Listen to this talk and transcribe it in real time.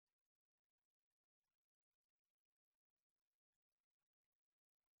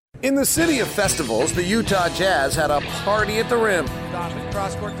In the city of festivals, the Utah Jazz had a party at the rim. Donovan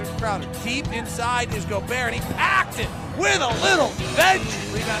cross court to Crowder. Deep inside is Gobert, and he packed it with a little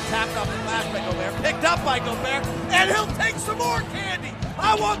vengeance. Rebound tapped off the glass by Gobert, picked up by Gobert, and he'll take some more candy.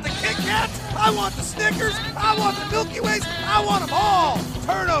 I want the Kit Kats, I want the Snickers, I want the Milky Ways, I want them all.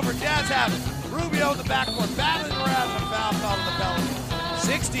 Turnover, Jazz have it. Rubio in the backcourt, battling around in a foul call to the Pelicans.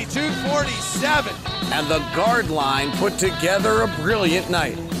 62-47. And the guard line put together a brilliant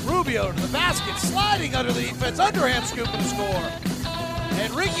night. Rubio to the basket, sliding under the defense, underhand scoop and score.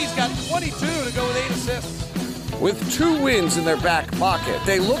 And Ricky's got 22 to go with 8 assists. With 2 wins in their back pocket,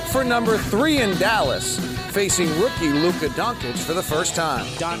 they look for number 3 in Dallas, facing rookie Luka Doncic for the first time.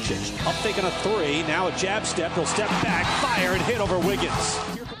 Doncic up taking a 3, now a jab step, he'll step back, fire and hit over Wiggins.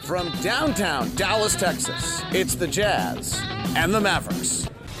 From downtown Dallas, Texas, it's the Jazz and the Mavericks.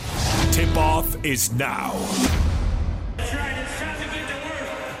 Tip-off is now.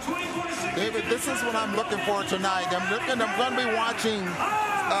 David, this is what I'm looking for tonight. I'm going to be watching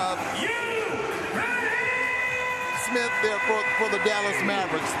Smith there for the Dallas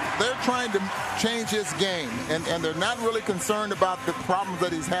Mavericks. They're trying to change his game, and they're not really concerned about the problems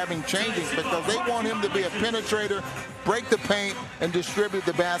that he's having changing because they want him to be a penetrator, break the paint, and distribute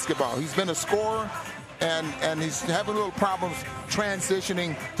the basketball. He's been a scorer, and he's having little problems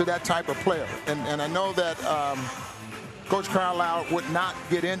transitioning to that type of player. And I know that Coach Carlisle would not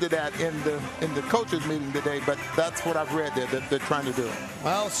get into that in the coaches meeting today, but that's what I've read that they're trying to do.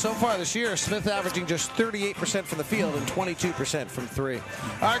 Well, so far this year, Smith averaging just 38% from the field and 22% from 3.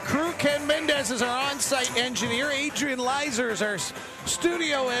 Our crew, Ken Mendez is our on-site engineer. Adrian Leiser is our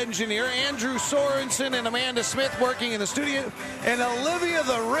studio engineer. Andrew Sorensen and Amanda Smith working in the studio. And Olivia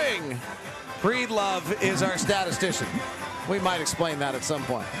the Ring Breedlove is our statistician. We might explain that at some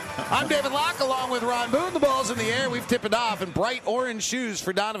point. I'm David Locke along with Ron Boone. The ball's in the air. We've tipped it off. And bright orange shoes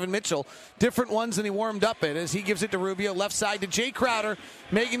for Donovan Mitchell. Different ones than he warmed up in as he gives it to Rubio. Left side to Jay Crowder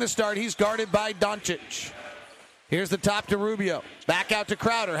making the start. He's guarded by Doncic. Here's the top to Rubio. Back out to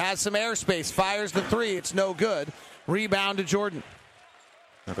Crowder. Has some airspace. Fires the 3. It's no good. Rebound to Jordan.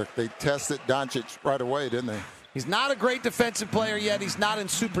 They tested Doncic right away, didn't they? He's not a great defensive player yet. He's not in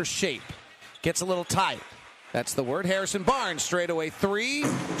super shape. Gets a little tight. That's the word. Harrison Barnes, straightaway 3,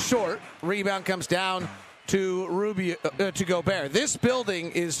 short. Rebound comes down to Rubio, to Gobert. This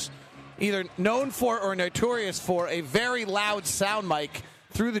building is either known for or notorious for a very loud sound mic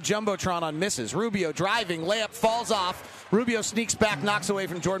through the Jumbotron on misses. Rubio driving, layup falls off. Rubio sneaks back, knocks away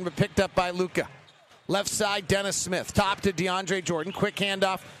from Jordan, but picked up by Luka. Left side, Dennis Smith. Top to DeAndre Jordan. Quick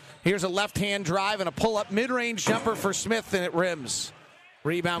handoff. Here's a left-hand drive and a pull-up mid-range jumper for Smith, and it rims.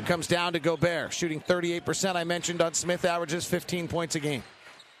 Rebound comes down to Gobert, shooting 38%. I mentioned on Smith, averages 15 points a game.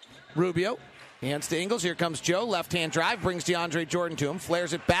 Rubio, hands to Ingles. Here comes Joe. Left-hand drive, brings DeAndre Jordan to him.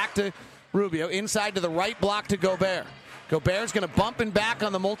 Flares it back to Rubio. Inside to the right block to Gobert. Gobert's going to bump and back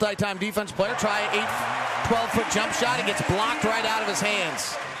on the multi-time defense player. Try an 12-foot jump shot. It gets blocked right out of his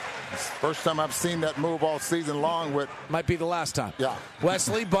hands. First time I've seen that move all season long. Might be the last time. Yeah.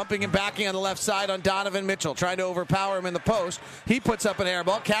 Wesley bumping and backing on the left side on Donovan Mitchell, trying to overpower him in the post. He puts up an air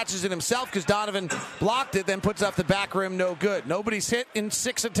ball, catches it himself because Donovan blocked it, then puts off the back rim, no good. Nobody's hit in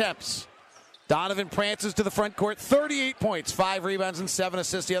 6 attempts. Donovan prances to the front court, 38 points, 5 rebounds and 7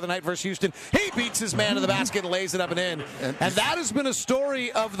 assists the other night versus Houston. He beats his man to the basket and lays it up and in. And that has been a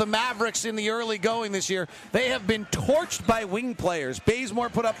story of the Mavericks in the early going this year. They have been torched by wing players. Bazemore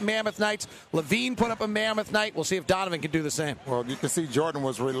put up mammoth nights. Levine put up a mammoth night. We'll see if Donovan can do the same. Well, you can see Jordan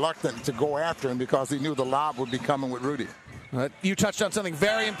was reluctant to go after him because he knew the lob would be coming with Rudy. You touched on something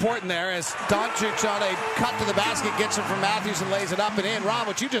very important there as Doncic on a cut to the basket gets it from Matthews and lays it up and in. Ron,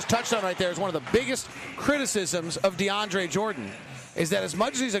 what you just touched on right there is one of the biggest criticisms of DeAndre Jordan is that as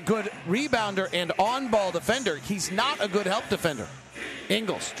much as he's a good rebounder and on-ball defender, he's not a good help defender.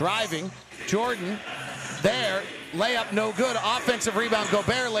 Ingles driving. Jordan there. Layup no good. Offensive rebound.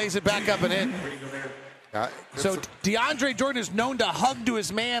 Gobert lays it back up and in. So DeAndre Jordan is known to hug to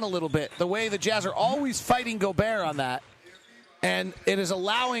his man a little bit. The way the Jazz are always fighting Gobert on that. And it is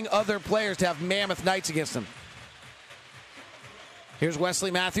allowing other players to have mammoth nights against them. Here's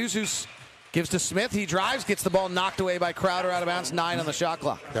Wesley Matthews, who gives to Smith. He drives, gets the ball knocked away by Crowder out of bounds. 9 on the shot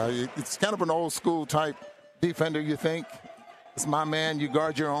clock. Yeah, it's kind of an old school type defender, you think. It's my man, you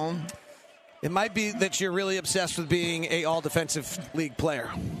guard your own. It might be that you're really obsessed with being a all-defensive league player.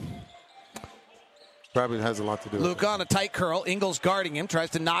 Probably has a lot to do with it. Luka on a tight curl. Ingles guarding him.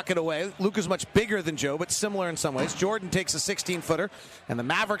 Tries to knock it away. Luka's much bigger than Joe, but similar in some ways. Jordan takes a 16-footer. And the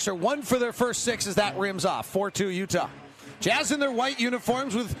Mavericks are 1 for their first 6 as that rims off. 4-2 Utah. Jazz in their white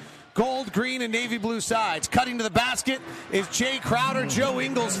uniforms with gold, green, and navy blue sides. Cutting to the basket is Jay Crowder. Joe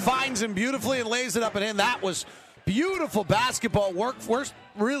Ingles finds him beautifully and lays it up and in. That was beautiful basketball work. We're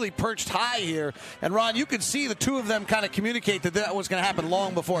really perched high here. And, Ron, you could see the two of them kind of communicate that was going to happen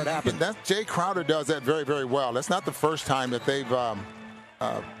long before it happened. Jay Crowder does that very, very well. That's not the first time that they've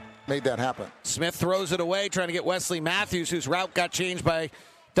made that happen. Smith throws it away, trying to get Wesley Matthews, whose route got changed by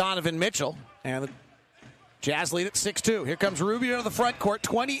Donovan Mitchell. And the Jazz lead at 6-2. Here comes Rubio to the front court.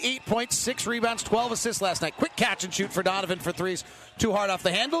 28 points, 6 rebounds, 12 assists last night. Quick catch and shoot for Donovan for threes. Too hard off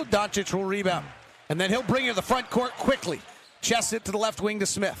the handle. Doncic will rebound. And then he'll bring it to the front court quickly. Chests it to the left wing to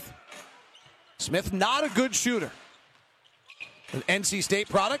Smith. Smith, not a good shooter. An NC State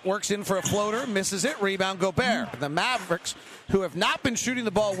product, works in for a floater, misses it. Rebound Gobert. The Mavericks, who have not been shooting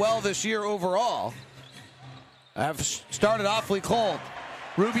the ball well this year overall, have started awfully cold.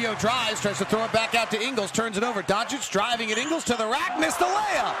 Rubio drives, tries to throw it back out to Ingles, turns it over. Doncic driving at Ingles to the rack, missed the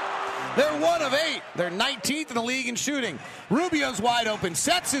layup. They're 1 of 8. They're 19th in the league in shooting. Rubio's wide open,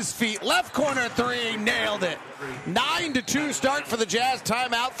 sets his feet, left corner three, nailed it. 9-2 start for the Jazz.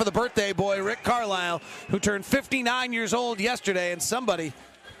 Timeout for the birthday boy, Rick Carlisle, who turned 59 years old yesterday, and somebody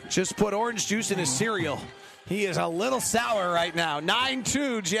just put orange juice in his cereal. He is a little sour right now.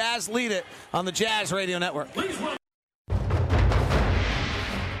 9-2, Jazz lead it on the Jazz Radio Network.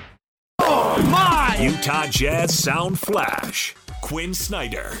 My Utah Jazz Sound Flash. Quinn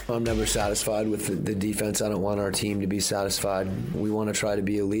Snyder. I'm never satisfied with the defense. I don't want our team to be satisfied. We want to try to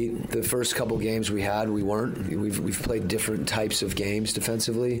be elite. The first couple games we had, we weren't. We've played different types of games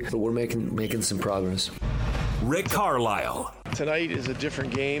defensively, but we're making some progress. Rick Carlisle. Tonight is a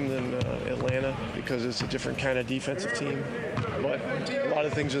different game than Atlanta because it's a different kind of defensive team, but a lot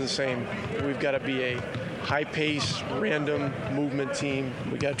of things are the same. We've got to be a high-pace, random movement team.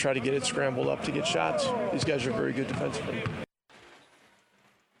 We got to try to get it scrambled up to get shots. These guys are very good defensively.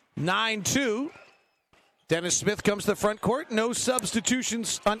 9-2. Dennis Smith comes to the front court. No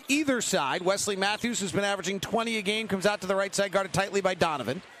substitutions on either side. Wesley Matthews, who's been averaging 20 a game, comes out to the right side, guarded tightly by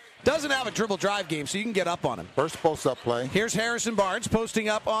Donovan. Doesn't have a dribble drive game, so you can get up on him. First post-up play. Here's Harrison Barnes posting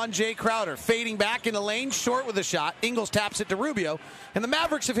up on Jay Crowder. Fading back in the lane, short with a shot. Ingles taps it to Rubio. And the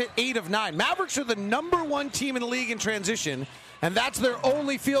Mavericks have hit 8 of 9. Mavericks are the #1 team in the league in transition, and that's their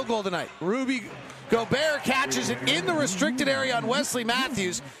only field goal tonight. Gobert catches it in the restricted area on Wesley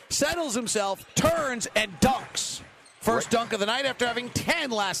Matthews, settles himself, turns, and dunks. First dunk of the night after having 10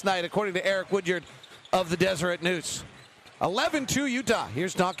 last night, according to Eric Woodyard of the Deseret News. 11-2 Utah.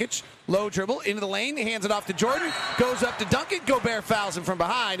 Here's Doncic. Low dribble into the lane. Hands it off to Jordan. Goes up to dunk it. Gobert fouls him from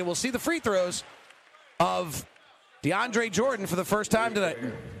behind. And we'll see the free throws of DeAndre Jordan for the first time tonight.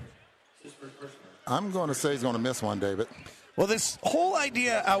 I'm going to say he's going to miss one, David. Well, this whole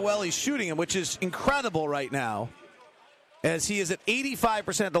idea how well he's shooting him, which is incredible right now, as he is at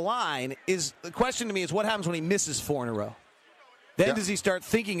 85% of the line, is the question to me is what happens when he misses 4 in a row? Then does he start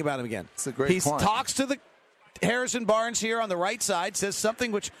thinking about him again? It's a great point. He talks to the Harrison Barnes here on the right side, says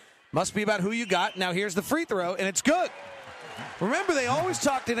something which must be about who you got. Now here's the free throw, and it's good. Remember, they always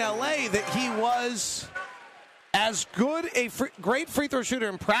talked in L.A. that he was as good great free throw shooter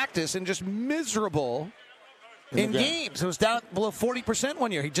in practice and just miserable in games. It was down below 40%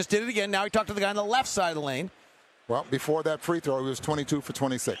 one year. He just did it again. Now he talked to the guy on the left side of the lane. Well, before that free throw, he was 22 for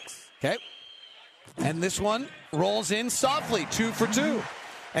 26. Okay. And this one rolls in softly, 2 for 2.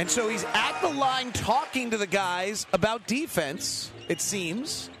 And so he's at the line talking to the guys about defense, it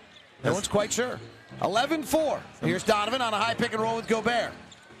seems. No one's quite sure. 11-4. Here's Donovan on a high pick and roll with Gobert.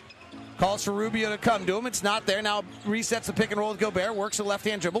 Calls for Rubio to come to him. It's not there. Now resets the pick and roll with Gobert. Works a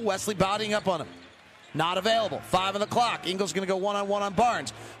left-hand dribble. Wesley bodying up on him. Not available. 5 on the clock. Ingles going to go one-on-one on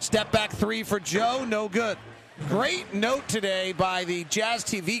Barnes. Step back 3 for Joe. No good. Great note today by the Jazz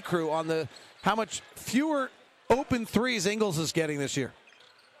TV crew on how much fewer open threes Ingles is getting this year.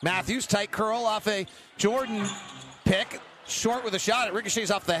 Matthews, tight curl off a Jordan pick. Short with a shot. It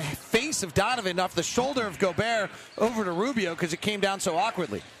ricochets off the face of Donovan, off the shoulder of Gobert, over to Rubio because it came down so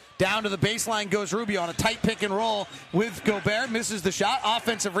awkwardly. Down to the baseline goes Rubio on a tight pick and roll with Gobert. Misses the shot.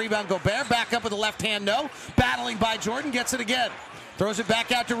 Offensive rebound Gobert. Back up with the left hand, no. Battling by Jordan. Gets it again. Throws it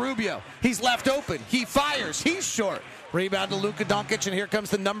back out to Rubio. He's left open. He fires. He's short. Rebound to Luka Doncic, and here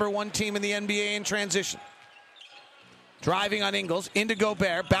comes the #1 team in the NBA in transition. Driving on Ingles, into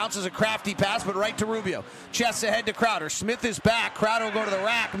Gobert, bounces a crafty pass, but right to Rubio. Chests ahead to Crowder. Smith is back. Crowder will go to the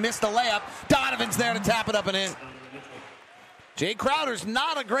rack, missed the layup. Donovan's there to tap it up and in. Jay Crowder's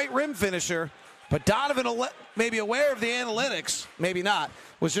not a great rim finisher, but Donovan, maybe aware of the analytics, maybe not,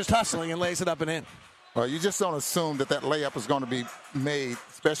 was just hustling and lays it up and in. Well, you just don't assume that layup is going to be made,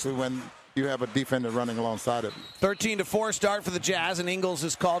 especially when you have a defender running alongside of you. 13-4 start for the Jazz, and Ingles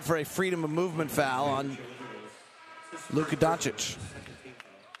is called for a freedom of movement foul on Luka Doncic.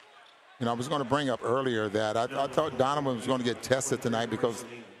 You know, I was going to bring up earlier that I thought Donovan was going to get tested tonight because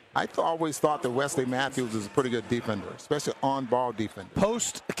I always thought that Wesley Matthews was a pretty good defender, especially on-ball defender.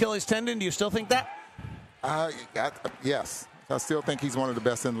 Post Achilles tendon, do you still think that? Yes. I still think he's one of the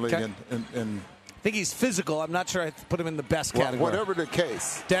best in the league. Okay. I think he's physical. I'm not sure I'd put him in the best category. Whatever the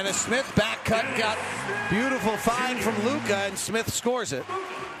case. Dennis Smith, back cut, got beautiful find from Luka, and Smith scores it.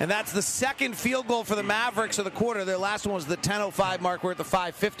 And that's the second field goal for the Mavericks of the quarter. Their last one was the 10:05 mark. We're at the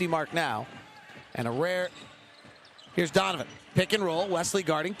 5:50 mark now. And a rare... Here's Donovan. Pick and roll. Wesley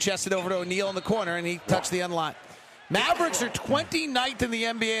guarding. Chested over to O'Neal in the corner, and he touched the unline. Mavericks are 29th in the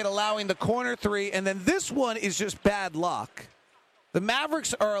NBA at allowing the corner three, and then this one is just bad luck. The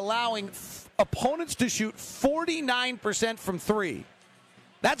Mavericks are allowing opponents to shoot 49% from three.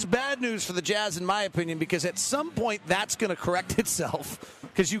 That's bad news for the Jazz, in my opinion, because at some point that's going to correct itself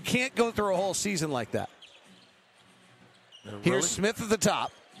because you can't go through a whole season like that. Really? Here's Smith at the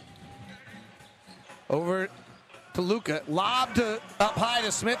top. Over to Luka. Lob to up high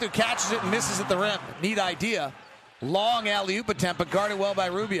to Smith, who catches it and misses at the rim. Neat idea. Long alley-oop attempt, but guarded well by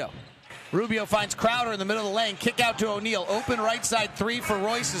Rubio. Rubio finds Crowder in the middle of the lane. Kick out to O'Neal. Open right side three for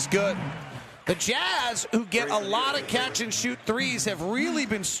Royce is good. The Jazz, who get a lot of catch-and-shoot threes, have really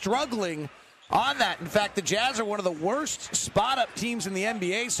been struggling on that. In fact, the Jazz are one of the worst spot-up teams in the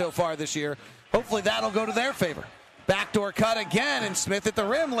NBA so far this year. Hopefully that'll go to their favor. Backdoor cut again, and Smith at the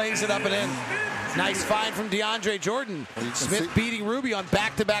rim lays it up and in. Nice find from DeAndre Jordan. Smith beating Rubio on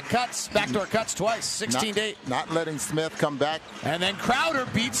back-to-back cuts. Backdoor cuts twice, 16-8. Not letting Smith come back. And then Crowder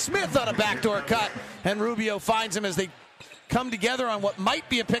beats Smith on a backdoor cut, and Rubio finds him as they come together on what might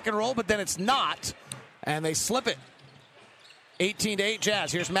be a pick and roll, but then it's not, and they slip it. 18-8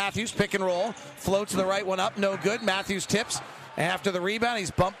 Jazz. Here's Matthews, pick and roll. Floats the right one up, no good. Matthews tips. After the rebound,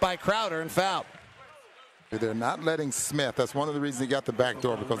 he's bumped by Crowder and fouled. They're not letting Smith. That's one of the reasons he got the back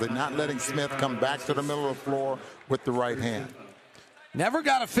door, because they're not letting Smith come back to the middle of the floor with the right hand. Never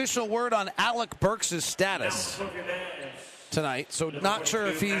got official word on Alec Burks' status tonight, so not sure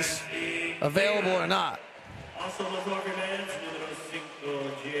if he's available or not.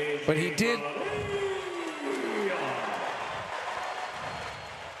 But he did.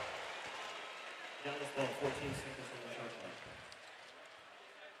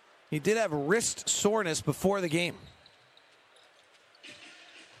 He did have wrist soreness before the game.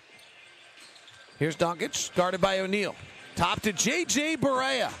 Here's Doncic, guarded by O'Neal. Top to J.J.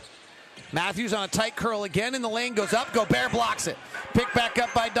 Barea. Matthews on a tight curl again in the lane, goes up. Gobert blocks it. Pick back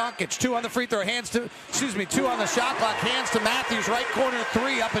up by Doncic. Two on the free throw, two on the shot clock. Hands to Matthews, right corner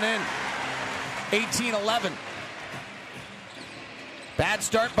three, up and in. 18-11. Bad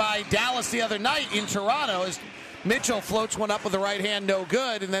start by Dallas the other night in Toronto as Mitchell floats one up with the right hand, no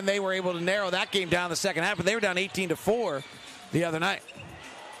good, and then they were able to narrow that game down the second half, but they were down 18-4 the other night.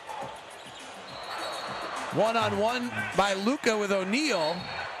 One-on-one by Luka with O'Neal,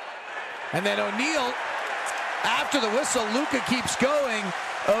 and then O'Neal, after the whistle, Luka keeps going.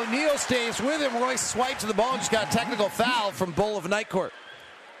 O'Neal stays with him. Royce swipes the ball and just got a technical foul from Bull of Night Court.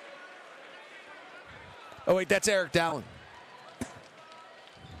 Oh, wait, that's Eric Dallin.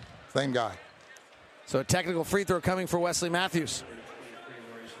 Same guy. So a technical free throw coming for Wesley Matthews.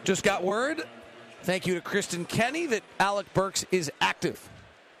 Just got word, thank you to Kristen Kenny, that Alec Burks is active.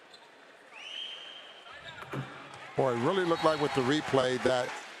 Boy, it really looked like with the replay that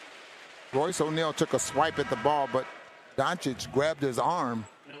Royce O'Neal took a swipe at the ball, but Doncic grabbed his arm,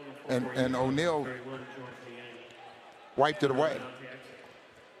 and O'Neal wiped it away.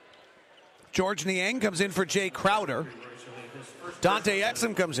 George Niang comes in for Jay Crowder. Dante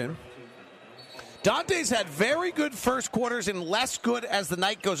Exum comes in. Dante's had very good first quarters and less good as the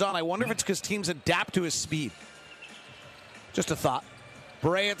night goes on. I wonder if it's because teams adapt to his speed. Just a thought.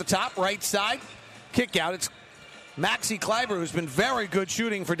 Barea at the top, right side. Kick out. It's Maxi Kleber, who's been very good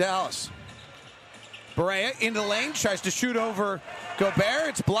shooting for Dallas. Barea into the lane, tries to shoot over Gobert.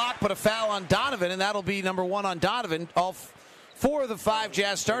 It's blocked, but a foul on Donovan, and that'll be number one on Donovan. All four of the five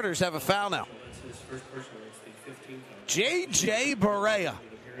Jazz starters have a foul now. J.J. Barea.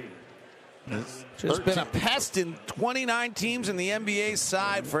 Just been a pest in 29 teams in the NBA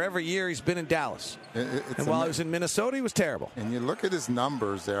side for every year he's been in Dallas. And while he was in Minnesota, he was terrible. And you look at his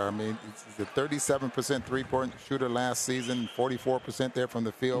numbers there. I mean, he's a 37% three-point shooter last season, 44% there from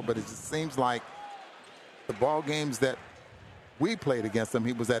the field. But it just seems like the ball games that we played against him,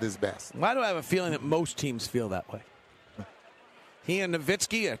 he was at his best. Why do I have a feeling that most teams feel that way? He and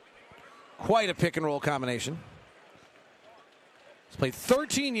Nowitzki, quite a pick-and-roll combination. He's played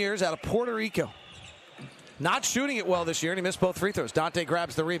 13 years out of Puerto Rico. Not shooting it well this year, and he missed both free throws. Dante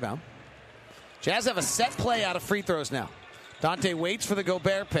grabs the rebound. Jazz have a set play out of free throws now. Dante waits for the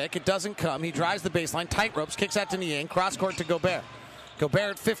Gobert pick. It doesn't come. He drives the baseline, tight ropes, kicks out to Niang, cross court to Gobert. Gobert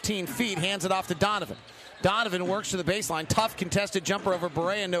at 15 feet, hands it off to Donovan. Donovan works to the baseline. Tough contested jumper over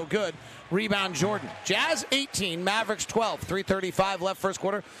Barea, no good. Rebound Jordan. Jazz 18, Mavericks 12. 3:35 left first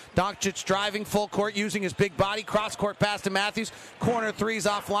quarter. Doncic driving full court using his big body. Cross court pass to Matthews. Corner threes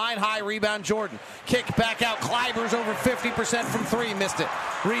offline. High rebound Jordan. Kick back out. Clybur's over 50% from three. Missed it.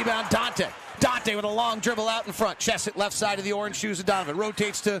 Rebound Dante. Dante with a long dribble out in front. Chests it left side of the orange shoes of Donovan.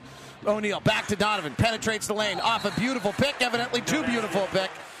 Rotates to O'Neal. Back to Donovan. Penetrates the lane. Off a beautiful pick. Evidently too beautiful a pick.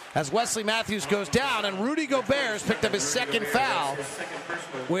 As Wesley Matthews goes down, and Rudy Gobert has picked up his second foul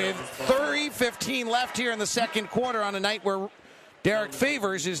with 3:15 left here in the second quarter on a night where Derek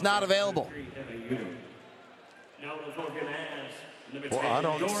Favors is not available. Well, I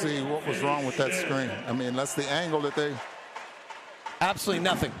don't see what was wrong with that screen. I mean, that's the angle that they... Absolutely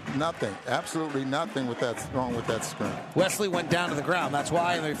nothing. Nothing. Absolutely nothing wrong with that screen. Wesley went down to the ground. That's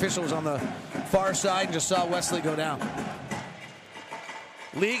why, and the official was on the far side and just saw Wesley go down.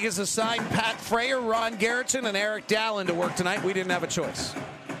 League has assigned Pat Frayer, Ron Gerritsen, and Eric Dallin to work tonight. We didn't have a choice.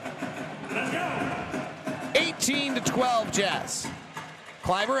 18-12 Jazz.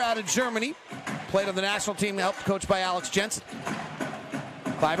 Clyburn out of Germany. Played on the national team, helped coached by Alex Jensen.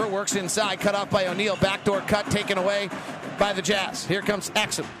 Clyburn works inside, cut off by O'Neal. Backdoor cut taken away by the Jazz. Here comes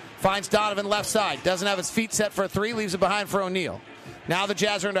Exum. Finds Donovan left side. Doesn't have his feet set for a three. Leaves it behind for O'Neal. Now the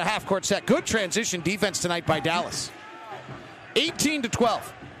Jazz are into a half-court set. Good transition defense tonight by Dallas. 18-12.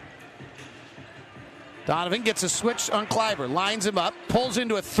 Donovan gets a switch on Clyburn. Lines him up. Pulls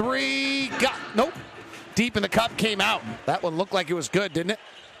into a three. Nope. Deep in the cup. Came out. That one looked like it was good, didn't it?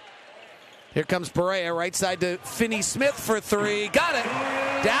 Here comes Barea. Right side to Finney-Smith for three. Got it.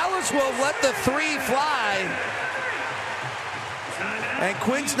 Dallas will let the three fly. And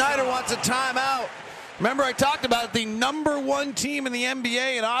Quinn Snyder wants a timeout. Remember, I talked about the number one team in the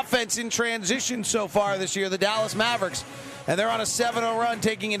NBA in offense in transition so far this year, the Dallas Mavericks. And they're on a 7-0 run,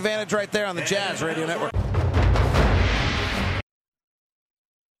 taking advantage right there on the Jazz Radio Network.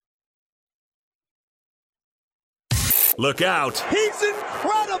 Look out. He's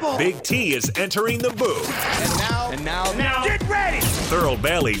incredible. Big T is entering the booth. And now, get ready. Thurl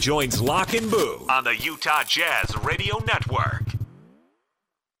Bailey joins Lock and Boo on the Utah Jazz Radio Network.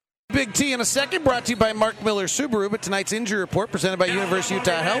 Big T in a second, brought to you by Mark Miller Subaru. But tonight's injury report presented by University of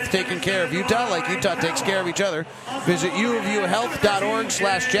Utah Health, taking care of Utah like Utah takes care of each other. Visit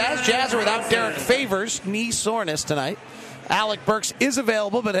uofuhealth.org/Jazz. Jazz are without Derek Favors, knee soreness tonight. Alec Burks is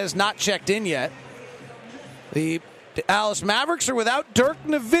available but has not checked in yet. The Dallas Mavericks are without Dirk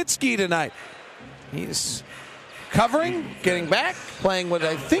Nowitzki tonight. He's covering, getting back, playing what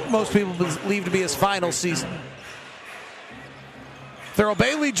I think most people believe to be his final season. Thurl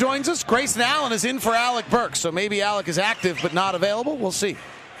Bailey joins us. Grayson Allen is in for Alec Burks, so maybe Alec is active but not available. We'll see.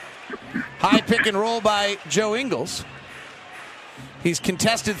 High pick and roll by Joe Ingles. He's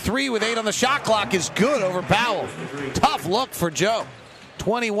contested three with 8 on the shot clock. Is good over Powell. Tough look for Joe.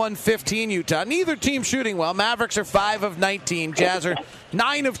 21-15 Utah. Neither team shooting well. Mavericks are 5 of 19. Jazz are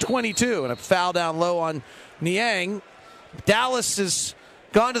 9 of 22. And a foul down low on Niang. Dallas has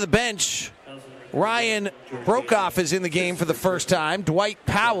gone to the bench. Ryan Brokoff is in the game for the first time. Dwight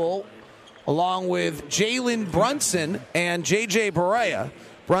Powell, along with Jalen Brunson and J.J. Barea.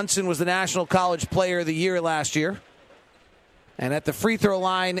 Brunson was the National College Player of the Year last year. And at the free throw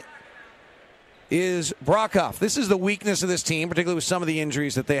line is Brokoff. This is the weakness of this team, particularly with some of the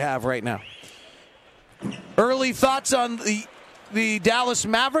injuries that they have right now. Early thoughts on the Dallas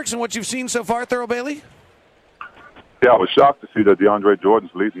Mavericks and what you've seen so far, Thurl Bailey? Yeah, I was shocked to see that DeAndre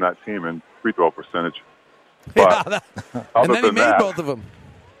Jordan's leading that team in free throw percentage. But and then he made both of them.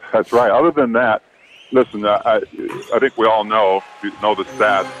 That's right. Other than that, listen, I think we all know the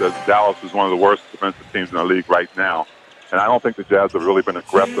stats that Dallas is one of the worst defensive teams in the league right now. And I don't think the Jazz have really been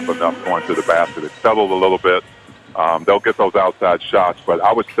aggressive enough going to the basket. It's settled a little bit. They'll get those outside shots, but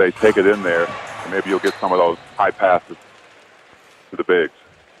I would say take it in there, and maybe you'll get some of those high passes to the bigs.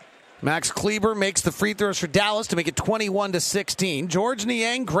 Max Kleber makes the free throws for Dallas to make it 21-16. George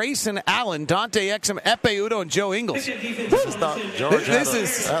Niang, Grayson Allen, Dante Exum, Ekpe Udoh, and Joe Ingles. George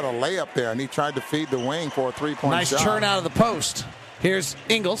had a layup there, and he tried to feed the wing for a three-point shot. Nice turn out of the post. Here's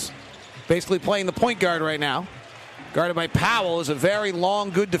Ingles, basically playing the point guard right now. Guarded by Powell, is a very long,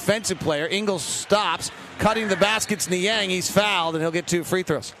 good defensive player. Ingles stops, cutting the baskets. Niang, he's fouled, and he'll get 2 free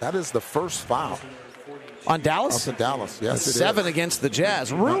throws. That is the first foul. On Dallas? Up to Dallas, yes, it 7 is. against the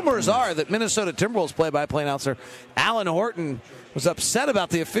Jazz. Rumors are that Minnesota Timberwolves play-by-play announcer Alan Horton was upset about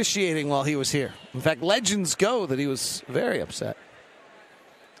the officiating while he was here. In fact, legends go that he was very upset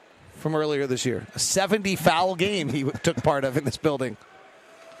from earlier this year. A 70-foul game he took part of in this building.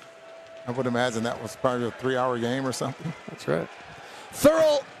 I would imagine that was probably a 3-hour game or something. That's right.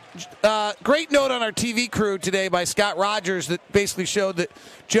 Thurl, great note on our TV crew today by Scott Rogers that basically showed that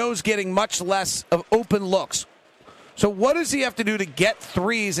Joe's getting much less of open looks. So what does he have to do to get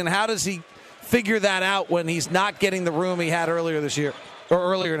threes, and how does he figure that out when he's not getting the room he had earlier this year or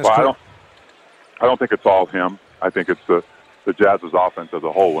earlier in his career? I don't think it's all him. I think it's the Jazz's offense as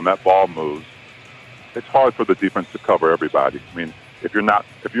a whole. When that ball moves, it's hard for the defense to cover everybody. I mean, if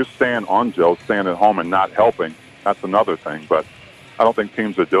you're staying on Joe, staying at home and not helping, that's another thing. But I don't think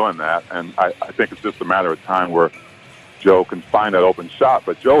teams are doing that, and I think it's just a matter of time where Joe can find that open shot.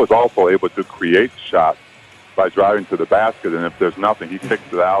 But Joe is also able to create shots by driving to the basket, and if there's nothing, he kicks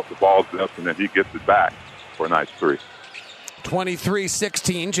it out, the ball's missed, and then he gets it back for a nice three.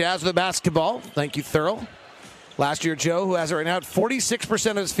 23-16, Jazz with the basketball. Thank you, Thurl. Last year, Joe, who has it right now,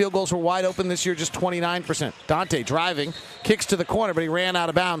 46% of his field goals were wide open. This year, just 29%. Dante driving, kicks to the corner, but he ran out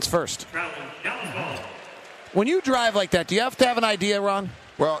of bounds first. When you drive like that, do you have to have an idea, Ron?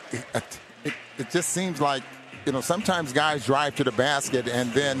 Well, it just seems like, sometimes guys drive to the basket,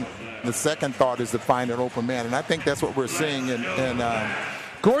 and then the second thought is to find an open man. And I think that's what we're seeing in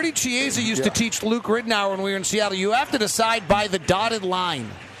Gordy Chiesa used to teach Luke Ridnour when we were in Seattle. You have to decide by the dotted line.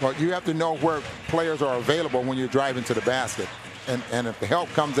 Well, you have to know where players are available when you're driving to the basket. And if the help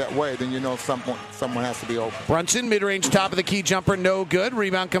comes that way, then you know someone has to be open. Brunson, mid-range, top of the key jumper, no good.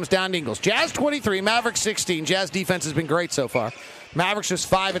 Rebound comes down to Ingles. Jazz 23, Mavericks 16. Jazz defense has been great so far. Mavericks just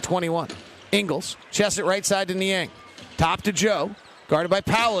 5 at 21. Ingles, chest it right side to Niang. Top to Joe, guarded by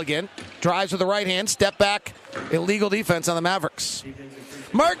Powell again. Drives with the right hand, step back. Illegal defense on the Mavericks.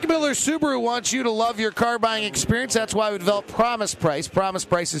 Mark Miller Subaru wants you to love your car buying experience. That's why we developed Promise Price. Promise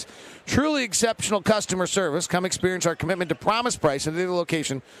Price is truly exceptional customer service. Come experience our commitment to Promise Price at either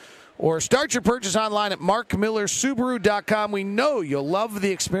location, or start your purchase online at markmillersubaru.com. We know you'll love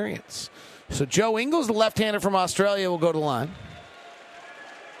the experience. So Joe Ingles, the left-hander from Australia, will go to the line.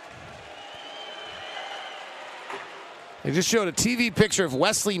 They just showed a TV picture of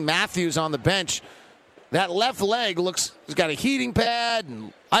Wesley Matthews on the bench. That left leg he's got a heating pad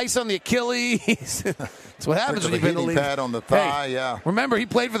and ice on the Achilles. That's what happens when you've been in the league. Heating pad on the thigh, yeah. Remember, he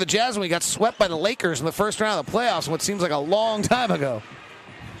played for the Jazz when he got swept by the Lakers in the first round of the playoffs, what seems like a long time ago.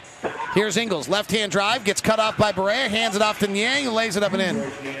 Here's Ingles, left-hand drive, gets cut off by Barea, hands it off to Niang, and lays it up and in.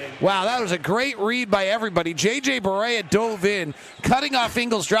 Wow, that was a great read by everybody. J.J. Barea dove in, cutting off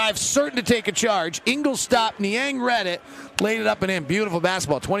Ingles' drive, certain to take a charge. Ingles stopped, Niang read it, laid it up and in. Beautiful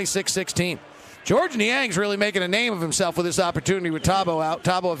basketball, 26-16. George Niang's really making a name of himself with this opportunity with Thabo out.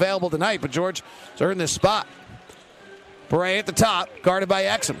 Thabo available tonight, but George has earned this spot. Barea at the top, guarded by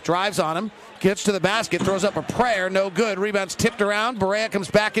Exum. Drives on him, gets to the basket, throws up a prayer, no good. Rebound's tipped around. Barea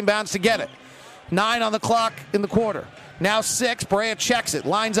comes back inbounds to get it. 9 on the clock in the quarter. Now 6. Barea checks it,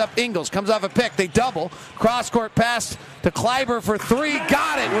 lines up Ingles, comes off a pick. They double. Cross-court pass to Kleiber for 3.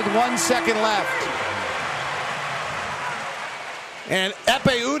 Got it with 1 second left. And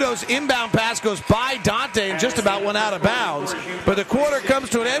Ekpe Udoh's inbound pass goes by Dante and just about went out of bounds. But the quarter comes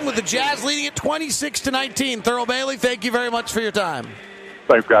to an end with the Jazz leading at 26-19. Thurl Bailey, thank you very much for your time.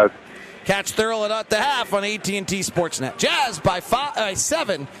 Thanks, guys. Catch Thurl at the half on AT&T Sportsnet. Jazz by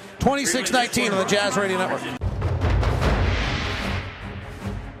 7, 26-19 on the Jazz Radio Network.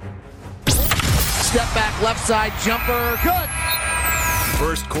 Step back, left side jumper, good.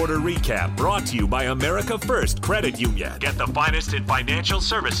 First quarter recap brought to you by America First Credit Union. Get the finest in financial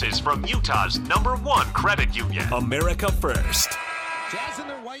services from Utah's #1 credit union, America First. Jazz in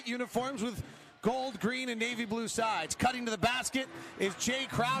their white uniforms with gold, green, and navy blue sides. Cutting to the basket is Jay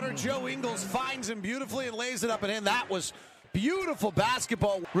Crowder. Joe Ingles finds him beautifully and lays it up and in. That was beautiful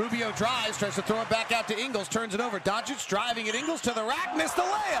basketball. Rubio drives, tries to throw it back out to Ingles, turns it over. Doncic driving at Ingles to the rack, missed the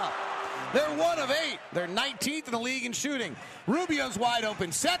layup. They're 1 of 8. They're 19th in the league in shooting. Rubio's wide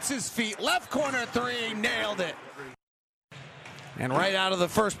open, sets his feet, left corner 3, nailed it. And right out of the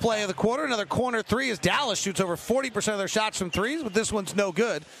first play of the quarter, another corner 3 as Dallas shoots over 40% of their shots from threes, but this one's no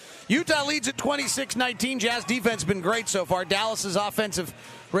good. Utah leads at 26-19. Jazz defense has been great so far. Dallas's offensive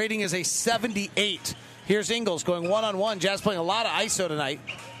rating is a 78. Here's Ingles going one-on-one. Jazz playing a lot of ISO tonight.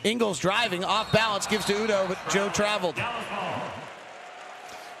 Ingles driving, off balance, gives to Udoh, but Joe traveled.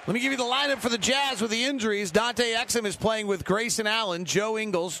 Let me give you the lineup for the Jazz with the injuries. Dante Exum is playing with Grayson Allen, Joe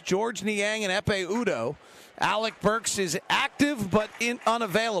Ingles, George Niang, and Ekpe Udoh. Alec Burks is active but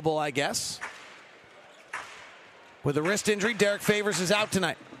unavailable, I guess. With a wrist injury, Derek Favors is out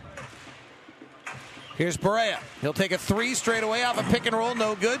tonight. Here's Barea. He'll take a 3 straight away off a pick and roll.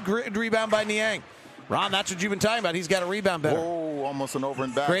 No good. Rebound by Niang. Ron, that's what you've been talking about. He's got a rebound better. Oh, almost an over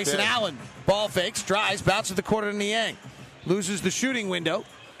and back. Grayson Allen. Ball fakes, drives, bounces the quarter to Niang. Loses the shooting window.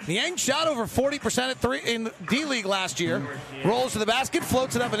 Niang shot over 40% at 3 in the D-League last year. Rolls to the basket,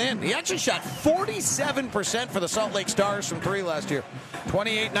 floats it up and in. He actually shot 47% for the Salt Lake Stars from 3 last year.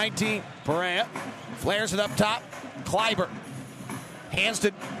 28-19. Barea flares it up top. Clyburn. Hands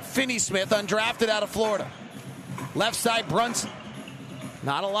to Finney-Smith, undrafted out of Florida. Left side, Brunson.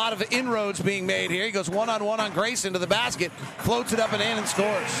 Not a lot of inroads being made here. He goes one-on-one on Grayson to the basket, floats it up and in and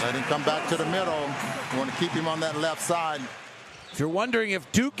scores. Let him come back to the middle. You want to keep him on that left side. If you're wondering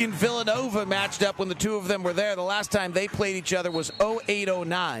if Duke and Villanova matched up when the two of them were there, the last time they played each other was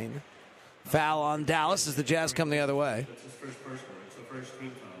 08-09. Foul on Dallas as the Jazz come the other way. That's his first personal. It's the first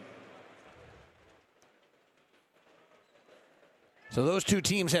team foul. So those two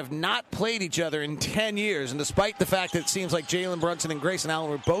teams have not played each other in 10 years, and despite the fact that it seems like Jalen Brunson and Grayson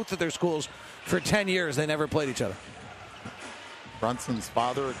Allen were both at their schools for 10 years, they never played each other. Brunson's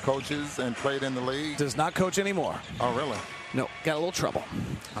father coaches and played in the league. Does not coach anymore. Oh, really? No, got a little trouble.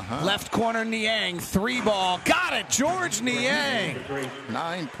 Left corner, Niang, 3-ball. Got it, George Niang.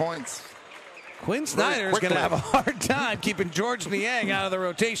 9 points. Quinn Snyder is going to have a hard time keeping George Niang out of the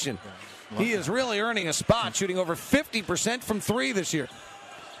rotation. He is really earning a spot, shooting over 50% from 3 this year.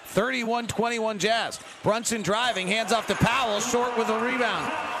 31-21 Jazz. Brunson driving, hands off to Powell, short with a rebound.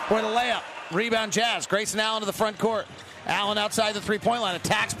 Or the layup. Rebound Jazz. Grayson Allen to the front court. Allen outside the three-point line.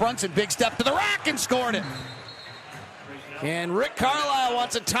 Attacks Brunson. Big step to the rack and scored it. And Rick Carlisle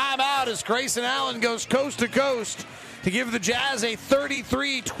wants a timeout as Grayson Allen goes coast to coast to give the Jazz a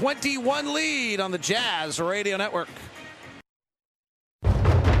 33-21 lead on the Jazz Radio Network.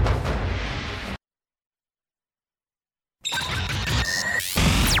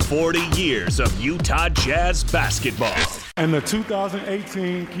 "40 years of Utah Jazz basketball." And the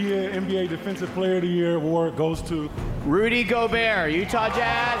 2018 Kia NBA Defensive Player of the Year award goes to Rudy Gobert, Utah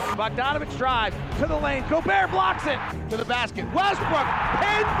Jazz. Bogdanovich drives to the lane. Gobert blocks it to the basket. Westbrook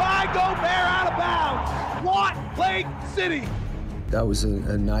pinned by Gobert out of bounds. What? Lake City. That was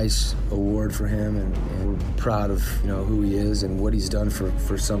a nice award for him, and we're proud of who he is and what he's done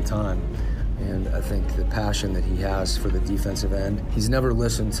for some time. And I think the passion that he has for the defensive end, he's never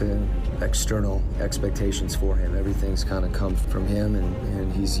listened to external expectations for him. Everything's kind of come from him,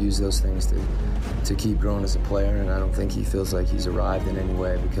 and he's used those things to keep growing as a player, and I don't think he feels like he's arrived in any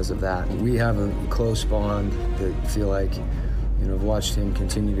way because of that. We have a close bond that feel like, I've watched him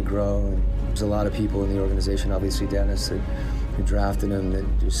continue to grow, and there's a lot of people in the organization, obviously Dennis, who drafted him,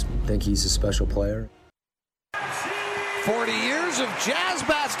 that just think he's a special player. 40 years of Jazz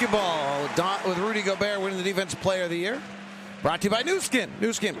basketball with Rudy Gobert winning the Defensive Player of the Year. Brought to you by Nu Skin.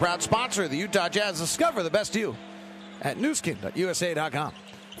 Nu Skin, proud sponsor of the Utah Jazz. Discover the best you at nuskin.usa.com.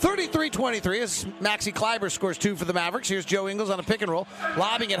 33-23 as Maxi Kleber scores 2 for the Mavericks. Here's Joe Ingles on a pick and roll.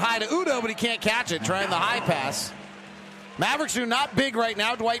 Lobbing it high to Udoh, but he can't catch it. Trying the high pass. Mavericks are not big right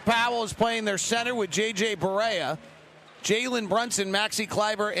now. Dwight Powell is playing their center with J.J. Barea. Jalen Brunson, Maxi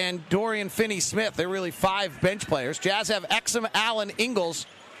Kleber, and Dorian Finney-Smith. They're really 5 bench players. Jazz have Exum, Allen, Ingles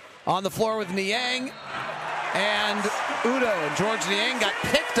on the floor with Niang and Udoh. And George Niang got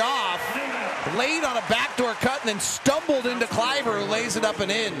picked off, laid on a backdoor cut, and then stumbled into Kleber, who lays it up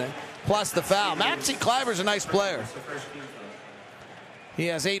and in, plus the foul. Maxi Kleber's a nice player. He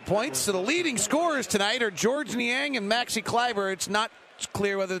has 8 points. So the leading scorers tonight are George Niang and Maxi Kleber. It's not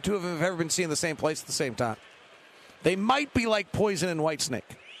clear whether the two of them have ever been seen in the same place at the same time. They might be like Poison and Whitesnake.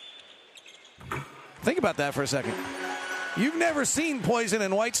 Think about that for a second. You've never seen Poison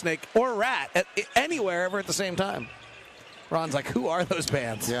and Whitesnake or Rat anywhere ever at the same time. Ron's like, who are those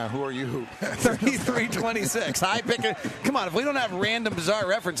bands? Yeah, who are you? 33-26. High picker. Come on, if we don't have random, bizarre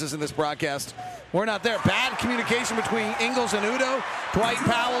references in this broadcast, we're not there. Bad communication between Ingles and Udoh. Dwight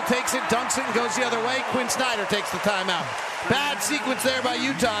Powell takes it, dunks it, and goes the other way. Quinn Snyder takes the timeout. Bad sequence there by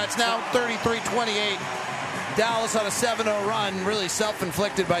Utah. It's now 33-28. Dallas on a 7-0 run, really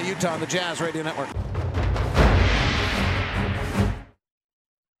self-inflicted by Utah on the Jazz Radio Network.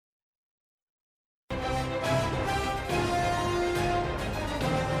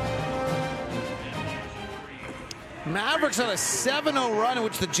 Mavericks on a 7-0 run in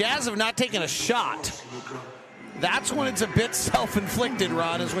which the Jazz have not taken a shot. That's when it's a bit self-inflicted,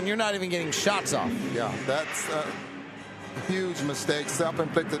 Ron, is when you're not even getting shots off. Yeah, that's huge mistakes,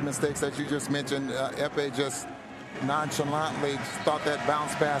 self-inflicted mistakes that you just mentioned. Epe just nonchalantly thought that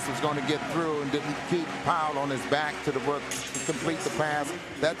bounce pass was going to get through and didn't keep Powell on his back to the work to complete the pass.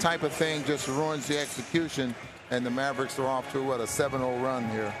 That type of thing just ruins the execution. And the Mavericks are off to, a 7-0 run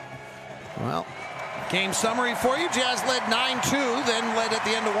here. Well, game summary for you. Jazz led 9-2, then led at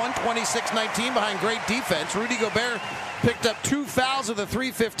the end of one, 26-19 behind great defense. Rudy Gobert picked up 2 fouls at the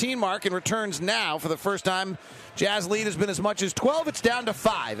 3:15 mark and returns now for the first time. Jazz lead has been as much as 12. It's down to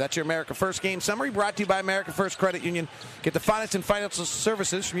 5. That's your America First game summary, brought to you by America First Credit Union. Get the finest in financial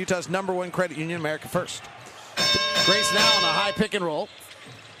services from Utah's #1 credit union, America First. Grayson Allen, a high pick and roll.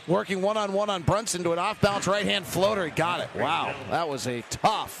 Working one-on-one on Brunson to an off-balance right-hand floater. He got it. Wow, that was a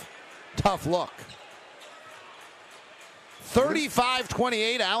tough look.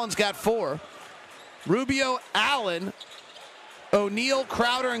 35-28, Allen's got 4. Rubio, Allen, O'Neal,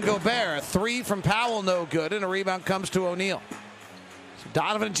 Crowder, and Gobert. 3 from Powell, no good, and a rebound comes to O'Neal. So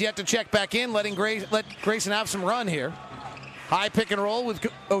Donovan's yet to check back in, let Grayson have some run here. High pick and roll with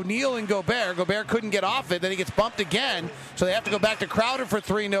O'Neal and Gobert. Gobert couldn't get off it. Then he gets bumped again. So they have to go back to Crowder for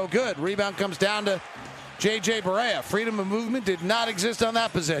 3. No good. Rebound comes down to J.J. Barea. Freedom of movement did not exist on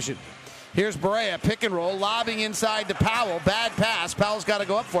that possession. Here's Barea. Pick and roll. Lobbing inside to Powell. Bad pass. Powell's got to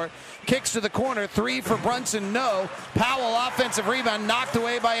go up for it. Kicks to the corner. 3 for Brunson. No. Powell offensive rebound. Knocked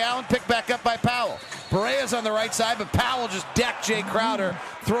away by Allen. Picked back up by Powell. Barea's on the right side, but Powell just decked Jay Crowder,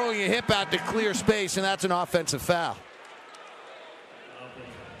 throwing a hip out to clear space, and that's an offensive foul.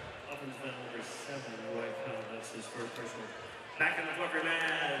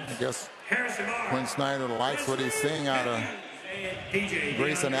 I guess Quinn Snyder likes what he's seeing out of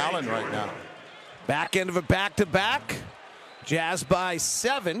Grayson Allen right now. Back end of a back-to-back. Jazz by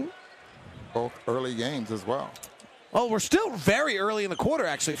 7. Both early games as well. Well, we're still very early in the quarter,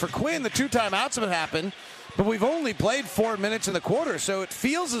 actually. For Quinn, the 2 timeouts have happened, but we've only played 4 minutes in the quarter, so it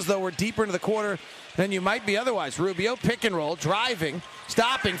feels as though we're deeper into the quarter than you might be otherwise. Rubio, pick and roll, driving,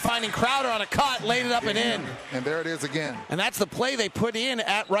 stopping, finding Crowder on a cut, laid it up and in. And there it is again. And that's the play they put in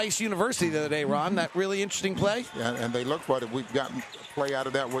at Rice University the other day, Ron. That really interesting play. Yeah, and they look for it. We've gotten a play out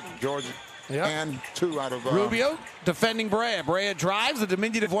of that with Georgia. Yep. And 2 out of Rubio defending Barea. Barea drives. The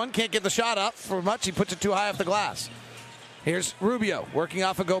diminutive one can't get the shot up for much. He puts it too high off the glass. Here's Rubio working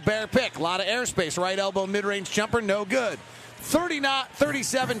off a Gobert pick. A lot of airspace. Right elbow mid-range jumper. No good.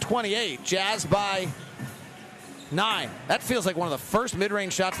 37-28. Jazz by 9. That feels like one of the first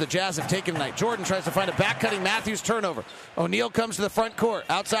mid-range shots the Jazz have taken tonight. Jordan tries to find a back-cutting Matthews turnover. O'Neal comes to the front court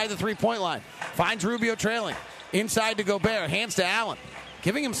outside the three-point line. Finds Rubio trailing. Inside to Gobert. Hands to Allen.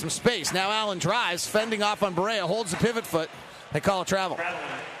 Giving him some space. Now Allen drives, fending off on Barea, holds the pivot foot. They call a travel.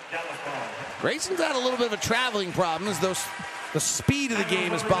 Grayson's had a little bit of a traveling problem, as though the speed of the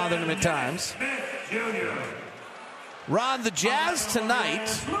game is bothering him at times. Ron, the Jazz tonight,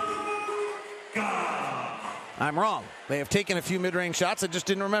 I'm wrong. They have taken a few mid-range shots. I just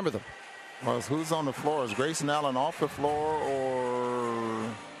didn't remember them. Well, who's on the floor? Is Grayson Allen off the floor,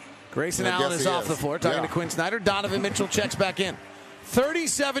 or... Grayson Allen is off the floor, talking to Quinn Snyder. Donovan Mitchell checks back in.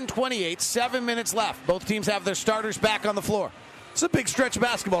 37-28, 7 minutes left. Both teams have their starters back on the floor. It's a big stretch of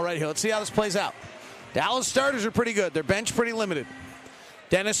basketball right here. Let's see how this plays out. Dallas starters are pretty good. Their bench pretty limited.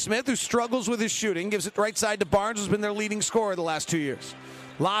 Dennis Smith, who struggles with his shooting, gives it right side to Barnes, who's been their leading scorer the last 2 years.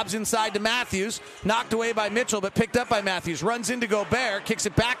 Lobs inside to Matthews, knocked away by Mitchell, but picked up by Matthews. Runs into Gobert, kicks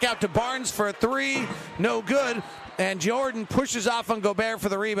it back out to Barnes for a 3. No good. And Jordan pushes off on Gobert for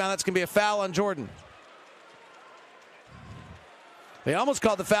the rebound. That's going to be a foul on Jordan. They almost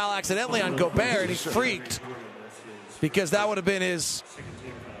called the foul accidentally on Gobert, and he freaked because that would have been his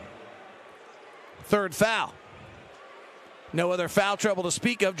 3rd foul. No other foul trouble to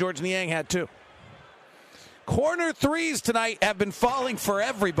speak of. George Niang had 2. Corner threes tonight have been falling for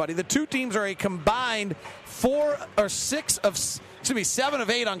everybody. The 2 teams are a combined 7 of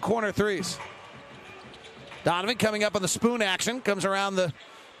 8 on corner threes. Donovan coming up on the spoon action, comes around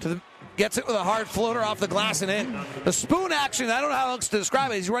gets it with a hard floater off the glass and in. The spoon action, I don't know how else to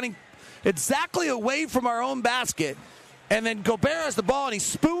describe it. He's running exactly away from our own basket, and then Gobert has the ball, and he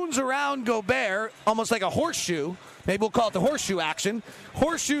spoons around Gobert almost like a horseshoe. Maybe we'll call it the horseshoe action.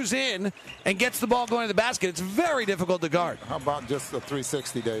 Horseshoes in and gets the ball going to the basket. It's very difficult to guard. How about just a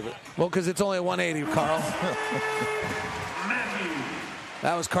 360, David? Well, because it's only a 180, Carl.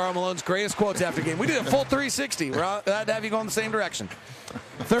 That was Karl Malone's greatest quotes after game. We did a full 360. We're glad to have you go in the same direction.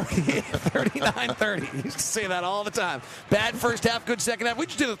 39-30. He used to say that all the time. Bad first half, good second half. We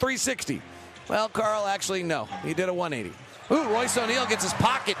just did a 360. Well, Carl, actually, no. He did a 180. Ooh, Royce O'Neal gets his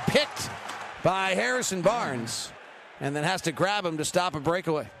pocket picked by Harrison Barnes and then has to grab him to stop a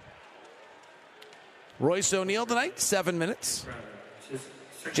breakaway. Royce O'Neal tonight, 7 minutes.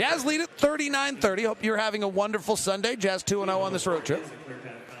 Jazz lead at 39-30. Hope you're having a wonderful Sunday. Jazz 2-0 on this road trip.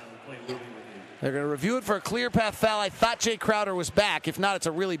 They're going to review it for a clear path foul. I thought Jay Crowder was back. If not, it's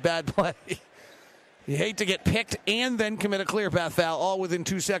a really bad play. You hate to get picked and then commit a clear path foul all within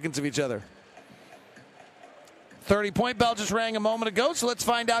 2 seconds of each other. 30-point bell just rang a moment ago, so let's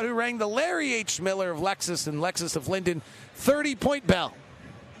find out who rang the Larry H. Miller of Lexus and Lexus of Linden 30-point bell.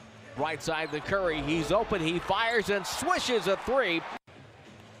 Right side to Curry. He's open. He fires and swishes a three.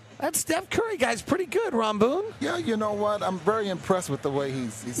 That Steph Curry guy's pretty good, Ron Boone. Yeah, you know what? I'm very impressed with the way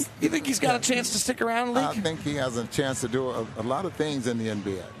he's you think he's got a chance to stick around in the league? I think he has a chance to do a lot of things in the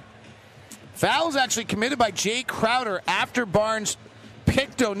NBA. Foul is actually committed by Jay Crowder after Barnes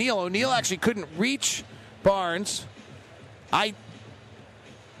picked O'Neal. O'Neal actually couldn't reach Barnes.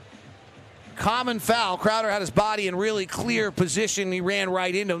 Common foul. Crowder had his body in really clear position. He ran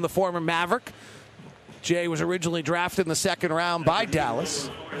right into him, the former Maverick. Jay was originally drafted in the second round by Dallas.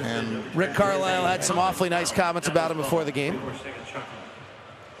 And Rick Carlisle had some awfully nice comments about him before the game.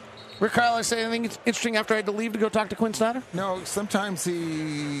 Rick Carlisle say anything interesting after I had to leave to go talk to Quinn Snyder? No, sometimes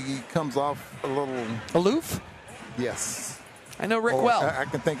he comes off a little aloof. Yes. I know Rick well. I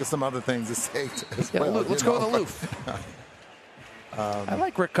can think of some other things to say as well. Let's go with aloof. I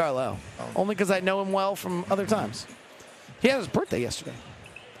like Rick Carlisle, only because I know him well from other times. He had his birthday yesterday.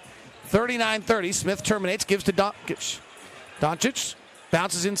 39-30, Smith terminates, gives to Doncic. Doncic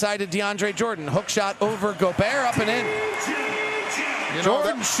bounces inside to DeAndre Jordan. Hook shot over Gobert, up and in.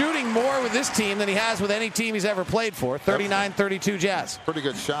 Jordan shooting more with this team than he has with any team he's ever played for. 39-32 Jazz. Pretty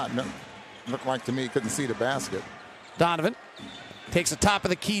good shot. No, looked like to me he couldn't see the basket. Donovan takes a top of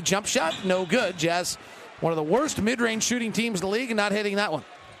the key jump shot. No good. Jazz, one of the worst mid-range shooting teams in the league, and not hitting that one.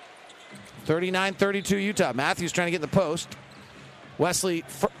 39-32 Utah. Matthews trying to get in the post. Wesley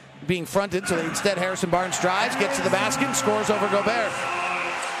being fronted, so instead Harrison Barnes drives, gets to the basket, and scores over Gobert.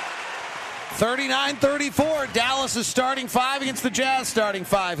 39-34. Dallas is starting five against the Jazz starting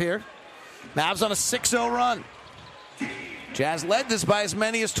five here. Mavs on a 6-0 run. Jazz led this by as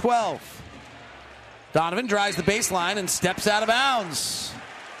many as 12. Donovan drives the baseline and steps out of bounds.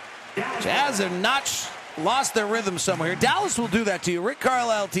 Jazz have not lost their rhythm somewhere here. Dallas will do that to you. Rick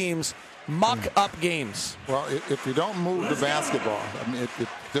Carlisle teams muck up games. Well, if you don't move the basketball, I mean,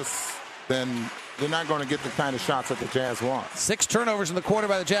 then you're not going to get the kind of shots that the Jazz want. 6 turnovers in the quarter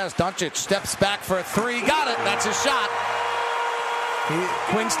by the Jazz. Doncic steps back for a three. Got it. That's his shot.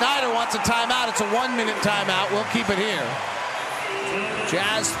 Quinn Snyder wants a timeout. It's a 1-minute timeout. We'll keep it here.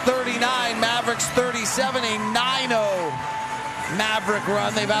 Jazz 39, Mavericks 37, a 9-0 Maverick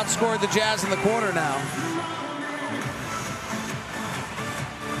run. They've outscored the Jazz in the quarter now.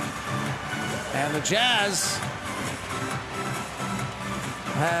 And the Jazz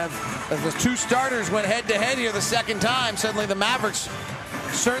have, as the two starters went head-to-head here the second time, suddenly the Mavericks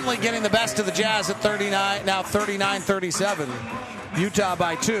certainly getting the best of the Jazz at 39, now 39-37. Utah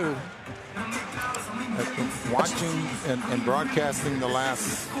by 2. Watching and broadcasting the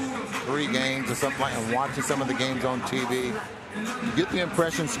last 3 games or something like that, and watching some of the games on TV, you get the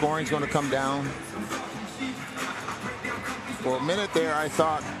impression scoring's going to come down. For a minute there, I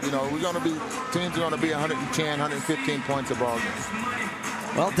thought, teams are going to be 110, 115 points above.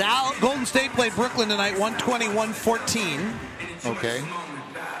 Well, Golden State played Brooklyn tonight, 120-114. Okay.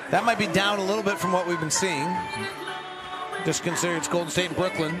 That might be down a little bit from what we've been seeing. Just consider it's Golden State and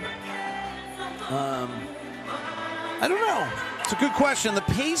Brooklyn. I don't know. It's a good question. The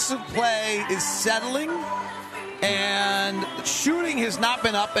pace of play is settling, and shooting has not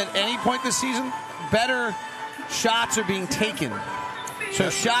been up at any point this season. Better shots are being taken. So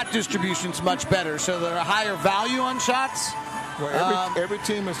shot distribution's much better. So there are higher value on shots. Well, every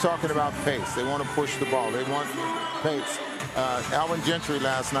team is talking about pace. They want to push the ball. They want pace. Alvin Gentry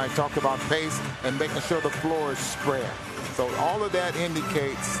last night talked about pace and making sure the floor is spread. So all of that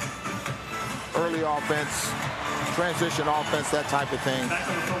indicates early offense, transition offense, that type of thing.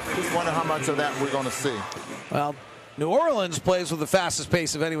 Just wonder how much of that we're going to see. Well, New Orleans plays with the fastest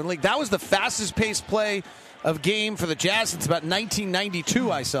pace of anyone in the league. That was the fastest paced play of game for the Jazz since about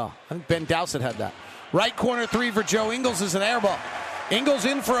 1992, I saw. I think Ben Dowsett had that. Right corner 3 for Joe Ingles is an air ball. Ingles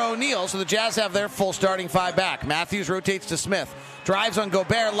in for O'Neal, so the Jazz have their full starting 5 back. Matthews rotates to Smith. Drives on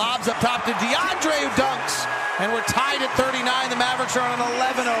Gobert, lobs up top to DeAndre, who dunks. And we're tied at 39. The Mavericks are on an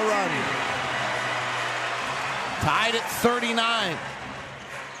 11-0 run. Tied at 39.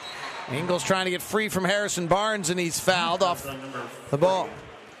 Ingles trying to get free from Harrison Barnes, and he's fouled off the ball.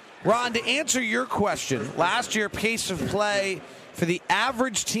 Ron, to answer your question, last year pace of play for the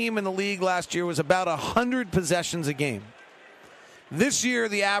average team in the league last year was about 100 possessions a game. This year,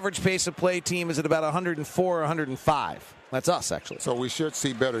 the average pace of play team is at about 104 or 105. That's us, actually. So we should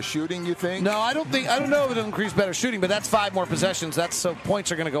see better shooting, you think? No, I don't know if it'll increase better shooting, but that's 5 more possessions. So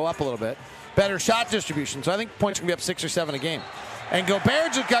points are going to go up a little bit. Better shot distribution. So I think points are going to be up 6 or 7 a game. And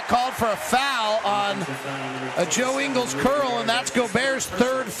Gobert just got called for a foul on a Joe Ingles curl, and that's Gobert's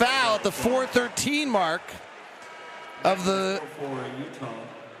third foul at the 4:13 mark of the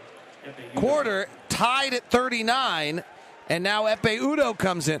quarter, tied at 39, and now Ekpe Udoh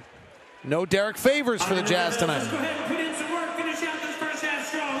comes in. No Derek Favors for the Jazz tonight.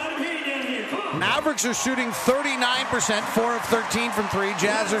 Mavericks are shooting 39%, 4 of 13 from 3.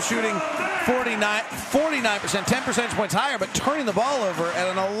 Jazz are shooting 49%, 10 percentage points higher, but turning the ball over at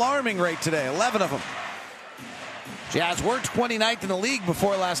an alarming rate today, 11 of them. Jazz were 29th in the league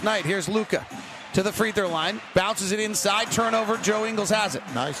before last night. Here's Luka to the free throw line, bounces it inside, turnover, Joe Ingles has it.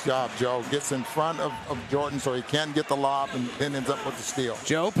 Nice job, Joe. Gets in front of Jordan so he can't get the lob and then ends up with the steal.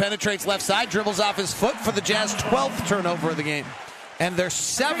 Joe penetrates left side, dribbles off his foot for the Jazz 12th turnover of the game. And their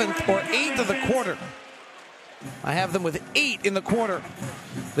 7th or 8th of the quarter. I have them with 8 in the quarter.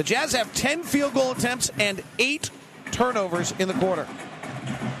 The Jazz have 10 field goal attempts and 8 turnovers in the quarter.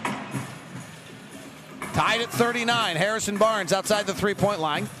 Tied at 39. Harrison Barnes outside the three-point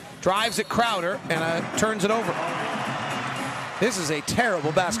line. Drives at Crowder and turns it over. This is a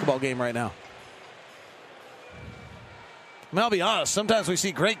terrible basketball game right now. I mean, I'll be honest, sometimes we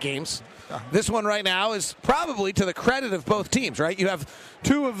see great games. This one right now is probably to the credit of both teams, right? You have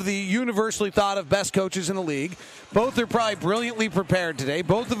two of the universally thought of best coaches in the league. Both are probably brilliantly prepared today.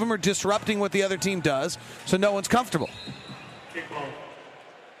 Both of them are disrupting what the other team does, so no one's comfortable.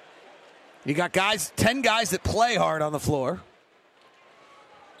 You got 10 guys that play hard on the floor.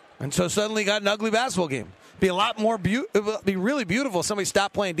 And so suddenly you got an ugly basketball game. Be a lot more be really beautiful if somebody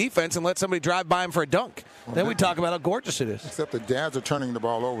stopped playing defense and let somebody drive by him for a dunk. Then we talk about how gorgeous it is. Except the Jazz are turning the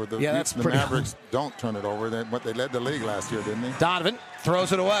ball over. The Mavericks don't turn it over. They led the league last year, didn't they? Donovan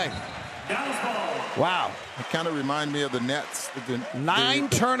throws it away. Wow. It kind of reminds me of the Nets. 9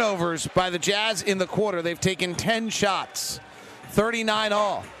 turnovers by the Jazz in the quarter. They've taken 10 shots. 39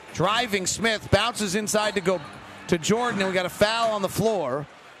 all. Driving Smith bounces inside to go to Jordan, and we got a foul on the floor.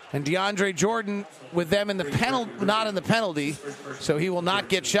 And DeAndre Jordan with them in the not in the penalty, so he will not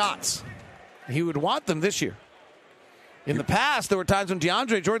get shots. He would want them this year. In the past, there were times when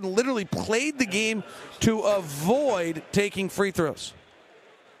DeAndre Jordan literally played the game to avoid taking free throws.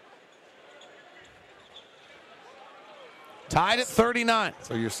 Tied at 39.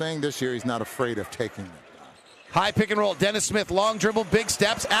 So you're saying this year he's not afraid of taking them. High pick and roll. Dennis Smith, long dribble, big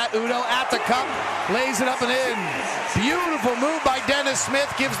steps at Udoh, at the cup, lays it up and in. Beautiful move by Dennis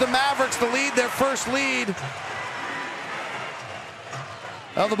Smith, gives the Mavericks the lead, their first lead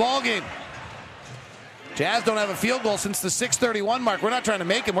of the ball game. Jazz don't have a field goal since the 6:31 mark. We're not trying to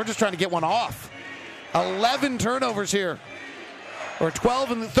make them, we're just trying to get one off. 11 turnovers here, or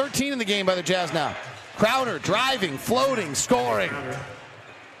 12 and 13 in the game by the Jazz now. Crowder driving, floating, scoring.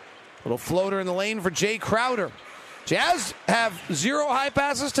 Little floater in the lane for Jay Crowder. Jazz have 0 high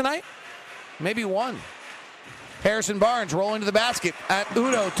passes tonight. Maybe 1. Harrison Barnes rolling to the basket. At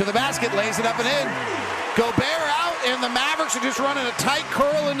Udoh to the basket, lays it up and in. Gobert out, and the Mavericks are just running a tight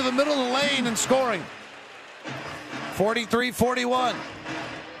curl into the middle of the lane and scoring. 43-41.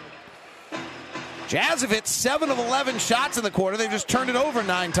 Jazz have hit 7 of 11 shots in the quarter. They've just turned it over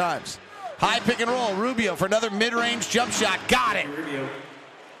 9 times. High pick and roll. Rubio for another mid-range jump shot. Got it.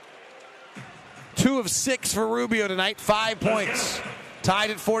 2 of 6 for Rubio tonight, 5 points. Tied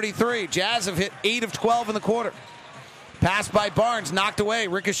at 43. Jazz have hit 8 of 12 in the quarter. Pass by Barnes, knocked away.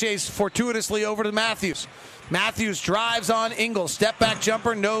 Ricochets fortuitously over to Matthews. Matthews drives on Ingles. Step back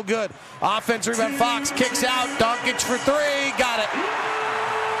jumper, no good. Offense rebound, Fox kicks out. Doncic for 3, got it.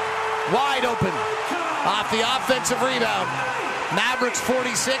 Wide open off the offensive rebound. Mavericks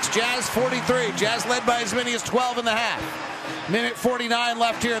 46, Jazz 43. Jazz led by as many as 12 in the half. Minute 49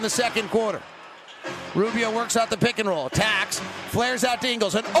 left here in the second quarter. Rubio works out the pick and roll, attacks, flares out to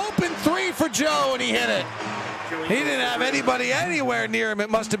Ingles. An open 3 for Joe, and he hit it. He didn't have anybody anywhere near him.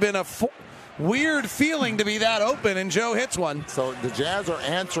 It must have been a weird feeling to be that open, and Joe hits one. So the Jazz are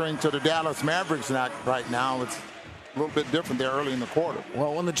answering to the Dallas Mavericks right now. It's a little bit different there early in the quarter.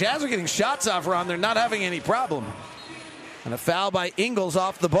 Well, when the Jazz are getting shots off, Ron, they're not having any problem. And a foul by Ingles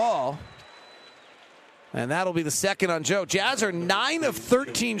off the ball. And that'll be the second on Joe. Jazz are 9 of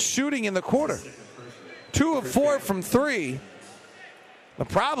 13 shooting in the quarter. 2 of 4 from 3. The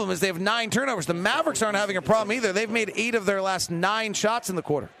problem is they have 9 turnovers. The Mavericks aren't having a problem either. They've made 8 of their last 9 shots in the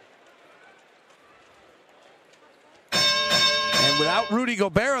quarter. And without Rudy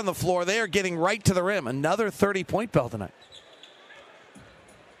Gobert on the floor, they are getting right to the rim. Another 30-point bell tonight.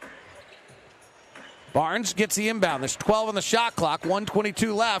 Barnes gets the inbound. There's 12 on the shot clock.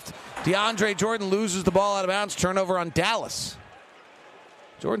 1:22 left. DeAndre Jordan loses the ball out of bounds. Turnover on Dallas.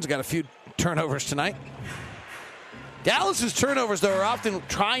 Jordan's got a few turnovers tonight. Dallas's turnovers, though, are often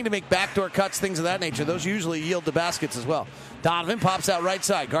trying to make backdoor cuts, things of that nature. Those usually yield to baskets as well. Donovan pops out right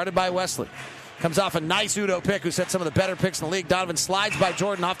side, guarded by Wesley. Comes off a nice Udoh pick, who set some of the better picks in the league. Donovan slides by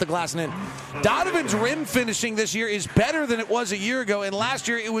Jordan off the glass and in. Donovan's rim finishing this year is better than it was a year ago, and last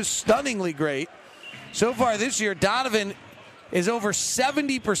year it was stunningly great. So far this year, Donovan is over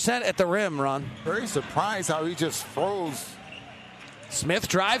 70% at the rim, Ron. Very surprised how he just froze. Smith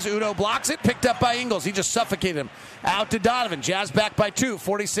drives, Udoh blocks it, picked up by Ingles. He just suffocated him. Out to Donovan. Jazz back by 2,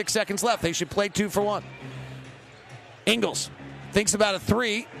 46 seconds left. They should play 2 for 1. Ingles thinks about a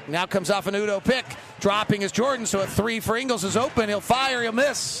 3. Now comes off an Udoh pick. Dropping is Jordan, so a 3 for Ingles is open. He'll fire, he'll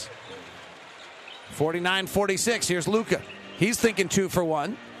miss. 49-46. Here's Luka. He's thinking 2 for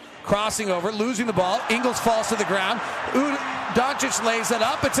 1. Crossing over, losing the ball. Ingles falls to the ground. Doncic lays it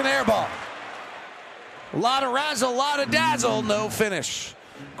up. It's an air ball. A lot of razzle, a lot of dazzle, no finish.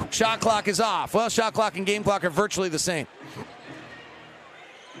 Shot clock is off. Well, shot clock and game clock are virtually the same.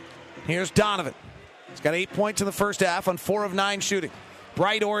 Here's Donovan. He's got 8 points in the first half on 4 of 9 shooting.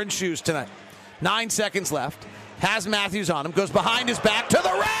 Bright orange shoes tonight. 9 seconds left. Has Matthews on him. Goes behind his back to the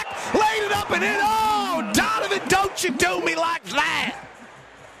rack. Laid it up and in. Oh, Donovan, don't you do me like that.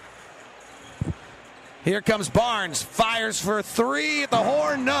 Here comes Barnes. Fires for 3 at the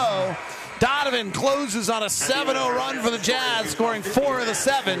horn. No. Donovan closes on a 7-0 run for the Jazz, scoring 4 of the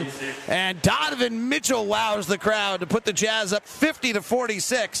 7. And Donovan Mitchell wows the crowd to put the Jazz up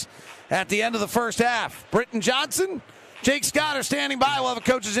 50-46 at the end of the first half. Britton Johnson, Jake Scott are standing by. We'll have a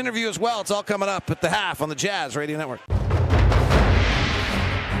coach's interview as well. It's all coming up at the half on the Jazz Radio Network.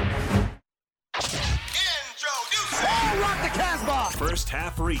 Rock the Casbah. First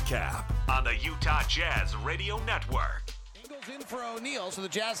half recap on the Utah Jazz Radio Network. In for O'Neal, so the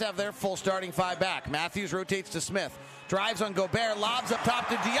Jazz have their full starting 5 back. Matthews rotates to Smith. Drives on Gobert, lobs up top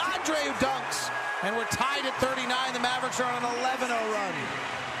to DeAndre, who dunks. And we're tied at 39. The Mavericks are on an 11-0 run.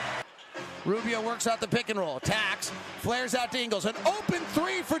 Rubio works out the pick and roll. Attacks. Flares out to Ingles. An open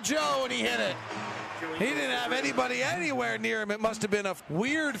 3 for Joe, and he hit it. He didn't have anybody anywhere near him. It must have been a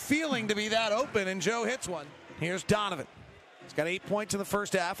weird feeling to be that open, and Joe hits one. Here's Donovan. He's got 8 points in the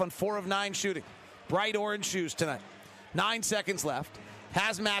first half on 4 of 9 shooting. Bright orange shoes tonight. 9 seconds left.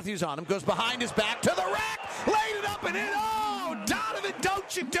 Has Matthews on him. Goes behind his back to the rack. Laid it up and in. Oh, Donovan,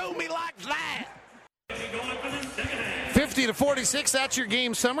 don't you do me like that. 50-46. That's your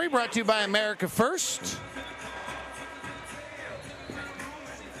game summary brought to you by America First.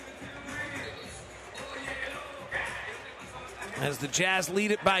 As the Jazz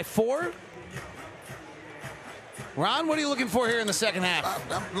lead it by 4. Ron, what are you looking for here in the second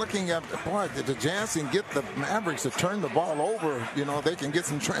half? I'm looking at, boy, the Jazz can get the Mavericks to turn the ball over. You know, they can get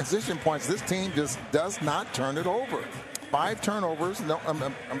some transition points. This team just does not turn it over. 5 turnovers. No,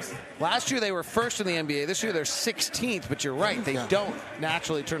 Last year they were first in the NBA. This year they're 16th, but you're right. They don't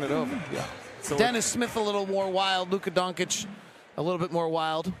naturally turn it over. Yeah. So Dennis Smith a little more wild. Luka Doncic a little bit more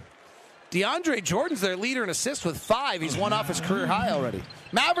wild. DeAndre Jordan's their leader in assists with 5. He's one off his career high already.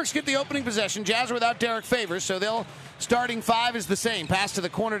 Mavericks get the opening possession. Jazz are without Derek Favors, so they'll starting 5 is the same. Pass to the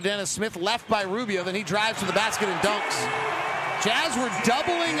corner, Dennis Smith, left by Rubio. Then he drives to the basket and dunks. Jazz were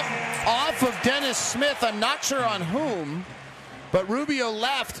doubling off of Dennis Smith. I'm not sure on whom, but Rubio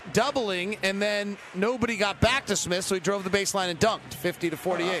left doubling, and then nobody got back to Smith, so he drove the baseline and dunked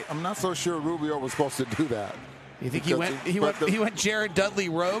 50-48. I'm not so sure Rubio was supposed to do that. You think he went Jared Dudley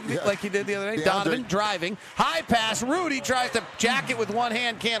rogue like he did the other day? Donovan driving. High pass. Rudy tries to jack it with one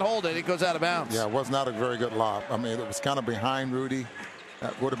hand, can't hold it. It goes out of bounds. Yeah, it was not a very good lob. I mean, it was kind of behind Rudy.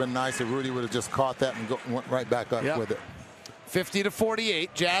 That would have been nice if Rudy would have just caught that and went right back up with it. 50-48.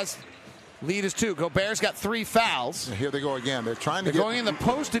 Jazz lead is 2. Gobert's got 3 fouls. And here they go again. They're going in the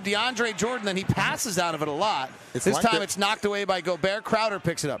post to DeAndre Jordan, then he passes out of it a lot. This time it's knocked away by Gobert. Crowder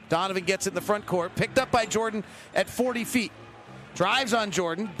picks it up. Donovan gets it in the front court. Picked up by Jordan at 40 feet. Drives on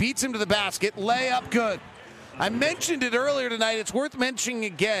Jordan. Beats him to the basket. Layup good. I mentioned it earlier tonight. It's worth mentioning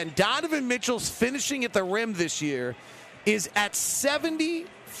again. Donovan Mitchell's finishing at the rim this year is at 74%.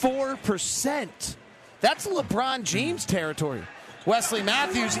 That's LeBron James territory. Wesley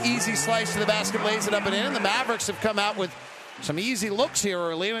Matthews, easy slice to the basket, lays it up and in. And the Mavericks have come out with some easy looks here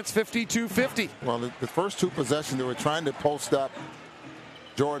early, and it's 52-50. Well, the first 2 possessions, they were trying to post up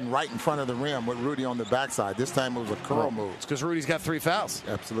Jordan right in front of the rim with Rudy on the backside. This time it was a curl move. It's because Rudy's got 3 fouls.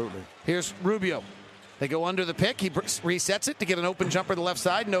 Absolutely. Here's Rubio. They go under the pick. He resets it to get an open jumper to the left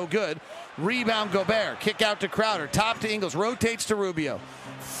side. No good. Rebound Gobert. Kick out to Crowder. Top to Ingles. Rotates to Rubio.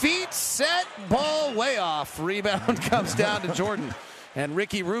 Feet set. Ball way off. Rebound comes down to Jordan. And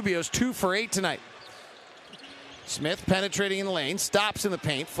Ricky Rubio's 2 for 8 tonight. Smith penetrating in the lane, stops in the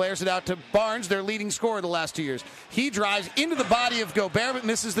paint, flares it out to Barnes, their leading scorer the last 2 years. He drives into the body of Gobert, but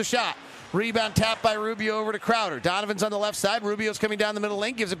misses the shot. Rebound tapped by Rubio over to Crowder. Donovan's on the left side. Rubio's coming down the middle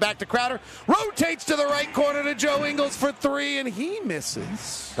lane, gives it back to Crowder. Rotates to the right corner to Joe Ingles for 3, and he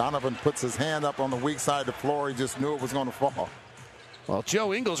misses. Donovan puts his hand up on the weak side of the floor. He just knew it was going to fall. Well,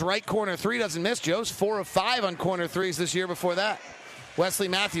 Joe Ingles, right corner 3, doesn't miss. Joe's 4 of 5 on corner 3s this year before that. Wesley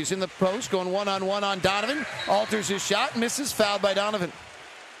Matthews in the post, going one-on-one on Donovan. Alters his shot, misses, fouled by Donovan.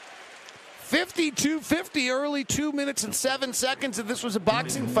 52-50 early, 2 minutes and 7 seconds. If this was a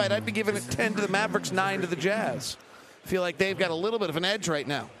boxing fight, I'd be giving it 10 to the Mavericks, 9 to the Jazz. Feel like they've got a little bit of an edge right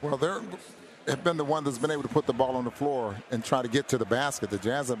now. Well, they've been the one that's been able to put the ball on the floor and try to get to the basket. The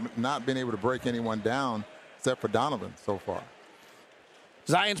Jazz have not been able to break anyone down except for Donovan so far.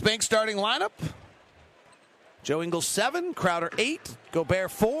 Zions Bank starting lineup. Joe Ingles 7, Crowder 8,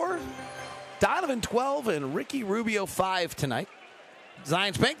 Gobert 4, Donovan 12, and Ricky Rubio 5 tonight.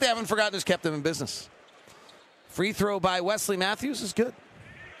 Zions Bank, they haven't forgotten, has kept them in business. Free throw by Wesley Matthews is good.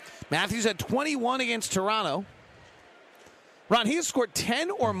 Matthews had 21 against Toronto. Ron, he has scored 10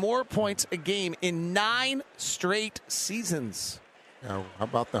 or more points a game in 9 straight seasons. How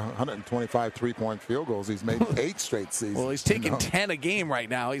about the 125 three-point field goals? He's made 8 straight seasons. Well, he's taking 10 a game right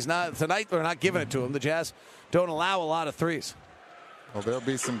now. He's not tonight. They're not giving it to him. The Jazz don't allow a lot of threes. Well, there'll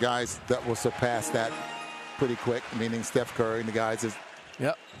be some guys that will surpass that pretty quick, meaning Steph Curry and the guys.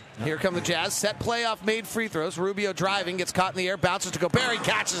 Yep. Here come the Jazz. Set playoff made free throws. Rubio driving, gets caught in the air, bounces to Gobert. He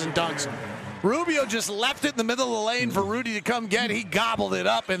catches and dunks. Rubio just left it in the middle of the lane for Rudy to come get. He gobbled it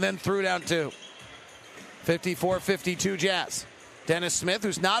up and then threw down 2. 54-52 Jazz. Dennis Smith,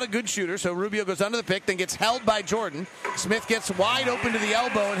 who's not a good shooter, so Rubio goes under the pick, then gets held by Jordan. Smith gets wide open to the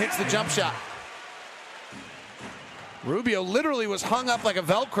elbow and hits the jump shot. Rubio literally was hung up like a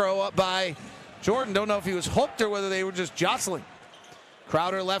Velcro up by Jordan. Don't know if he was hooked or whether they were just jostling.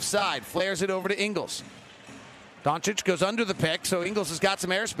 Crowder left side, flares it over to Ingles. Doncic goes under the pick, so Ingles has got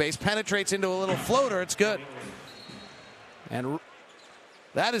some airspace, penetrates into a little floater. It's good. And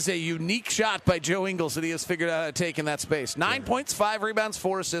that is a unique shot by Joe Ingles that he has figured out how to take in that space. 9 points, 5 rebounds,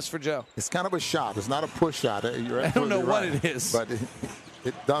 4 assists for Joe. It's kind of a shot. It's not a push shot. I don't know what it is. But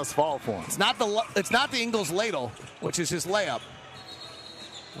it does fall for him. It's not the Ingles ladle, which is his layup.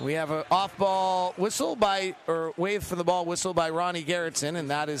 We have an off-ball whistle wave for the ball whistle by Ronnie Garrettson, and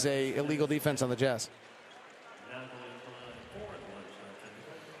that is a illegal defense on the Jazz.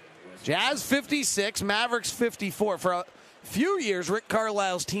 Jazz 56, Mavericks 54. For a few years, Rick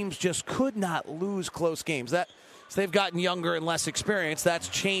Carlisle's teams just could not lose close games. So they've gotten younger and less experienced. That's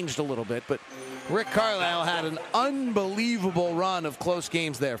changed a little bit, but Rick Carlisle had an unbelievable run of close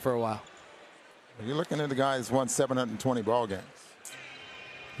games there for a while. You're looking at the guy who's won 720 ball games.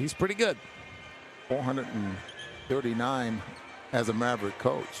 He's pretty good. 439 as a Maverick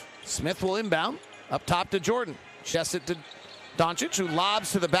coach. Smith will inbound up top to Jordan. Chests it to Doncic, who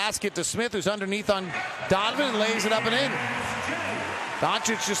lobs to the basket to Smith, who's underneath on Donovan and lays it up and in.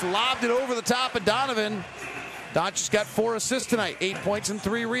 Doncic just lobbed it over the top of Donovan. Doncic got 4 assists tonight, 8 points and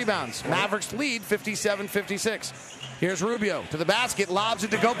 3 rebounds. Mavericks lead 57-56. Here's Rubio to the basket, lobs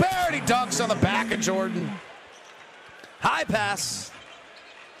it to Gobert, and he dunks on the back of Jordan. High pass.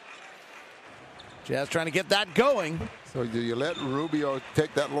 Jazz trying to get that going. So do you let Rubio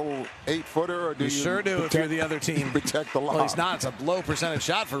take that little 8-footer, or do you sure do if you're the other team? Protect the lob. Well, he's not. It's a low percentage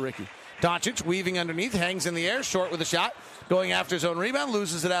shot for Ricky. Doncic weaving underneath, hangs in the air, short with a shot, going after his own rebound,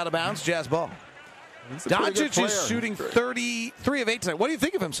 loses it out of bounds. Jazz ball. Doncic is shooting 33 of 8 tonight. What do you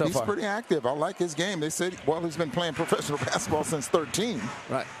think of him so far? He's pretty active. I like his game. They said, well, he's been playing professional basketball since 13.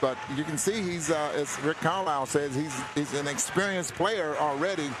 Right. But you can see he's, as Rick Carlisle says, he's an experienced player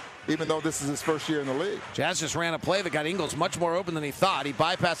already, even though this is his first year in the league. Jazz just ran a play that got Ingles much more open than he thought. He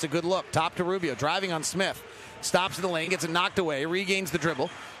bypassed a good look. Top to Rubio, driving on Smith. Stops in the lane, gets it knocked away, regains the dribble.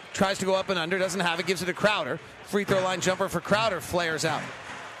 Tries to go up and under, doesn't have it, gives it to Crowder. Free throw line jumper for Crowder, flares out.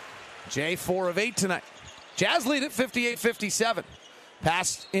 Jay 4 of 8 tonight. Jazz lead at 58-57.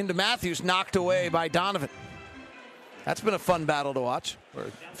 Pass into Matthews, knocked away by Donovan. That's been a fun battle to watch.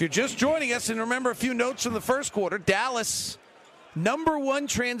 If you're just joining us, and remember a few notes from the first quarter, Dallas, #1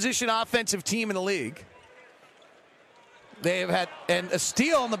 transition offensive team in the league. They have had a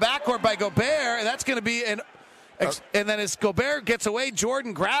steal in the backcourt by Gobert, and that's going to be and then as Gobert gets away,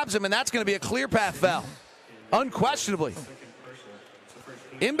 Jordan grabs him, and that's going to be a clear path foul. Unquestionably.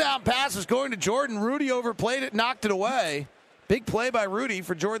 Inbound pass is going to Jordan. Rudy overplayed it, knocked it away. Big play by Rudy.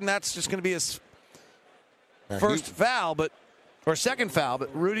 For Jordan, that's just going to be his first foul, or second foul,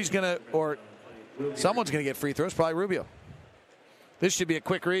 but Rudy's going to, or someone's going to get free throws, probably Rubio. This should be a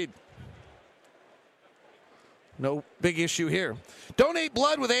quick read. No big issue here. Donate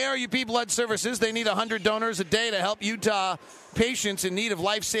blood with ARUP Blood Services. They need 100 donors a day to help Utah patients in need of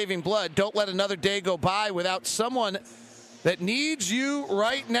life-saving blood. Don't let another day go by without someone that needs you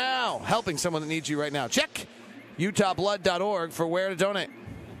right now. Helping someone that needs you right now. Check utahblood.org for where to donate.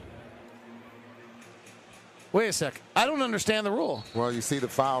 Wait a sec. I don't understand the rule. Well, you see the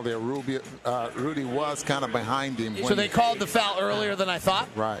foul there. Rudy was kind of behind him. So they called the foul earlier than I thought?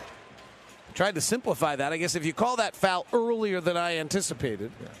 Right. Tried to simplify that. I guess if you call that foul earlier than I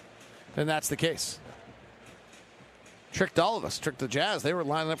anticipated, then that's the case. Tricked all of us. Tricked the Jazz. They were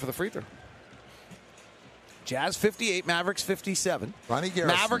lining up for the free throw. Jazz 58, Mavericks 57.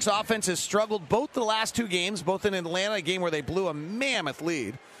 Mavericks offense has struggled both the last two games, both in Atlanta, a game where they blew a mammoth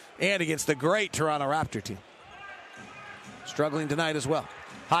lead, and against the great Toronto Raptor team. Struggling tonight as well.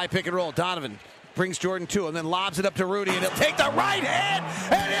 High pick and roll. Donovan brings Jordan to him, then lobs it up to Rudy, and he'll take the right hand,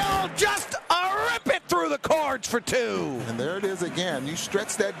 and he'll just rip it through the cords for two. And there it is again. You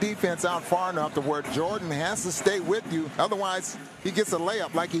stretch that defense out far enough to where Jordan has to stay with you. Otherwise, he gets a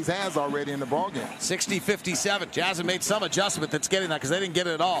layup like he has already in the ballgame. 60-57. Jazz have made some adjustment that's getting that because they didn't get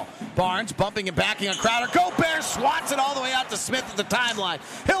it at all. Barnes bumping and backing on Crowder. Gobert swats it all the way out to Smith at the timeline.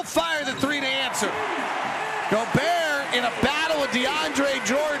 He'll fire the three to answer. Gobert in a battle with DeAndre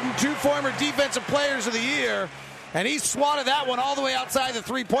Jordan, two former defensive players of the year, and he swatted that one all the way outside the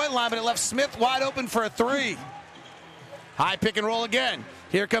three-point line, but it left Smith wide open for a three. High pick and roll again.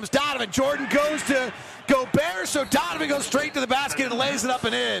 Here comes Donovan. Jordan goes to Gobert, so Donovan goes straight to the basket and lays it up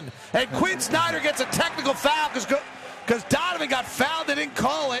and in. And Quinn Snyder gets a technical foul because Donovan got fouled. They didn't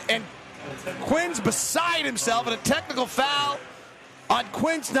call it, and Quinn's beside himself, and a technical foul on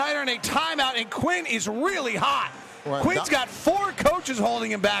Quinn Snyder and a timeout, and Quinn is really hot. Well, Quinn's got four coaches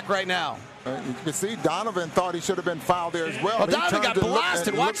holding him back right now. You can see Donovan thought he should have been fouled there as well. Well, Donovan got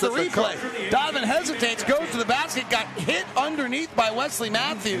blasted. Watch the replay. Donovan hesitates, goes to the basket, got hit underneath by Wesley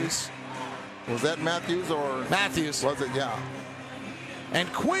Matthews. Was that Matthews or? Matthews. Was it? Yeah.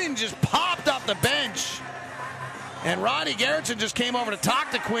 And Quinn just popped off the bench. And Ronnie Garrettson just came over to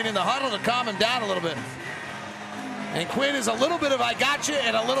talk to Quinn in the huddle to calm him down a little bit. And Quinn is a little bit of I got you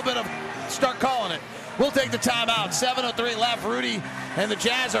and a little bit of start calling it. We'll take the timeout. 7:03 left. Rudy and the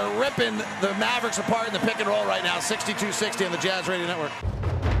Jazz are ripping the Mavericks apart in the pick and roll right now. 62-60 on the Jazz Radio Network.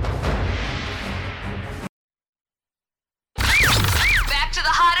 Back to the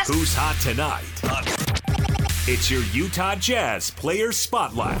hottest. Who's hot tonight? It's your Utah Jazz Player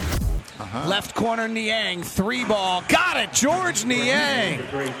Spotlight. Left corner Niang, three ball. Got it, George Niang.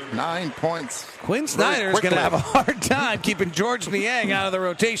 9 points. Quinn Snyder is going to have a hard time keeping George Niang out of the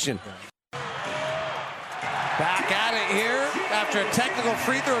rotation. Back at it here after a technical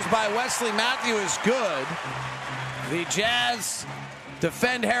free throws by Wesley Matthews is good. The Jazz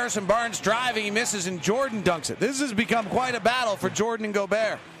defend Harrison Barnes driving. He misses and Jordan dunks it. This has become quite a battle for Jordan and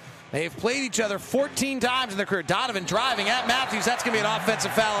Gobert. They've played each other 14 times in their career. Donovan driving at Matthews. That's going to be an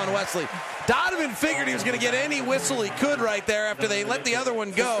offensive foul on Wesley. Donovan figured he was going to get any whistle he could right there after they let the other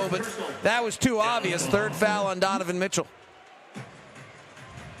one go, but that was too obvious. Third foul on Donovan Mitchell.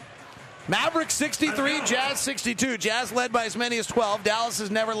 Mavericks 63, Jazz 62. Jazz led by as many as 12. Dallas has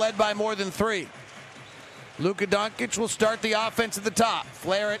never led by more than 3. Luka Doncic will start the offense at the top.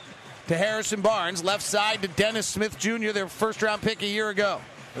 Flare it to Harrison Barnes. Left side to Dennis Smith Jr., their first-round pick a year ago.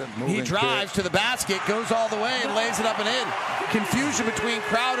 He drives to the basket, goes all the way, and lays it up and in. Confusion between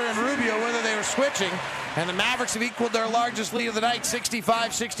Crowder and Rubio, whether they were switching. And the Mavericks have equaled their largest lead of the night,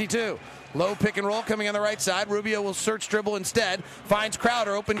 65-62. Low pick and roll coming on the right side. Rubio will search dribble instead. Finds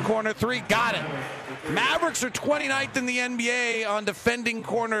Crowder, open corner three. Got it. Mavericks are 29th in the NBA on defending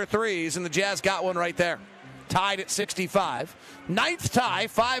corner threes, and the Jazz got one right there. Tied at 65. 9th tie,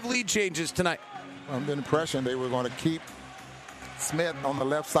 5 lead changes tonight. I'm the impression they were going to keep Smith on the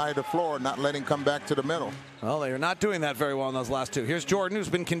left side of the floor, not let him come back to the middle. Well, they are not doing that very well in those last two. Here's Jordan, who's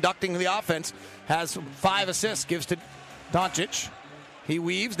been conducting the offense, has 5 assists, gives to Doncic. He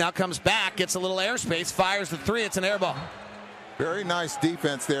weaves, now comes back, gets a little airspace, fires the three. It's an air ball. Very nice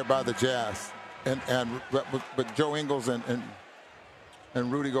defense there by the Jazz, but Joe Ingles and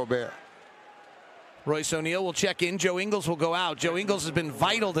Rudy Gobert. Royce O'Neal will check in. Joe Ingles will go out. Joe Ingles has been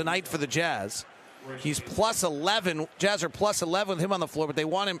vital tonight for the Jazz. He's plus 11. Jazz are plus 11 with him on the floor, but they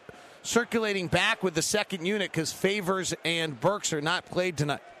want him circulating back with the second unit because Favors and Burks are not playing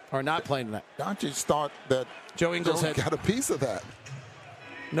tonight. Doncic thought that Joe Ingles had got a piece of that.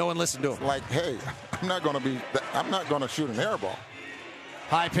 No one listened to him. Like, hey, I'm not going to shoot an air ball.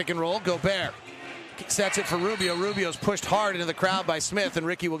 High pick and roll. Gobert sets it for Rubio. Rubio's pushed hard into the crowd by Smith, and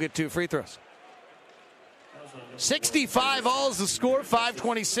Ricky will get 2 free throws. 65 all is the score.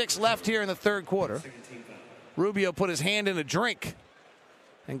 5:26 left here in the third quarter. Rubio put his hand in a drink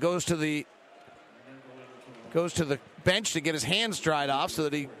and goes to the bench to get his hands dried off so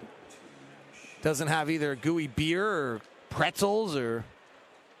that he doesn't have either gooey beer or pretzels or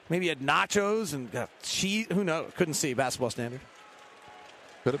maybe had nachos and cheese. Who knows? Couldn't see. Basketball Standard.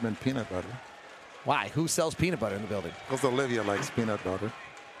 Could have been peanut butter. Why? Who sells peanut butter in the building? Because Olivia likes peanut butter.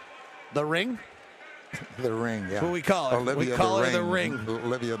 The Ring? The Ring, yeah. That's what we call it. Olivia we call her the Ring.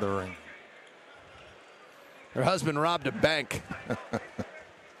 Olivia the Ring. Her husband robbed a bank.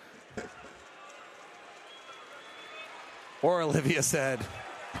 Or Olivia said,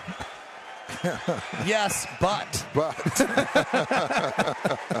 yes, but.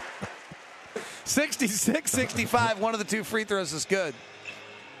 66-65, one of the two free throws is good.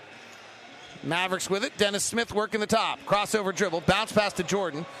 Mavericks with it. Dennis Smith working the top. Crossover dribble. Bounce pass to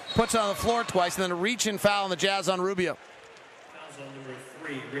Jordan. Puts it on the floor twice, and then a reach-in foul on the Jazz on Rubio. Fouls on number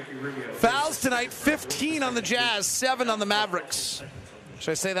 3, Ricky Rubio. Fouls tonight, 15 on the Jazz, 7 on the Mavericks.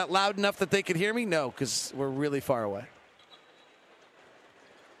 Should I say that loud enough that they could hear me? No, because we're really far away.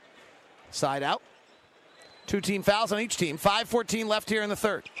 Side out. 2 team fouls on each team. 5:14 left here in the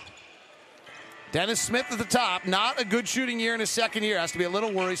third. Dennis Smith at the top. Not a good shooting year in his second year. Has to be a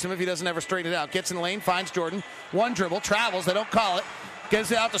little worrisome if he doesn't ever straighten it out. Gets in the lane, finds Jordan. One dribble, travels. They don't call it.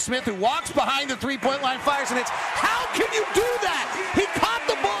 Gives it out to Smith, who walks behind the three-point line, fires, and hits. How can you do that? He caught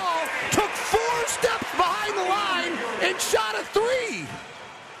the ball, took 4 steps behind the line, and shot a 3.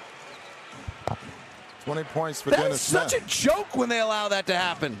 20 points for Dennis Smith. That's such a joke when they allow that to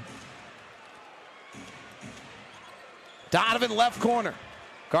happen. Donovan left corner.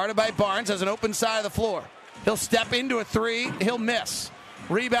 Guarded by Barnes, has an open side of the floor. He'll step into a 3. He'll miss.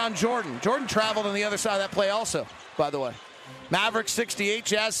 Rebound Jordan. Jordan traveled on the other side of that play also, by the way. Mavericks 68,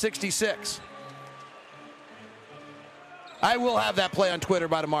 Jazz 66. I will have that play on Twitter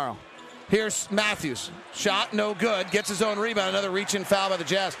by tomorrow. Here's Matthews. Shot, no good. Gets his own rebound. Another reach-in foul by the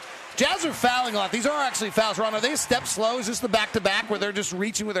Jazz. Jazz are fouling a lot. These are actually fouls. Ron, are they a step slow? Is this the back-to-back where they're just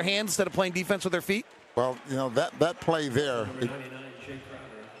reaching with their hands instead of playing defense with their feet? Well, you know, that play there, it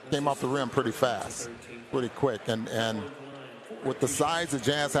came off the rim pretty fast, pretty quick. And with the size the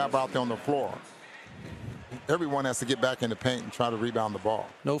Jazz have out there on the floor, everyone has to get back in the paint and try to rebound the ball.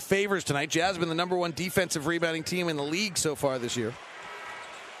 No favors tonight. Jazz have been the number 1 defensive rebounding team in the league so far this year.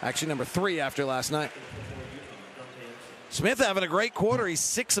 Actually, number 3 after last night. Smith having a great quarter. He's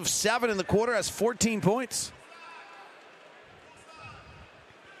 6 of 7 in the quarter, has 14 points.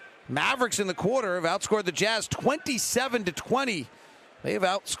 Mavericks in the quarter have outscored the Jazz 27-20. They have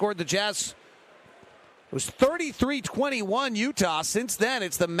outscored the Jazz. It was 33-21 Utah. Since then,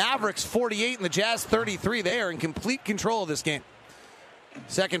 it's the Mavericks 48 and the Jazz 33. They are in complete control of this game.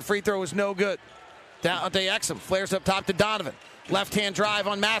 Second free throw was no good. Dante Exum flares up top to Donovan. Left-hand drive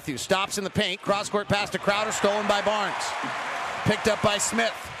on Matthews. Stops in the paint. Cross-court pass to Crowder. Stolen by Barnes. Picked up by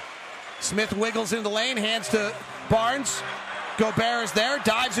Smith. Smith wiggles into the lane. Hands to Barnes. Gobert is there,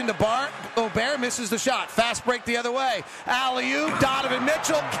 dives into Gobert, misses the shot. Fast break the other way. Alley-oop, Donovan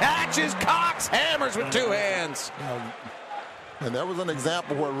Mitchell catches Cox, hammers with 2 hands. And there was an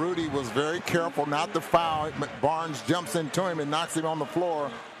example where Rudy was very careful not to foul. Barnes jumps into him and knocks him on the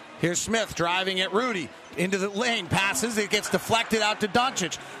floor. Here's Smith driving at Rudy. Into the lane, passes, it gets deflected out to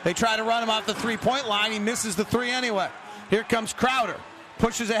Doncic. They try to run him off the 3-point line. He misses the 3 anyway. Here comes Crowder.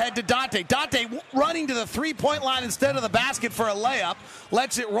 Pushes ahead to Dante. Dante running to the 3-point line instead of the basket for a layup.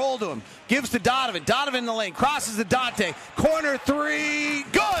 Lets it roll to him. Gives to Donovan. Donovan in the lane. Crosses to Dante. Corner 3.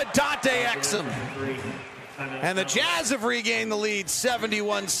 Good. Dante Exum. And the Jazz have regained the lead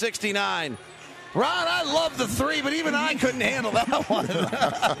 71-69. Ron, I love the 3, but even I couldn't handle that one.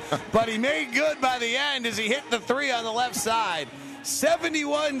 But he made good by the end as he hit the 3 on the left side.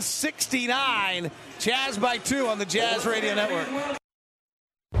 71-69. Jazz by 2 on the Jazz Radio Network.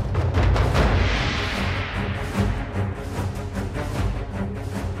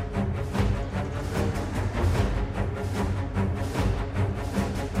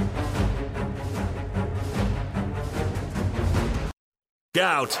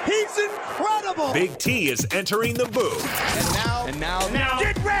 Out. He's incredible. Big T is entering the booth. And now,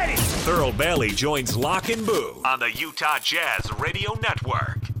 get ready. Thurl Bailey joins Lock and Boo on the Utah Jazz Radio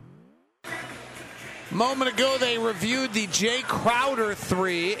Network. Moment ago, they reviewed the Jay Crowder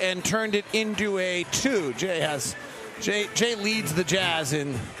 3 and turned it into a 2. Jay leads the Jazz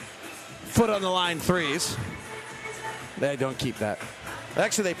in foot on the line 3s. They don't keep that.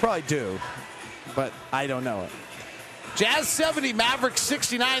 Actually, they probably do, but I don't know it. Jazz 70, Mavericks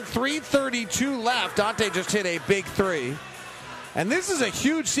 69, 3:32 left. Dante just hit a big 3. And this is a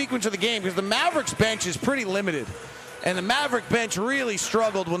huge sequence of the game because the Mavericks bench is pretty limited. And the Maverick bench really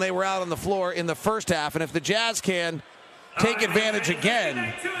struggled when they were out on the floor in the first half. And if the Jazz can take advantage again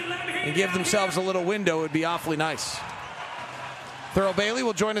and give themselves a little window, it would be awfully nice. Thurl Bailey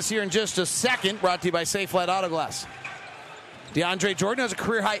will join us here in just a second, brought to you by Safelite Auto Glass. DeAndre Jordan has a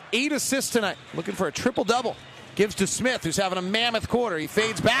career-high 8 assists tonight, looking for a triple-double. Gives to Smith, who's having a mammoth quarter. He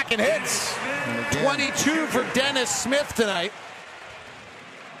fades back and hits. 22 for Dennis Smith tonight.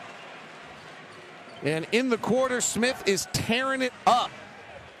 And in the quarter, Smith is tearing it up.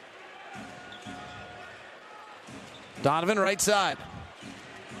 Donovan right side.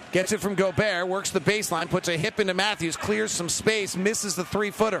 Gets it from Gobert, works the baseline, puts a hip into Matthews, clears some space, misses the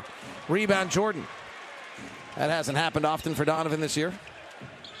 3-footer. Rebound Jordan. That hasn't happened often for Donovan this year.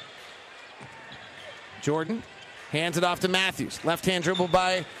 Jordan hands it off to Matthews. Left-hand dribble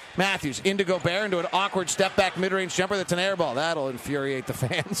by Matthews. Into Gobert, into an awkward step-back mid-range jumper. That's an air ball. That'll infuriate the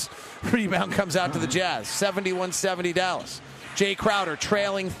fans. Rebound comes out to the Jazz. 71-70 Dallas. Jay Crowder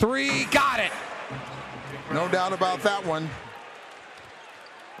trailing 3. Got it! No doubt about that one.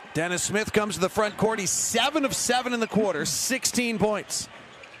 Dennis Smith comes to the front court. He's 7 of 7 in the quarter. 16 points.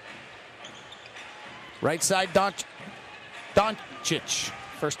 Right side, Doncic.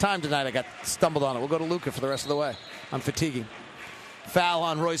 First time tonight I got stumbled on it. We'll go to Luka for the rest of the way. I'm fatiguing. Foul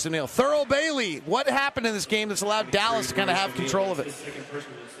on Royce O'Neal. Thurl Bailey, what happened in this game that's allowed Dallas to kind of have control of it?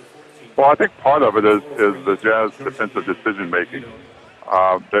 Well, I think part of it is the Jazz defensive decision-making.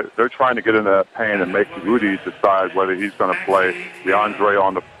 They're trying to get in that paint and make Rudy decide whether he's going to play DeAndre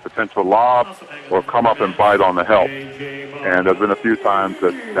on the potential lob or come up and bite on the help. And there's been a few times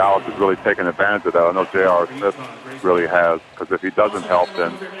that Dallas has really taken advantage of that. I know J.R. Smith really has, because if he doesn't help,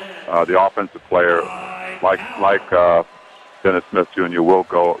 then the offensive player, like Dennis Smith Jr., will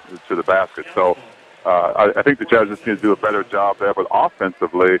go to the basket. So I think the Jazz just need to do a better job there. But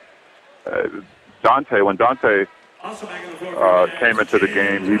offensively, when Dante came into the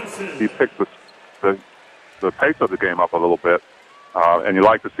game, he picked the pace of the game up a little bit, and you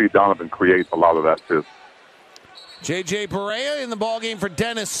like to see Donovan create a lot of that too. J.J. Barea in the ballgame for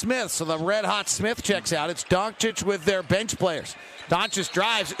Dennis Smith, so the red-hot Smith checks out. It's Doncic with their bench players. Doncic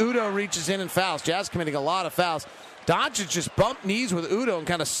drives, Udo reaches in and fouls. Jazz committing a lot of fouls. Doncic just bumped knees with Udo and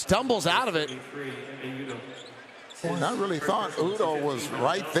kind of stumbles out of it. And I really thought Udo was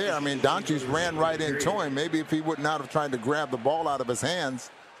right there. I mean, Doncic ran right into him. Maybe if he would not have tried to grab the ball out of his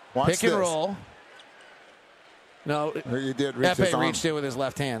hands. Watch Pick and roll. No, he did reach his arm. reached in with his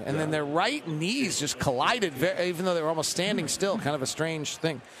left hand. And then their right knees just collided, even though they were almost standing still. Kind of a strange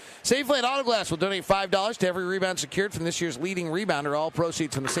thing. Safelite Auto Glass will donate $5 to every rebound secured from this year's leading rebounder. All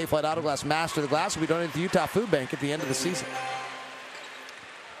proceeds from the Safelite Auto Glass Master of the Glass will be donated to the Utah Food Bank at the end of the season.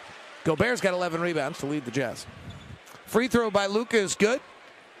 Gobert's got 11 rebounds to lead the Jazz. Free throw by Luka is good.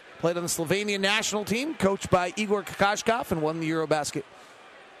 Played on the Slovenian national team, coached by Igor Kakashkov, and won the Eurobasket.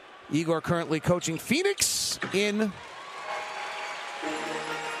 Igor currently coaching Phoenix in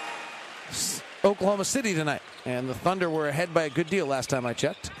Oklahoma City tonight. And the Thunder were ahead by a good deal last time I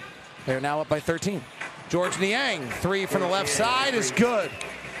checked. They're now up by 13. George Niang, 3 from the left side is good.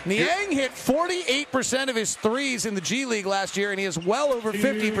 Niang hit 48% of his threes in the G League last year, and he is well over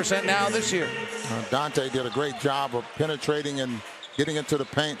 50% now this year. Dante did a great job of penetrating and getting into the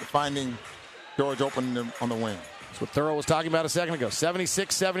paint, finding George open on the wing. That's what Thurl was talking about a second ago.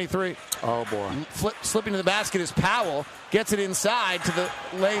 76-73. Oh, boy. Slipping to the basket is Powell. Gets it inside,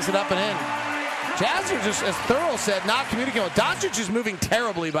 lays it up and in. Jazz are just, as Thurl said, not communicating. Doncic is moving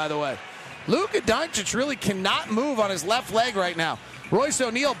terribly, by the way. Luka Doncic really cannot move on his left leg right now. Royce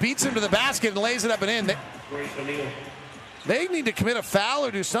O'Neal beats him to the basket and lays it up and in. They need to commit a foul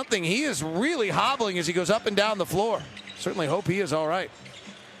or do something. He is really hobbling as he goes up and down the floor. Certainly hope he is all right.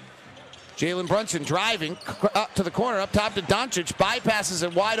 Jalen Brunson driving up to the corner, up top to Doncic, bypasses a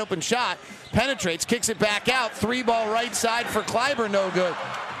wide open shot, penetrates, kicks it back out, 3-ball right side for Clyburn, no good.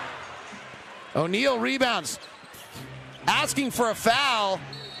 O'Neal rebounds. Asking for a foul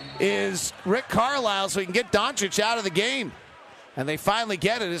is Rick Carlisle so he can get Doncic out of the game. And they finally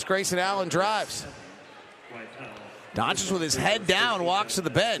get it as Grayson Allen drives. Doncic with his head down walks to the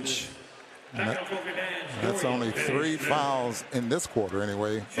bench. That's only 3 fouls in this quarter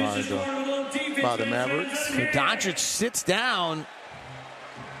anyway by the Mavericks. So Doncic sits down,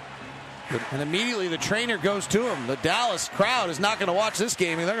 and immediately the trainer goes to him. The Dallas crowd is not going to watch this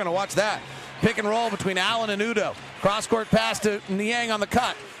game. They're going to watch that. Pick and roll between Allen and Udo. Cross-court pass to Niang on the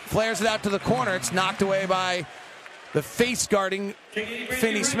cut. Flares it out to the corner. It's knocked away by the face-guarding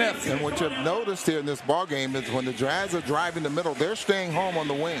Finney Smith. And what you've noticed here in this ballgame is when the Jazz are driving the middle, they're staying home on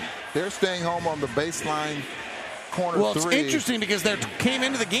the wing. They're staying home on the baseline corner well, three. Well, it's interesting because they came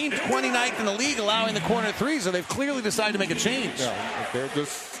into the game 29th in the league allowing the corner three, so they've clearly decided to make a change. Yeah, they're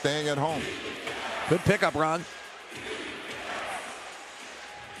just staying at home. Good pickup, Ron.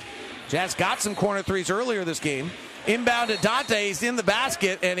 Jazz got some corner threes earlier this game. Inbound to Dante. He's in the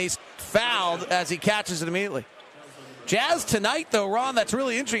basket, and he's fouled as he catches it immediately. Jazz tonight, though, Ron, that's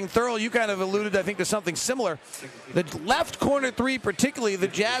really interesting. Thurl, you kind of alluded, I think, to something similar. The left corner three, particularly, the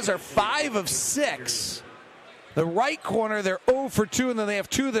Jazz are 5 of 6. The right corner, they're 0 for 2, and then they have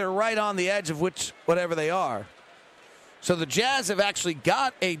 2 that are right on the edge of whatever they are. So the Jazz have actually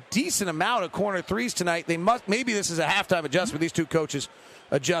got a decent amount of corner threes tonight. Maybe this is a halftime adjustment. These two coaches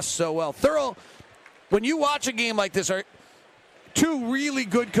adjust so well. Thurl, when you watch a game like this, are two really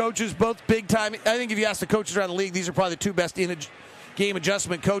good coaches, both big time. I think if you ask the coaches around the league, these are probably the two best game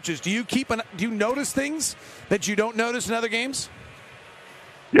adjustment coaches. Do you notice things that you don't notice in other games?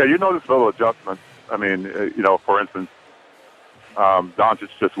 Yeah, you notice little adjustments. I mean, for instance, Doncic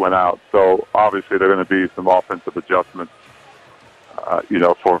just went out, so obviously there are going to be some offensive adjustments,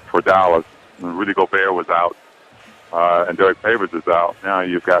 for Dallas. And Rudy Gobert was out, and Derek Favors is out. Now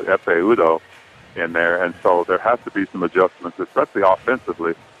you've got Efe Udoh in there, and so there has to be some adjustments, especially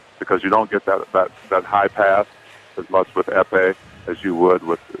offensively, because you don't get that high pass as much with Efe as you would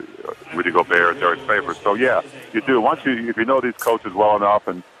with Rudy Gobert and Derek Favors. So yeah, you do. If you know these coaches well enough,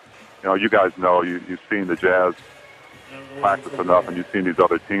 and you guys know you've seen the Jazz practice enough, and you've seen these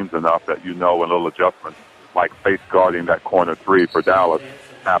other teams enough that when little adjustments like face guarding that corner three for Dallas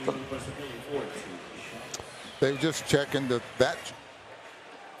happen. They were just checking that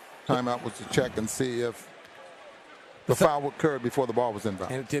timeout was to check and see if the foul occurred before the ball was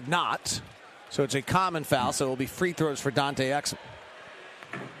inbound. And it did not. So it's a common foul, so it will be free throws for Dante Exum.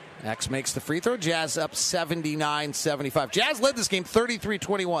 X makes the free throw. Jazz up 79-75. Jazz led this game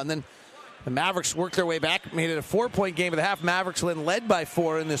 33-21. Then the Mavericks worked their way back, made it a 4-point game at the half. Mavericks led by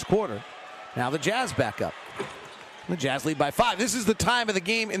 4 in this quarter. Now the Jazz back up. The Jazz lead by 5. This is the time of the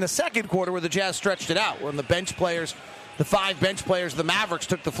game in the second quarter where the Jazz stretched it out, when the 5 bench players of the Mavericks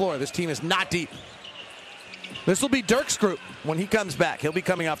took the floor. This team is not deep. This will be Dirk's group when he comes back. He'll be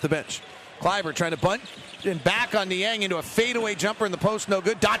coming off the bench. Clyburn trying to bunt and back on Niang into a fadeaway jumper in the post, no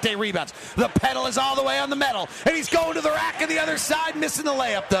good. Dante rebounds. The pedal is all the way on the metal, and he's going to the rack on the other side, missing the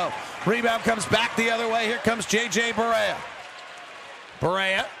layup, though. Rebound comes back the other way. Here comes J.J. Barea.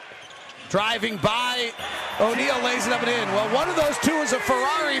 Barea driving by. O'Neal lays it up and in. Well, one of those two was a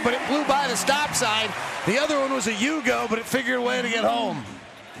Ferrari, but it blew by the stop sign. The other one was a Yugo, but it figured a way to get home.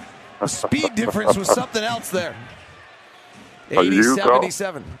 The speed difference was something else there.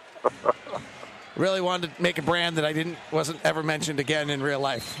 80-77. Really wanted to make a brand that wasn't ever mentioned again in real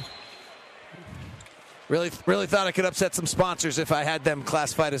life. Really thought I could upset some sponsors if I had them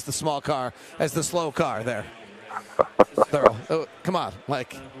classified as the small car, as the slow car there. Oh, come on,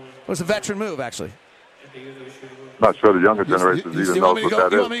 it was a veteran move, actually. Not sure the younger generation even knows what that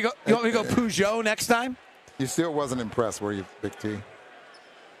is. You want me to go Peugeot next time? You still wasn't impressed, were you, Big T?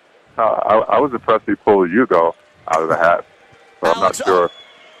 I was impressed he pulled a Yugo out of the hat. So I'm not sure.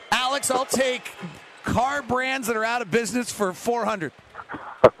 Alex, I'll take car brands that are out of business for $400.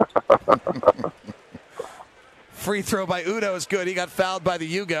 Free throw by Udoh is good. He got fouled by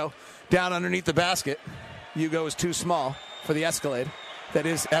the Yugo down underneath the basket. Yugo is too small for the Escalade. That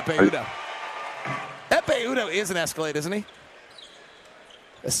is Efe Udoh. Efe Udoh is an Escalade, isn't he?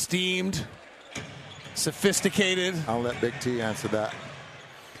 Esteemed, sophisticated. I'll let Big T answer that.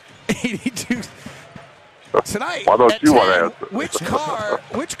 82. Tonight, why don't you want to answer?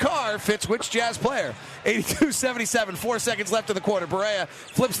 Which car fits which Jazz player? 82-77, 4 seconds left in the quarter. Barea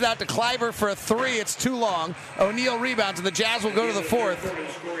flips it out to Clyburn for a 3. It's too long. O'Neal rebounds, and the Jazz will go to the fourth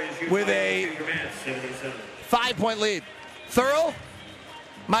with a 5-point lead. Thurl,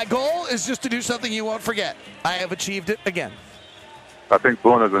 my goal is just to do something you won't forget. I have achieved it again. I think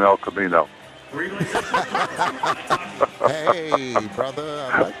Boone is an El Camino. Hey, brother,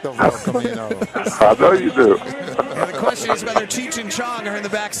 I like the El Camino. I know you do. And the question is whether Cheech and Chong are in the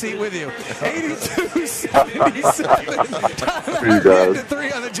back seat with you. 82-77. Time to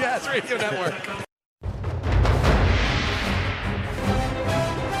 3 on the Jazz Radio Network.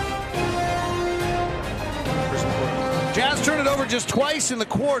 Jazz turned it over just twice in the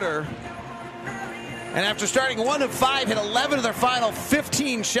quarter. And after starting 1 of 5, hit 11 of their final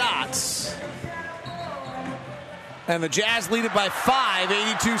 15 shots. And the Jazz lead it by 5,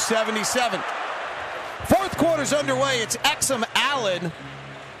 82-77. Fourth quarter's underway. It's Exum, Allen,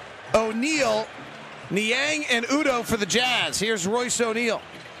 O'Neal, Niang, and Udoh for the Jazz. Here's Royce O'Neal.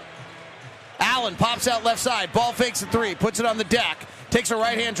 Allen pops out left side. Ball fakes a 3. Puts it on the deck. Takes a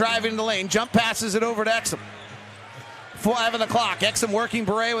right-hand drive into the lane. Jump passes it over to Exum. 5 on the clock. Exum working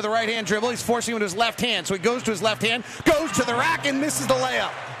Barea with a right-hand dribble. He's forcing him to his left hand. So he goes to his left hand, goes to the rack, and misses the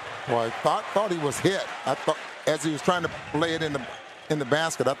layup. Well, I thought he was hit. I thought as he was trying to lay it in the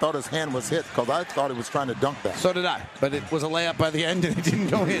basket, I thought his hand was hit because I thought he was trying to dunk that. So did I, but it was a layup by the end and it didn't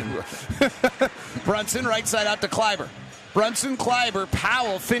go in. Brunson right side out to Kleiber. Brunson, Kleiber,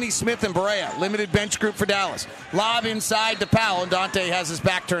 Powell, Finney-Smith, and Barea. Limited bench group for Dallas. Lob inside to Powell, and Dante has his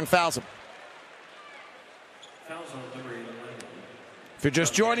back turned, fouls him. If you're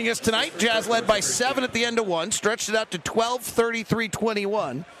just joining us tonight, Jazz led by 7 at the end of 1, stretched it out to 12,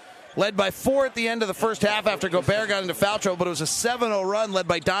 33-21. Led by 4 at the end of the first half after Gobert got into foul trouble, but it was a 7-0 run led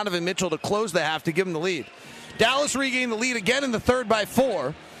by Donovan Mitchell to close the half to give him the lead. Dallas regained the lead again in the third by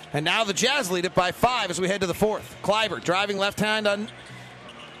 4, and now the Jazz lead it by 5 as we head to the fourth. Kleiber driving left hand on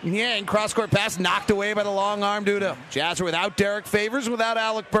Niang, cross-court pass knocked away by the long arm Duda. Jazz are without Derek Favors, without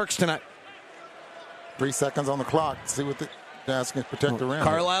Alec Burks tonight. 3 seconds on the clock. See what the Jazz can protect the rim.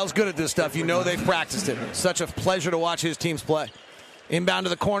 Carlisle's good at this stuff. You know they've practiced it. Such a pleasure to watch his teams play. Inbound to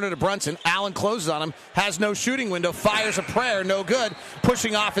the corner to Brunson. Allen closes on him. Has no shooting window. Fires a prayer. No good.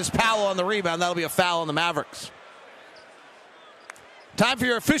 Pushing off his Powell on the rebound. That'll be a foul on the Mavericks. Time for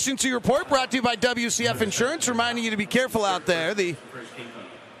your efficiency report brought to you by WCF Insurance. Reminding you to be careful out there. The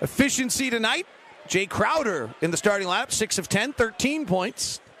efficiency tonight. Jay Crowder in the starting lineup. 6 of 10. 13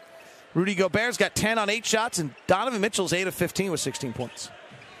 points. Rudy Gobert's got 10 on 8 shots. And Donovan Mitchell's 8 of 15 with 16 points.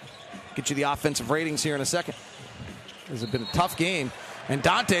 Get you the offensive ratings here in a second. This has been a tough game. And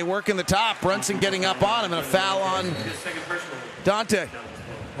Dante working the top. Brunson getting up on him and a foul on Dante.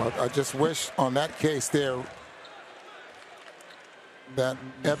 Well, I just wish on that case there that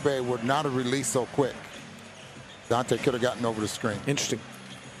Ebe would not have released so quick. Dante could have gotten over the screen. Interesting.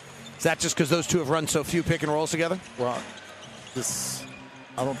 Is that just because those two have run so few pick and rolls together? Well,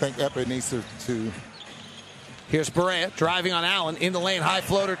 I don't think Ebe needs to. Here's Barea driving on Allen in the lane. High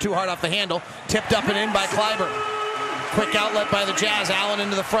floater, too hard off the handle. Tipped up and in by Kleiber. Quick outlet by the Jazz. Allen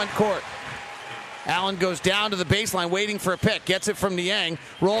into the front court. Allen goes down to the baseline waiting for a pick. Gets it from Niang.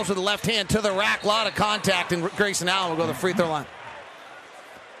 Rolls with the left hand to the rack. A lot of contact, and Grayson Allen will go to the free throw line.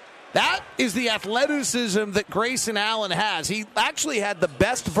 That is the athleticism that Grayson Allen has. He actually had the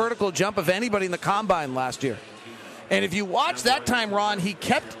best vertical jump of anybody in the combine last year. And if you watch that time, Ron, he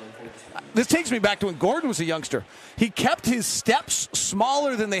kept... This takes me back to when Gordon was a youngster. He kept his steps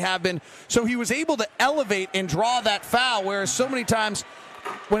smaller than they have been, so he was able to elevate and draw that foul, whereas so many times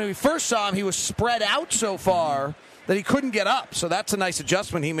when we first saw him, he was spread out so far that he couldn't get up. So that's a nice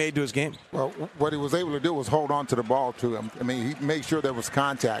adjustment he made to his game. Well, what he was able to do was hold on to the ball to him. I mean, he made sure there was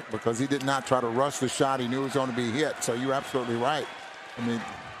contact because he did not try to rush the shot. He knew he was going to be hit, so you're absolutely right. I mean,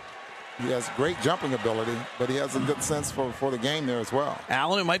 he has great jumping ability, but he has a good sense for the game there as well.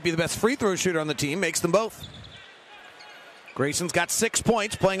 Allen, who might be the best free throw shooter on the team, makes them both. Grayson's got 6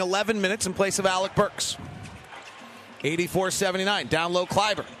 points, playing 11 minutes in place of Alec Burks. 84-79, down low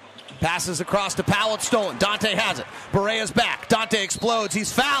Kleiber. Passes across to Powell, it's stolen. Dante has it. Barea's back. Dante explodes.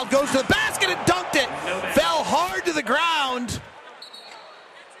 He's fouled, goes to the basket and dunked it. Fell hard to the ground.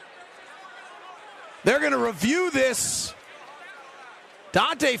 They're going to review this.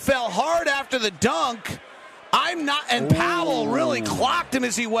 Dante fell hard after the dunk. And Powell really clocked him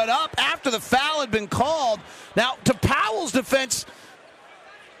as he went up after the foul had been called. Now, to Powell's defense,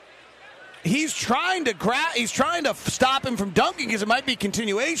 he's trying to stop him from dunking because it might be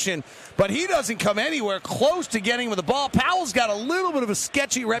continuation, but he doesn't come anywhere close to getting him with the ball. Powell's got a little bit of a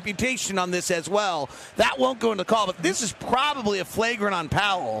sketchy reputation on this as well. That won't go into call, but this is probably a flagrant on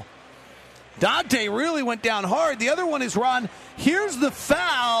Powell. Dante really went down hard. The other one is, Ron, here's the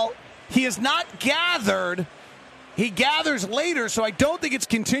foul. He is not gathered. He gathers later, so I don't think it's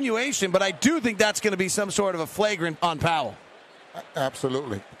continuation, but I do think that's going to be some sort of a flagrant on Powell.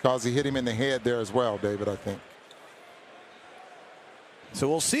 Absolutely, because he hit him in the head there as well, David, I think. So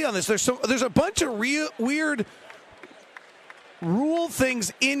we'll see on this. There's a bunch of weird rule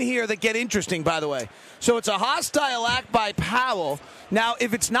things in here that get interesting, by the way. So it's a hostile act by Powell. Now,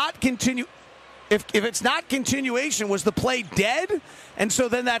 if it's not continuation, was the play dead? And so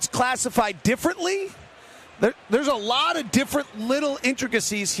then that's classified differently? There's a lot of different little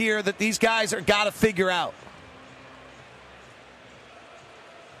intricacies here that these guys are got to figure out.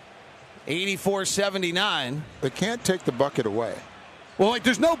 84-79. They can't take the bucket away. Well,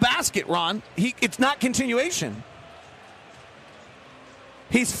 there's no basket, Ron. It's not continuation.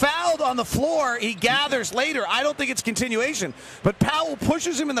 He's fouled on the floor. He gathers later. I don't think it's continuation. But Powell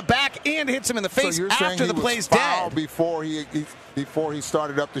pushes him in the back and hits him in the face after the play's dead. Before he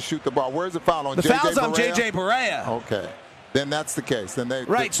started up to shoot the ball. Where's the foul on J.J. Barea? The foul's on J.J. Barea. Okay. Then that's the case.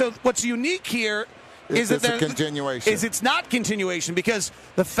 Right. So what's unique here It's a continuation. It's not continuation because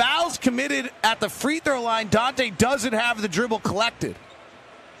the foul's committed at the free throw line. Dante doesn't have the dribble collected.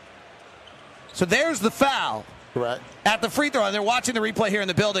 So there's the foul. Correct. At the free throw line. They're watching the replay here in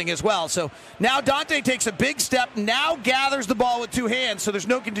the building as well. So now Dante takes a big step, now gathers the ball with two hands, so there's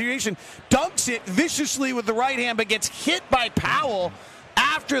no continuation. Dunks it viciously with the right hand, but gets hit by Powell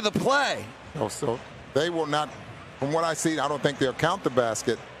after the play. Oh, so they will not, from what I see, I don't think they'll count the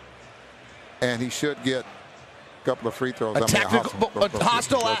basket, and he should get a couple of free throws.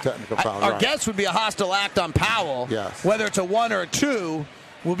 Hostile act. Our guess would be a hostile act on Powell. Yes. Whether it's a 1 or a 2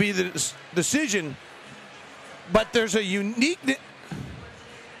 will be the decision. But there's a unique.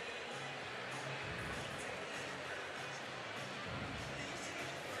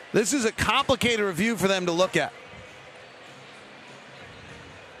 This is a complicated review for them to look at.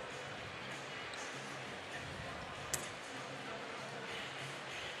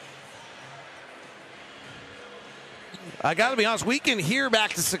 I got to be honest, we can hear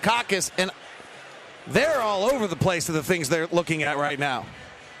back to Secaucus, and they're all over the place of the things they're looking at right now.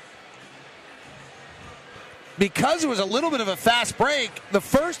 Because it was a little bit of a fast break, the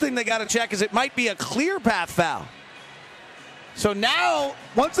first thing they got to check is it might be a clear path foul. So now,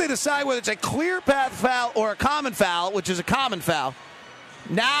 once they decide whether it's a clear path foul or a common foul, which is a common foul,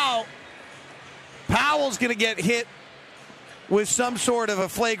 now Powell's going to get hit with some sort of a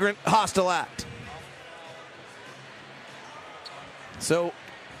flagrant hostile act. So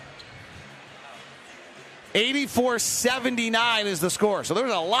 84-79 is the score. So there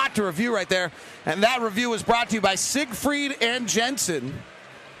was a lot to review right there. And that review was brought to you by Siegfried and Jensen,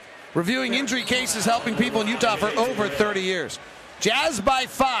 reviewing injury cases, helping people in Utah for over 30 years. Jazz by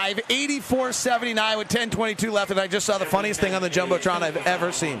 5, 84-79 with 10:22 left. And I just saw the funniest thing on the Jumbotron I've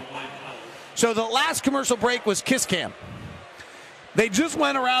ever seen. So the last commercial break was Kiss Cam. They just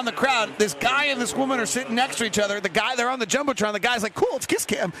went around the crowd. This guy and this woman are sitting next to each other. The guy, they're on the Jumbotron. The guy's like, cool, it's Kiss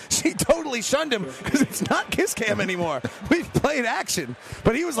Cam. She totally shunned him because it's not Kiss Cam anymore. We've played action.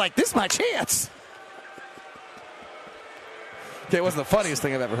 But he was like, this is my chance. Okay, it wasn't the funniest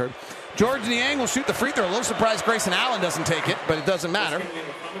thing I've ever heard. George Niang will shoot the free throw. A little surprised Grayson Allen doesn't take it, but it doesn't matter.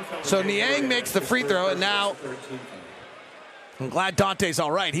 So Niang makes the free throw, and now I'm glad Dante's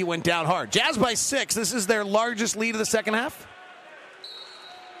all right. He went down hard. Jazz by 6. This is their largest lead of the second half.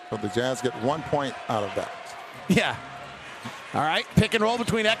 So the Jazz get 1 point out of that. Yeah. All right. Pick and roll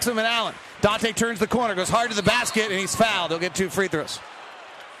between Exum and Allen. Dante turns the corner, goes hard to the basket, and he's fouled. He'll get 2 free throws.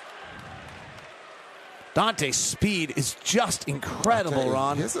 Dante's speed is just incredible,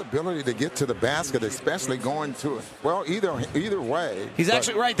 Ron. His ability to get to the basket, especially going to it. Well, either way. He's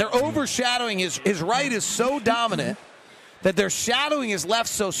actually right. They're overshadowing his right is so dominant that they're shadowing his left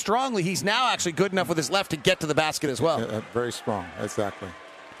so strongly. He's now actually good enough with his left to get to the basket as well. Yeah, very strong. Exactly.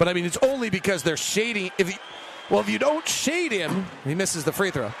 But, I mean, it's only because they're shading. If you don't shade him, he misses the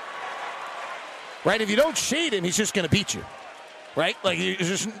free throw. Right? If you don't shade him, he's just going to beat you. Right? Like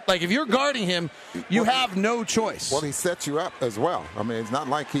if you're guarding him, you have no choice. Well, he sets you up as well. I mean, it's not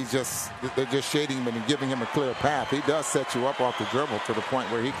like they're just shading him and giving him a clear path. He does set you up off the dribble to the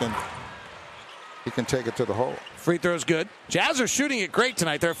point where he can take it to the hole. Free throw's good. Jazz are shooting it great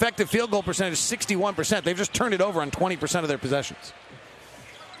tonight. Their effective field goal percentage is 61%. They've just turned it over on 20% of their possessions.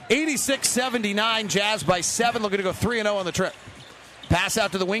 86-79, Jazz by 7, looking to go 3-0 on the trip. Pass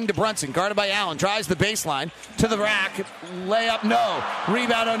out to the wing to Brunson, guarded by Allen. Drives the baseline to the rack. Layup, no.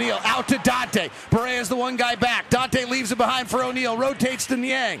 Rebound, O'Neal. Out to Dante. Berea's the one guy back. Dante leaves it behind for O'Neal. Rotates to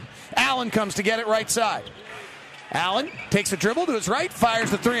Niang. Allen comes to get it right side. Allen takes a dribble to his right,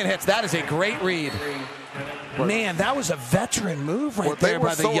 fires the 3 and hits. That is a great read. Man, that was a veteran move there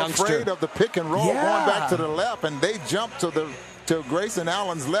by the youngster. They were so afraid of the pick and roll going back to the left, and they jumped to Grayson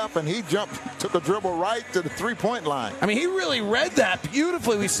Allen's left, and he took a dribble right to the 3-point line. I mean, he really read that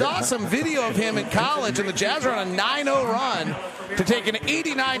beautifully. We saw some video of him in college, and the Jazz are on a 9-0 run to take an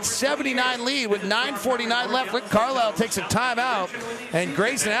 89-79 lead with 9:49 left. Rick Carlisle takes a timeout, and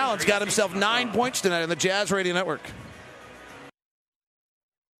Grayson Allen's got himself 9 points tonight on the Jazz Radio Network.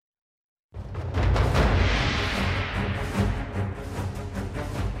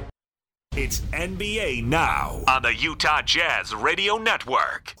 It's NBA Now on the Utah Jazz Radio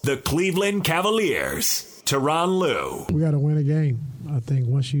Network. The Cleveland Cavaliers, Tyronn Lue. We got to win a game. I think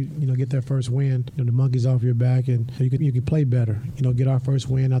once you get that first win, the monkey's off your back and you can play better. Get our first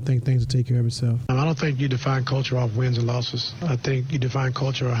win. I think things will take care of itself. I don't think you define culture off wins and losses. I think you define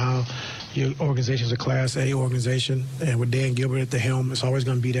culture on how your organization is a Class A organization, and with Dan Gilbert at the helm, it's always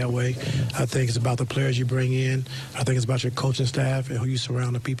going to be that way. I think it's about the players you bring in. I think it's about your coaching staff and who you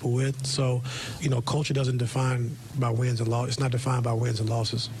surround the people with. So, culture doesn't define by wins and losses. It's not defined by wins and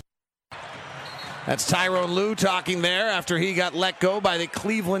losses. That's Tyronn Lue talking there after he got let go by the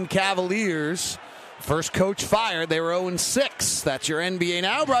Cleveland Cavaliers. First coach fired. They were 0-6. That's your NBA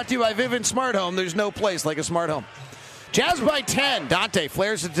Now, brought to you by Vivint Smart Home. There's no place like a smart home. Jazz by 10. Dante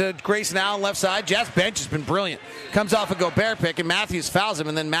flares it to Grayson Allen left side. Jazz bench has been brilliant. Comes off a Gobert pick, and Matthews fouls him,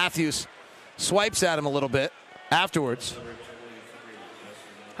 and then Matthews swipes at him a little bit afterwards.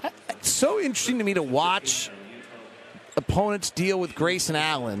 It's so interesting to me to watch opponents deal with Grayson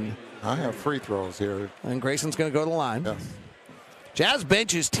Allen. I have free throws here. And Grayson's going to go to the line. Yes. Jazz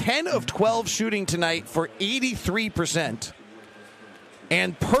bench is 10 of 12 shooting tonight for 83%.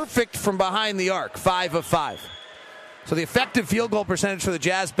 And perfect from behind the arc, 5 of 5. So the effective field goal percentage for the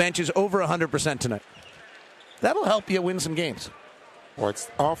Jazz bench is over 100% tonight. That'll help you win some games. Well,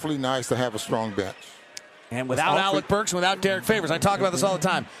 it's awfully nice to have a strong bench. And without Alec Burks and without Derek Favors, I talk about this all the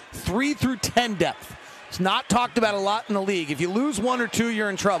time, 3 through 10 depth. It's not talked about a lot in the league. If you lose 1 or 2, you're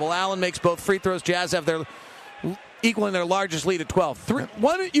in trouble. Allen makes both free throws. Jazz have their equaling their largest lead at 12.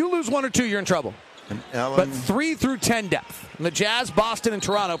 You lose 1 or 2, you're in trouble. But 3 through 10 depth. And the Jazz, Boston, and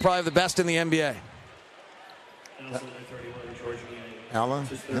Toronto probably have the best in the NBA. Allen,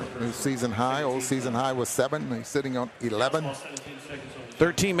 his season high, old season high was 7. He's sitting on 11.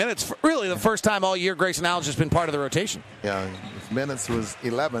 13 minutes. Really the first time all year Grayson Allen's just been part of the rotation. Yeah, his minutes was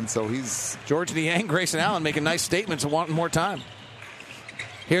 11, so he's... George Niang, Grayson Allen making nice statements and wanting more time.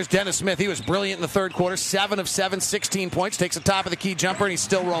 Here's Dennis Smith. He was brilliant in the third quarter. 7 of 7, 16 points. Takes the top of the key jumper, and he's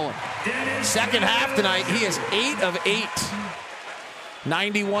still rolling. Second half tonight, he is 8 of 8.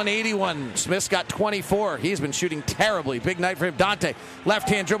 91-81. Smith's got 24. He's been shooting terribly. Big night for him. Dante,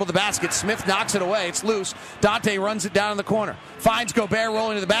 left-hand dribble to the basket. Smith knocks it away. It's loose. Dante runs it down in the corner. Finds Gobert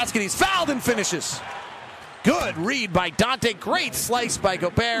rolling to the basket. He's fouled and finishes. Good read by Dante. Great slice by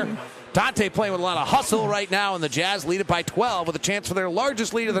Gobert. Dante playing with a lot of hustle right now, and the Jazz lead it by 12 with a chance for their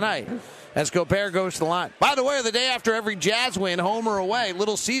largest lead of the night as Gobert goes to the line. By the way, the day after every Jazz win, home or away,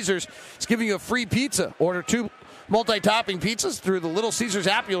 Little Caesars is giving you a free pizza. Order 2 multi-topping pizzas through the Little Caesars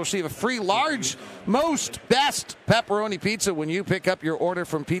app. You'll receive a free large, most, best pepperoni pizza when you pick up your order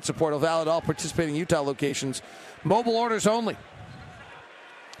from Pizza Portal. Valid all participating Utah locations. Mobile orders only.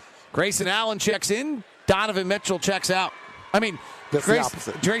 Grayson Allen checks in. Donovan Mitchell checks out.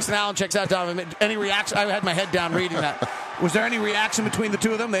 Grayson Allen checks out. Donovan. Any reaction? I had my head down reading that. Was there any reaction between the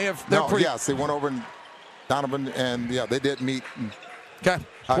two of them? Yes, they went over and Donovan, and they did meet. Okay.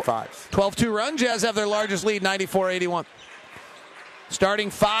 High fives. 12-2 run. Jazz have their largest lead, 94-81. Starting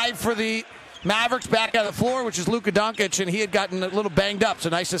 5 for the Mavericks back out of the floor, which is Luka Doncic, and he had gotten a little banged up, so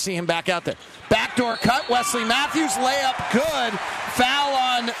nice to see him back out there. Backdoor cut, Wesley Matthews, layup good. Foul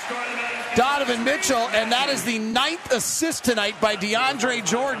on Donovan Mitchell, and that is the 9th assist tonight by DeAndre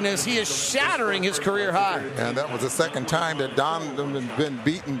Jordan as he is shattering his career high. And that was the second time that Donovan had been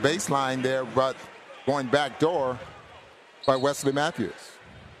beaten baseline there, but going backdoor by Wesley Matthews.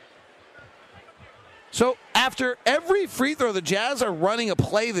 So after every free throw, the Jazz are running a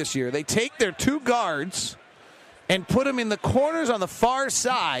play this year. They take their 2 guards and put them in the corners on the far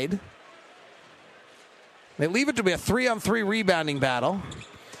side. They leave it to be a 3-on-3 rebounding battle.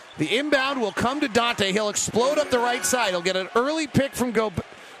 The inbound will come to Dante. He'll explode up the right side. He'll get an early pick from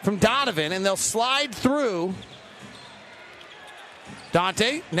Donovan, and they'll slide through.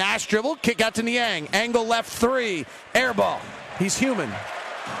 Dante, Nash dribble, kick out to Niang. Angle left 3, air ball. He's human.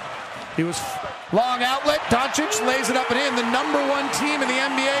 He was long outlet. Doncic lays it up and in. The #1 team in the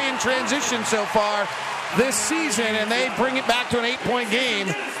NBA in transition so far this season, and they bring it back to an 8-point game,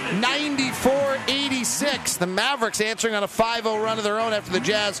 94-86. The Mavericks answering on a 5-0 run of their own after the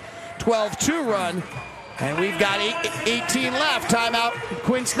Jazz 12-2 run. And we've got 18 left. Timeout,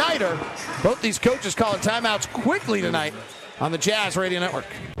 Quinn Snyder. Both these coaches calling timeouts quickly tonight on the Jazz Radio Network.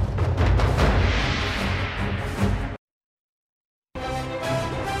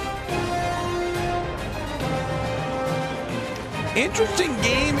 Interesting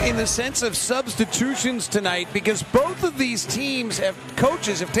game in the sense of substitutions tonight because both of these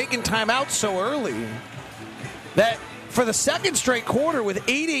coaches have taken timeouts so early that for the second straight quarter with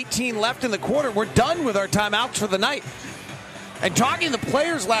 8:18 left in the quarter, we're done with our timeouts for the night. And talking to the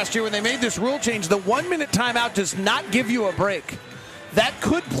players last year when they made this rule change, the 1-minute timeout does not give you a break. That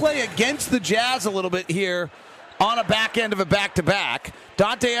could play against the Jazz a little bit here on a back end of a back-to-back.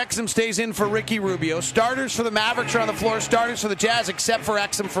 Dante Exum stays in for Ricky Rubio. Starters for the Mavericks are on the floor. Starters for the Jazz, except for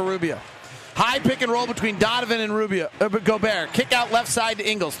Exum for Rubio. High pick and roll between Donovan and Gobert. Kick out left side to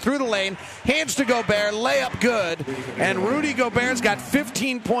Ingles. Through the lane. Hands to Gobert. Layup good. And Rudy Gobert's got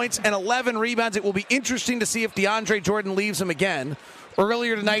 15 points and 11 rebounds. It will be interesting to see if DeAndre Jordan leaves him again.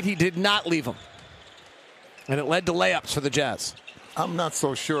 Earlier tonight, he did not leave him. And it led to layups for the Jazz. I'm not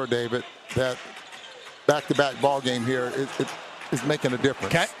so sure, David, that back-to-back ball game here is making a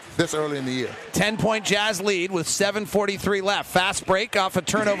difference. Okay. This early in the year. 10-point Jazz lead with 7:43 left. Fast break off a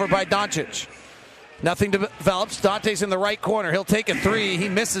turnover by Doncic. Nothing develops. Dante's in the right corner. He'll take a three. He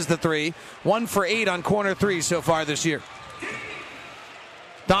misses the three. 1 for 8 on corner threes so far this year.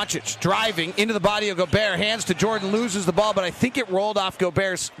 Doncic driving into the body of Gobert. Hands to Jordan, loses the ball, but I think it rolled off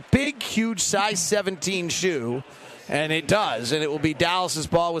Gobert's big, huge size 17 shoe. And it does, and it will be Dallas's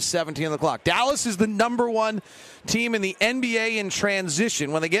ball with 17 on the clock. Dallas is the number one team in the NBA in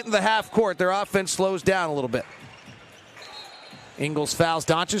transition. When they get in the half court, their offense slows down a little bit. Ingles fouls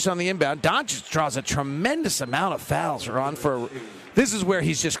Doncic on the inbound. Doncic draws a tremendous amount of fouls. This is where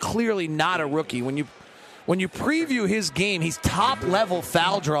he's just clearly not a rookie. When you preview his game, he's top-level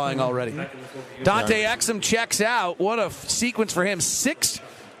foul drawing already. Dante Exum checks out. What a sequence for him.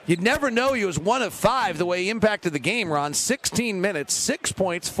 You'd never know he was 1 of 5 the way he impacted the game, Ron. 16 minutes, 6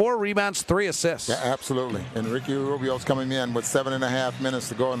 points, 4 rebounds, 3 assists. Yeah, absolutely. And Ricky Rubio's coming in with 7.5 minutes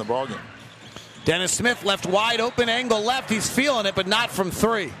to go in the ballgame. Dennis Smith left wide open, angle left. He's feeling it, but not from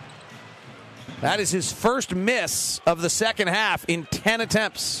 3. That is his first miss of the second half in 10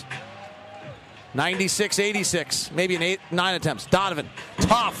 attempts. 96-86, maybe 9 attempts. Donovan,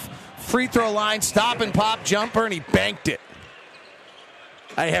 tough, free throw line, stop and pop jumper, and he banked it.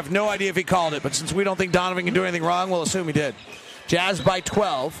 I have no idea if he called it, but since we don't think Donovan can do anything wrong, we'll assume he did. Jazz by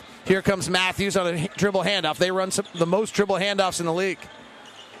 12. Here comes Matthews on a dribble handoff. They run the most dribble handoffs in the league.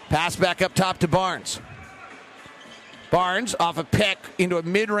 Pass back up top to Barnes. Barnes off a pick into a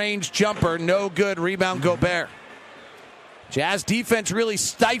mid-range jumper. No good. Rebound Gobert. Jazz defense really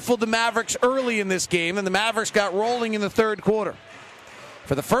stifled the Mavericks early in this game, and the Mavericks got rolling in the third quarter.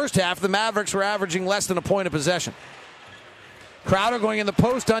 For the first half, the Mavericks were averaging less than a point of possession. Crowder going in the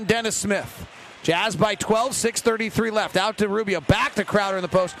post on Dennis Smith. Jazz by 12, 6:33 left. Out to Rubio, back to Crowder in the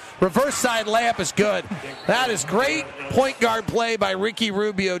post. Reverse side layup is good. That is great point guard play by Ricky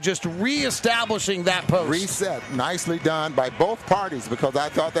Rubio, just reestablishing that post. Reset, nicely done by both parties, because I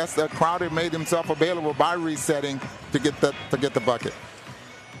thought Crowder made himself available by resetting to get the bucket.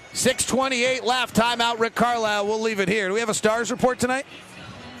 6:28 left. Timeout, Rick Carlisle. We'll leave it here. Do we have a Stars report tonight?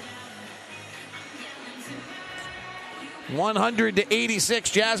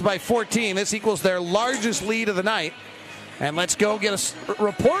 100-86, Jazz by 14. This equals their largest lead of the night. And let's go get a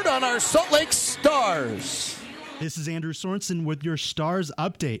report on our Salt Lake Stars. This is Andrew Sorensen with your Stars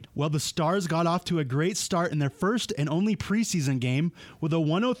update. Well, the Stars got off to a great start in their first and only preseason game with a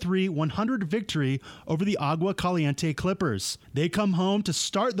 103-100 victory over the Agua Caliente Clippers. They come home to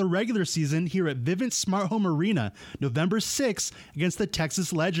start the regular season here at Vivint Smart Home Arena November 6th against the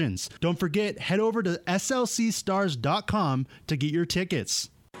Texas Legends. Don't forget, head over to slcstars.com to get your tickets.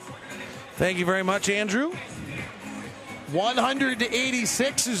 Thank you very much, Andrew.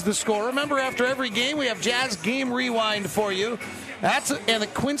 100-86 is the score. Remember, after every game, we have Jazz Game Rewind for you. And the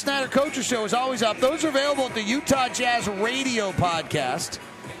Quinn Snyder Coaches Show is always up. Those are available at the Utah Jazz Radio podcast.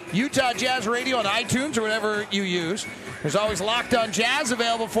 Utah Jazz Radio on iTunes or whatever you use. There's always Locked On Jazz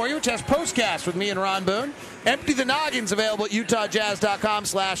available for you, which has postcast with me and Ron Boone. Empty the Noggins available at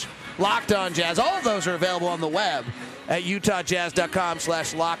utahjazz.com/LockedOnJazz. All of those are available on the web at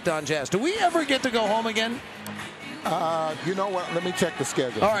utahjazz.com/LockedOnJazz. Do we ever get to go home again? You know what? Let me check the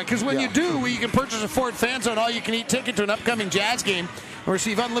schedule. All right, because when you do, you can purchase a Ford Fan Zone all-you-can-eat ticket to an upcoming Jazz game and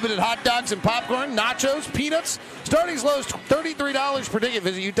receive unlimited hot dogs and popcorn, nachos, peanuts. Starting as low as $33 per ticket.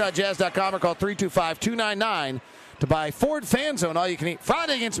 Visit utahjazz.com or call 325-299 to buy Ford Fan Zone all-you-can-eat.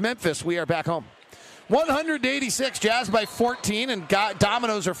 Friday against Memphis, we are back home. 100-86, Jazz by 14, and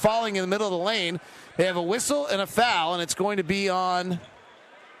dominoes are falling in the middle of the lane. They have a whistle and a foul, and it's going to be on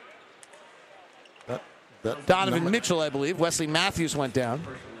Donovan Mitchell, I believe. Wesley Matthews went down.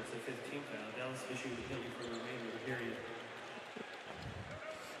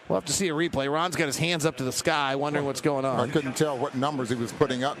 We'll have to see a replay. Ron's got his hands up to the sky, wondering what's going on. I couldn't tell what numbers he was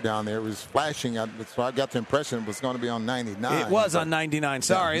putting up down there. It was flashing, so I got the impression it was going to be on 99. It was on 99.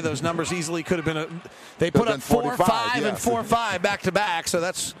 Sorry, those numbers easily could have been. They put up 4-5 and 4-5 back to back.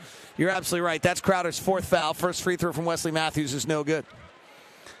 So you're absolutely right. That's Crowder's fourth foul. First free throw from Wesley Matthews is no good.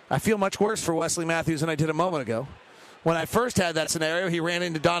 I feel much worse for Wesley Matthews than I did a moment ago. When I first had that scenario, he ran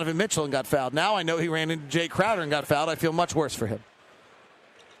into Donovan Mitchell and got fouled. Now I know he ran into Jay Crowder and got fouled. I feel much worse for him.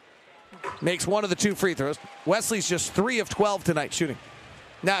 Makes one of the 2 free throws. Wesley's just 3 of 12 tonight shooting.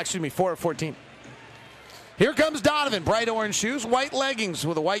 4 of 14. Here comes Donovan. Bright orange shoes, white leggings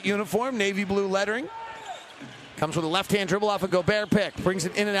with a white uniform, navy blue lettering. Comes with a left-hand dribble off a Gobert pick. Brings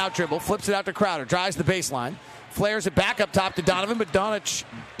it in and out dribble. Flips it out to Crowder. Drives the baseline. Flares it back up top to Donovan, but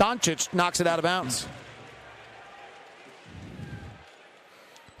Doncic knocks it out of bounds.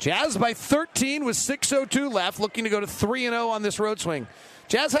 Jazz by 13 with 6:02 left, looking to go to 3-0 on this road swing.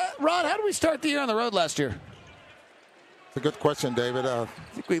 Jazz, Ron, how did we start the year on the road last year? It's a good question, David. I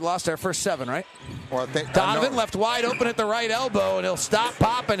think we lost our first 7, right? Well, I think Donovan left wide open at the right elbow, and he'll stop,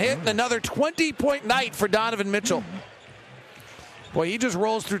 pop, and hit. And another 20-point night for Donovan Mitchell. Boy, he just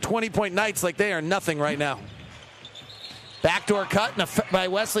rolls through 20-point nights like they are nothing right now. Backdoor cut by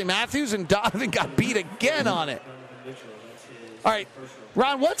Wesley Matthews, and Donovan got beat again on it. All right,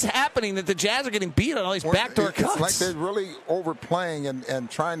 Ron, what's happening that the Jazz are getting beat on all these backdoor cuts? It's like they're really overplaying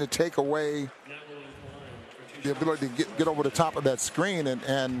and trying to take away the ability to get over the top of that screen,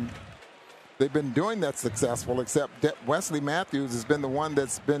 and they've been doing that successful, except that Wesley Matthews has been the one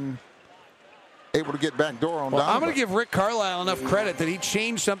that's been able to get back door on Donovan. I'm going to give Rick Carlisle enough credit that he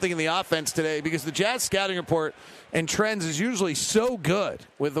changed something in the offense today, because the Jazz scouting report and trends is usually so good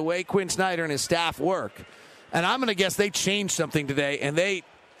with the way Quinn Snyder and his staff work. And I'm going to guess they changed something today, and they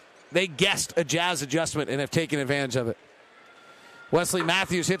guessed a Jazz adjustment and have taken advantage of it. Wesley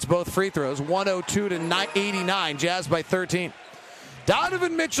Matthews hits both free throws, 102 to 89, Jazz by 13.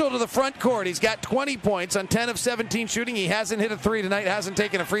 Donovan Mitchell to the front court. He's got 20 points on 10 of 17 shooting. He hasn't hit a 3 tonight, hasn't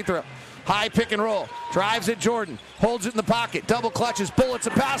taken a free throw. High pick and roll. Drives at Jordan. Holds it in the pocket. Double clutches. Bullets a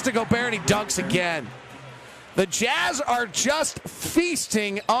pass to Gobert, and he dunks again. The Jazz are just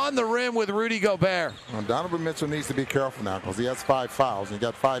feasting on the rim with Rudy Gobert. Well, Donovan Mitchell needs to be careful now because he has 5 fouls, and he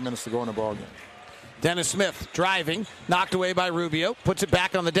got 5 minutes to go in the ballgame. Dennis Smith driving, knocked away by Rubio, puts it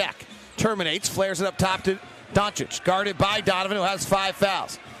back on the deck. Terminates, flares it up top to Doncic. Guarded by Donovan, who has 5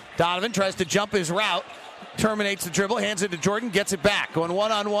 fouls. Donovan tries to jump his route, terminates the dribble, hands it to Jordan, gets it back. Going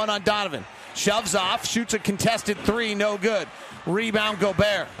one-on-one on Donovan. Shoves off, shoots a contested 3, no good. Rebound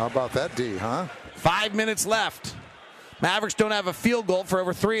Gobert. How about that D, huh? 5 minutes left. Mavericks don't have a field goal for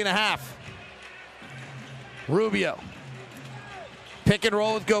over 3.5. Rubio. Pick and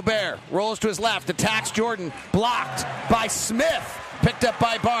roll with Gobert. Rolls to his left. Attacks Jordan. Blocked by Smith. Picked up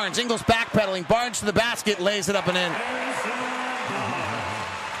by Barnes. Ingles backpedaling. Barnes to the basket. Lays it up and in.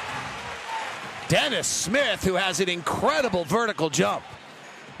 Dennis Smith, who has an incredible vertical jump,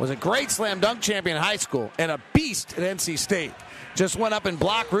 was a great slam dunk champion in high school and a beast at NC State. Just went up and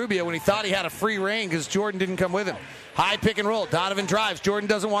blocked Rubio when he thought he had a free reign because Jordan didn't come with him. High pick and roll. Donovan drives. Jordan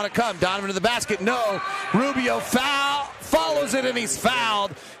doesn't want to come. Donovan to the basket. No. Rubio follows it, and he's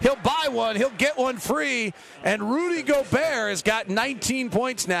fouled. He'll buy one. He'll get one free. And Rudy Gobert has got 19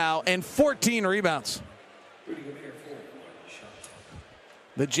 points now and 14 rebounds.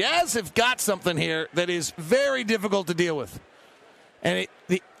 The Jazz have got something here that is very difficult to deal with. And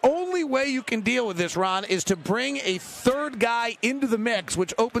the only way you can deal with this, Ron, is to bring a third guy into the mix,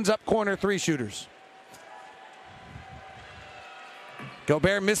 which opens up corner 3 shooters.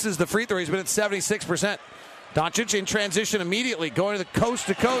 Gobert misses the free throw. He's been at 76%. Doncic in transition immediately, going to the coast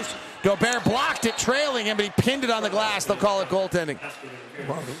to coast. Gobert blocked it, trailing him, but he pinned it on the glass. They'll call it goaltending.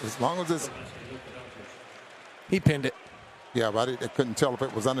 Well, as long as it's... He pinned it. Yeah, but I couldn't tell if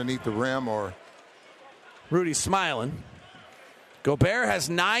it was underneath the rim or... Rudy's smiling. Gobert has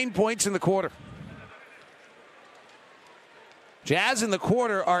 9 points in the quarter. Jazz in the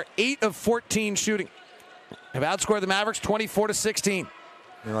quarter are 8 of 14 shooting. Have outscored the Mavericks 24-16.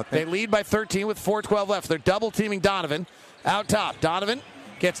 They lead by 13 with 4:12 left. They're double teaming Donovan out top. Donovan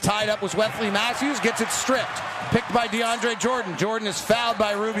gets tied up with Wesley Matthews, gets it stripped. Picked by DeAndre Jordan. Jordan is fouled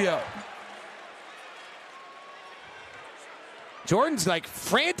by Rubio. Jordan's like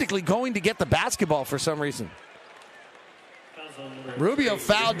frantically going to get the basketball for some reason. Rubio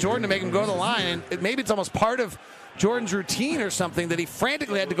fouled Jordan to make him go to the line, and maybe it's almost part of Jordan's routine or something that he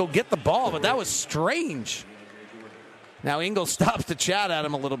frantically had to go get the ball, but that was strange. Now Ingles stops to chat at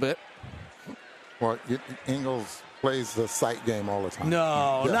him a little bit. Well, Ingles plays the sight game all the time.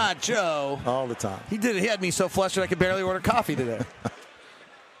 No, not Joe. All the time. He did. He had me so flustered I could barely order coffee today. He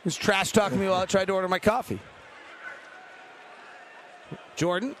was trash talking me while I tried to order my coffee.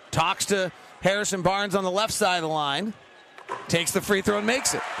 Jordan talks to Harrison Barnes on the left side of the line. Takes the free throw and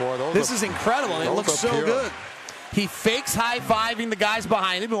makes it. Boy, this is incredible. It looks so good. He fakes high-fiving the guys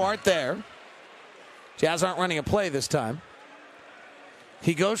behind him who aren't there. Jazz aren't running a play this time.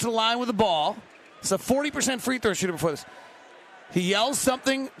 He goes to the line with the ball. It's a 40% free throw shooter before this. He yells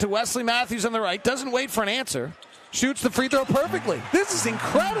something to Wesley Matthews on the right. Doesn't wait for an answer. Shoots the free throw perfectly. This is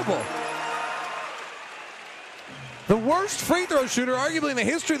incredible. The worst free throw shooter, arguably in the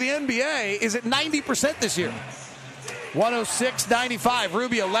history of the NBA, is at 90% this year. 106-95.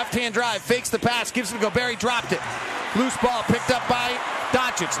 Rubio, left-hand drive, fakes the pass, gives it to Gobert. He dropped it. Loose ball picked up by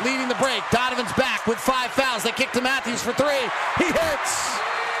Doncic, leading the break. Donovan's back with 5 fouls. They kick to Matthews for 3. He hits.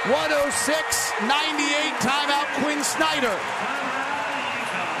 106-98. Timeout, Quinn Snyder.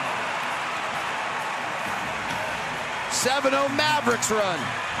 7-0 Mavericks run.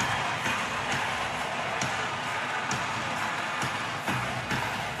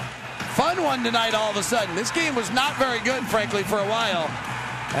 Fun one tonight all of a sudden. This game was not very good, frankly, for a while.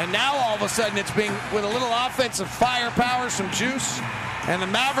 And now all of a sudden it's being with a little offensive firepower, some juice. And the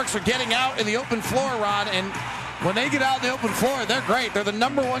Mavericks are getting out in the open floor, Ron. And when they get out in the open floor, they're great. They're the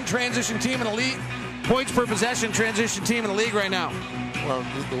number one transition team in the league. Points per possession transition team in the league right now. Well,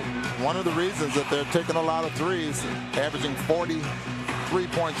 one of the reasons that they're taking a lot of threes, averaging 40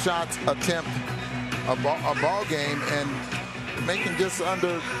 3-point shots attempt a ball game and making just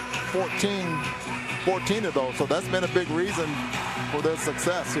under 14 of those. So that's been a big reason for their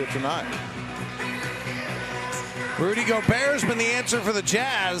success here tonight. Rudy Gobert has been the answer for the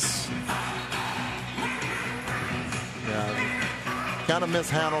Jazz. Yeah, kind of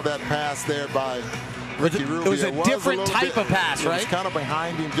mishandled that pass there by Ricky Rubio. It was a different type of pass, right? It was kind of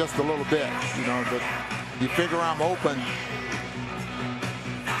behind him just a little bit, you know, but you figure I'm open.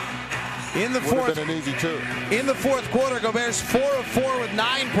 In the fourth, been an easy two. In the fourth quarter, Gobert's 4 of 4 with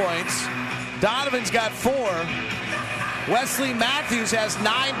 9 points. Donovan's got 4. Wesley Matthews has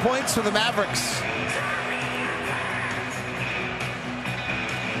 9 points for the Mavericks.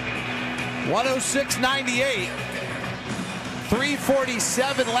 106-98.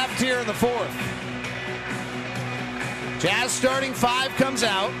 3:47 left here in the fourth. Jazz starting 5 comes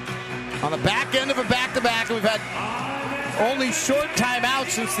out on the back end of a back-to-back, and we've had only short timeout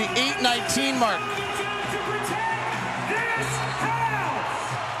since the 8:19 mark.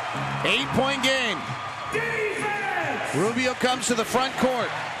 8-point game. Rubio comes to the front court.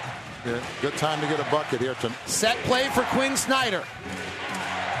 Good time to get a bucket here. Set play for Quinn Snyder.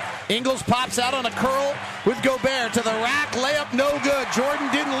 Ingles pops out on a curl with Gobert to the rack. Layup no good.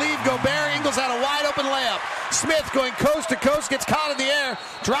 Jordan didn't leave Gobert. Ingles had a wide open layup. Smith going coast to coast, gets caught in the air,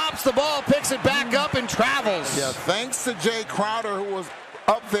 drops the ball, picks it back up, and travels. Yeah, thanks to Jay Crowder, who was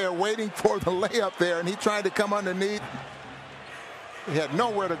up there waiting for the layup there, and he tried to come underneath. He had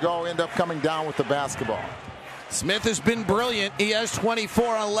nowhere to go, end up coming down with the basketball. Smith has been brilliant. He has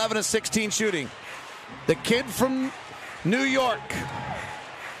 24 on 11 of 16 shooting. The kid from New York,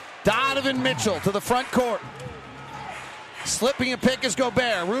 Donovan Mitchell, to the front court. Slipping a pick is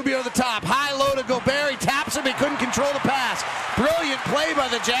Gobert. Rubio to the top. High low to Gobert. He taps him. He couldn't control the pass. Brilliant play by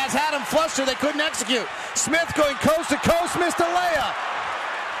the Jazz. Had him flustered. They couldn't execute. Smith going coast to coast. Missed a layup.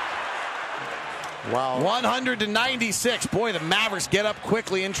 Wow. 100-96. Boy, the Mavericks get up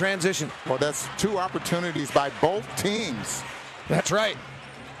quickly in transition. Well, that's 2 opportunities by both teams. That's right.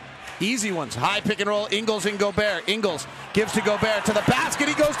 Easy ones. High pick and roll. Ingles and Gobert. Ingles gives to Gobert to the basket.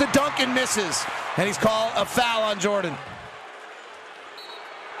 He goes to dunk and misses. And he's called a foul on Jordan.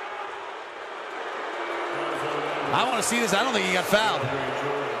 I want to see this. I don't think he got fouled.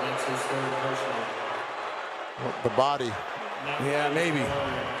 The body. Yeah, maybe.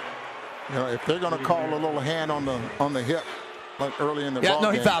 You know, if they're going to call a little hand on the hip, like early in the ball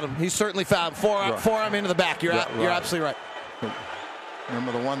no, game. he fouled him. He certainly fouled him. Forearm into the back. You're absolutely right.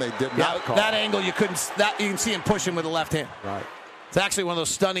 Remember the one they did not call. That angle, you can see him push him with the left hand. Right. It's actually one of those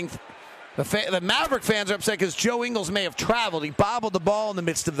stunning. The Maverick fans are upset because Joe Ingles may have traveled. He bobbled the ball in the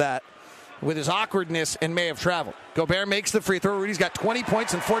midst of that with his awkwardness and may have traveled. Gobert makes the free throw. Rudy's got 20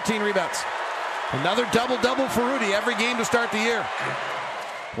 points and 14 rebounds. Another double-double for Rudy every game to start the year.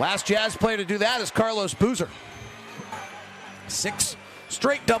 Last Jazz player to do that is Carlos Boozer. 6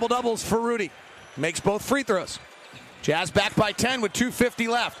 straight double-doubles for Rudy. Makes both free throws. Jazz back by 10 with 2:50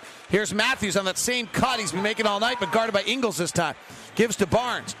 left. Here's Matthews on that same cut he's been making all night, but guarded by Ingles this time. Gives to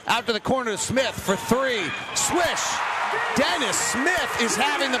Barnes. Out to the corner to Smith for 3. Swish. Dennis Smith is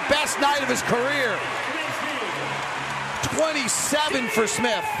having the best night of his career. 27 for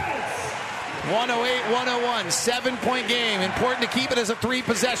Smith. 108-101. 7-point game. Important to keep it as a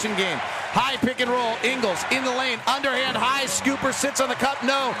 3-possession game. High pick and roll. Ingles in the lane. Underhand high. Scooper sits on the cup.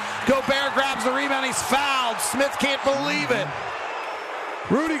 No. Gobert grabs the rebound. He's fouled. Smith can't believe it.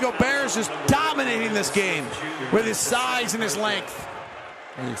 Rudy Gobert is just dominating this game with his size and his length.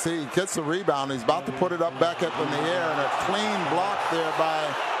 And you see he gets the rebound. He's about to put it up back up in the air, and a clean block there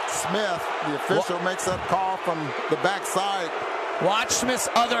by Smith. The official makes that call from the backside. Watch Smith's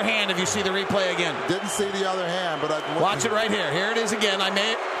other hand if you see the replay again. Didn't see the other hand, but watch it right here. Here it is again.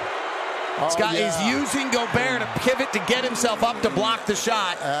 He's using Gobert to pivot to get himself up to block the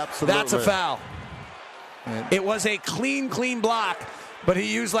shot. Absolutely. That's a foul. It was a clean block, but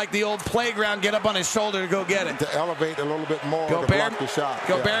he used like the old playground get up on his shoulder to go get it. To elevate a little bit more to block the shot.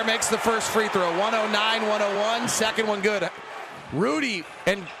 Gobert makes the first free throw. 109-101. Second one good. Rudy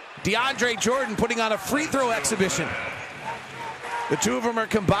and DeAndre Jordan putting on a free throw exhibition. The two of them are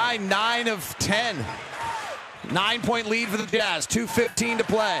combined 9 of 10. 9-point lead for the Jazz. 2:15 to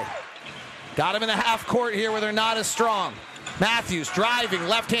play. Got him in the half court here where they're not as strong. Matthews driving,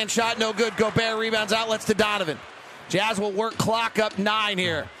 left-hand shot, no good. Gobert rebounds, outlets to Donovan. Jazz will work clock up 9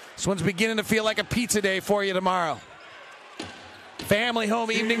 here. This one's beginning to feel like a pizza day for you tomorrow. Family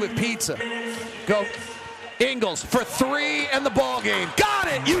home evening with pizza. Go Ingles for 3 and the ball game. Got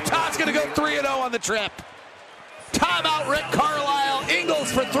it! Utah's going to go 3-0 on the trip. Timeout, Rick Carlisle.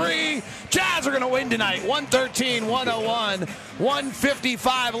 Ingles for 3. Jazz are going to win tonight. 113-101.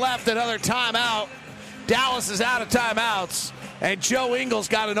 1:55 left. Another timeout. Dallas is out of timeouts. And Joe Ingles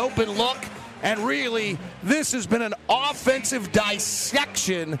got an open look. And really, this has been an offensive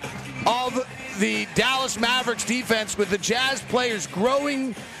dissection of the Dallas Mavericks defense, with the Jazz players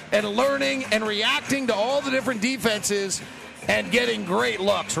growing and learning and reacting to all the different defenses and getting great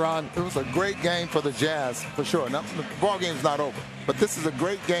looks, Ron. It was a great game for the Jazz, for sure. Now, the ball game's not over, but this is a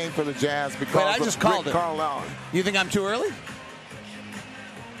great game for the Jazz because I just called Rick Carlisle. You think I'm too early?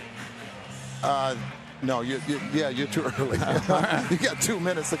 No, you're too early. You got 2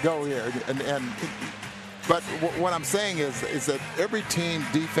 minutes to go here, but what I'm saying is that every team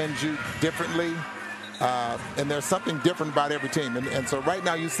defends you differently, and there's something different about every team. And so right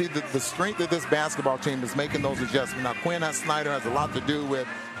now you see the strength of this basketball team is making those adjustments. Now Quinn Snyder has a lot to do with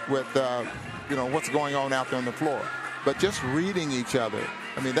what's going on out there on the floor, but just reading each other.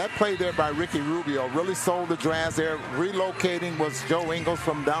 I mean, that play there by Ricky Rubio really sold the Jazz there. Relocating was Joe Ingles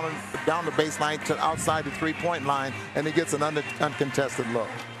from down the baseline to outside the three-point line, and he gets an uncontested look.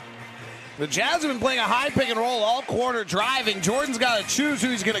 The Jazz have been playing a high pick and roll all quarter, driving. Jordan's got to choose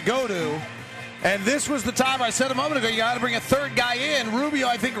who he's going to go to. And this was the time I said a moment ago, you got to bring a third guy in. Rubio,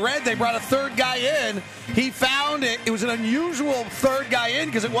 I think, read they brought a third guy in. He found it. It was an unusual third guy in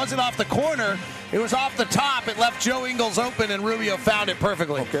because it wasn't off the corner. It was off the top. It left Joe Ingles open, and Rubio found it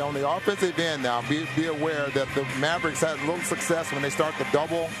perfectly. Okay, on the offensive end now, be aware that the Mavericks had a little success when they start the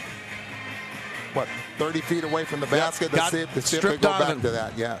double. 30 feet away from the basket? Let's see if they go back to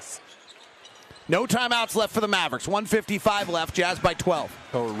that, yes. No timeouts left for the Mavericks. 1:55 left. Jazz by 12.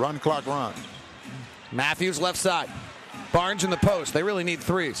 So run, clock, run. Matthews left side. Barnes in the post. They really need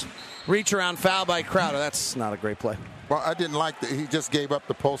threes. Reach around foul by Crowder. That's not a great play. Well, I didn't like that. He just gave up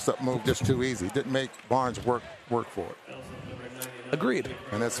the post-up move just too easy. Didn't make Barnes work for it. Agreed.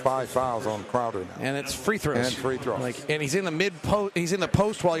 And it's 5 fouls on Crowder now. And it's free throws. And free throws. And he's in the mid-post. He's in the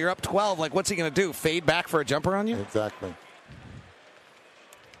post while you're up 12. What's he going to do? Fade back for a jumper on you? Exactly.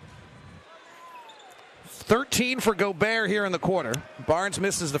 13 for Gobert here in the quarter. Barnes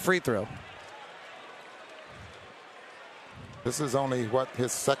misses the free throw. This is only,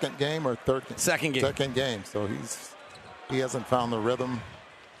 his second game or third? Second game. Second game. So he hasn't found the rhythm.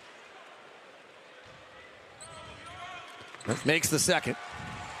 Makes the second.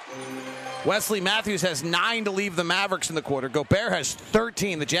 Wesley Matthews has 9 to leave the Mavericks in the quarter. Gobert has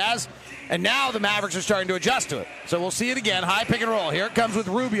 13. The Jazz, and now the Mavericks are starting to adjust to it. So we'll see it again. High pick and roll. Here it comes with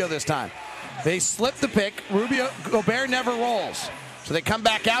Rubio this time. They slip the pick. Gobert never rolls. So they come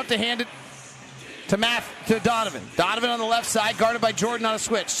back out to hand it to Donovan. Donovan on the left side, guarded by Jordan on a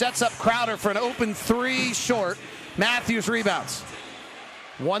switch. Sets up Crowder for an open 3 short. Matthews rebounds.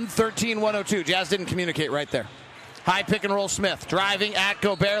 113-102. Jazz didn't communicate right there. High pick and roll Smith. Driving at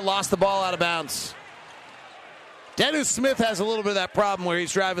Gobert, lost the ball out of bounds. Dennis Smith has a little bit of that problem where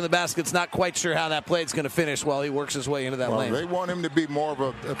he's driving the basket's not quite sure how that play's going to finish while he works his way into that lane. They want him to be more of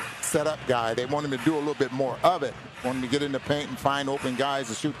a setup guy. They want him to do a little bit more of it. Want him to get in the paint and find open guys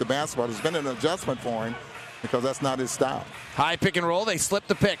to shoot the basketball. There's been an adjustment for him because that's not his style. High pick and roll. They slip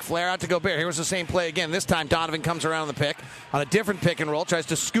the pick. Flare out to Gobert. Here was the same play again. This time Donovan comes around on the pick on a different pick and roll. Tries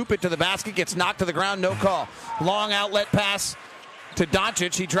to scoop it to the basket. Gets knocked to the ground. No call. Long outlet pass to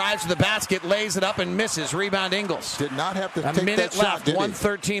Doncic. He drives to the basket, lays it up, and misses. Rebound Ingles. Did not have to take that minute shot, left.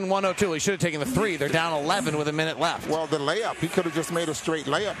 113-102. He should have taken the 3. They're down 11 with a minute left. Well, the layup, he could have just made a straight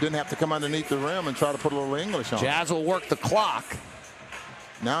layup. Didn't have to come underneath the rim and try to put a little English on. Jazz will work the clock.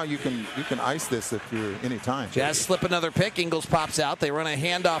 Now you can ice this if you're any time. Jazz slip another pick. Ingles pops out. They run a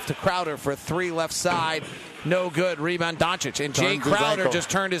handoff to Crowder for a 3 left side. No good. Rebound Doncic. And Jay Crowder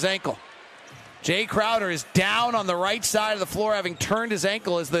just turned his ankle. Jay Crowder is down on the right side of the floor, having turned his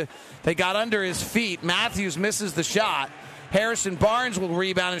ankle as they got under his feet. Matthews misses the shot. Harrison Barnes will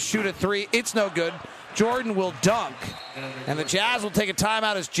rebound and shoot a 3. It's no good. Jordan will dunk. And the Jazz will take a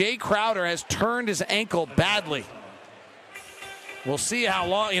timeout as Jay Crowder has turned his ankle badly. We'll see how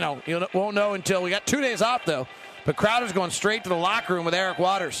long, you won't know until we got 2 days off, though. But Crowder's going straight to the locker room with Eric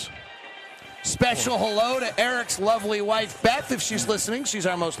Waters. Special hello to Eric's lovely wife, Beth, if she's listening. She's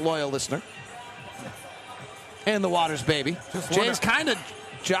our most loyal listener. And the Waters baby. Jay's kind of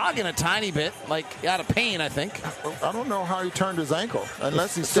jogging a tiny bit, like out of pain, I think. I don't know how he turned his ankle,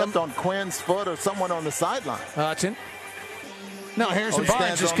 unless he stepped on Quinn's foot or someone on the sideline. No, Harrison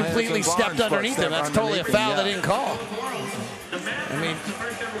Barnes just completely stepped underneath him. That's totally a foul they didn't call. I mean,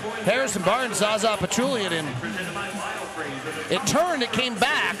 Harrison Barnes, Zaza Pachulia, and it turned, it came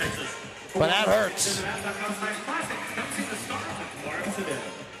back, but that hurts.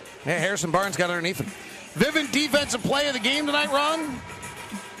 Yeah, Harrison Barnes got underneath him. Vivint defensive play of the game tonight, Ron?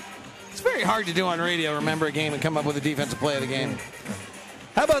 It's very hard to do on radio, remember a game and come up with a defensive play of the game.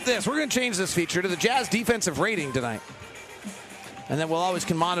 How about this? We're going to change this feature to the Jazz defensive rating tonight. And then we'll always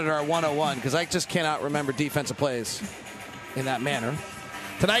can monitor our 101 because I just cannot remember defensive plays in that manner.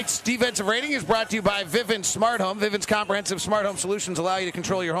 Tonight's defensive rating is brought to you by Vivint Smart Home. Vivint's comprehensive smart home solutions allow you to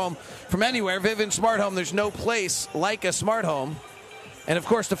control your home from anywhere. Vivint Smart Home, there's no place like a smart home. And, of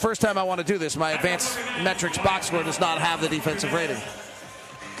course, the first time I want to do this, my advanced metrics box score does not have the defensive rating.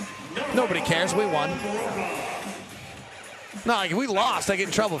 Nobody cares. We won. No, like, if we lost, I get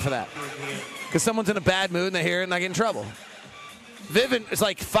in trouble for that. Because someone's in a bad mood and they hear it and I get in trouble. Vivint is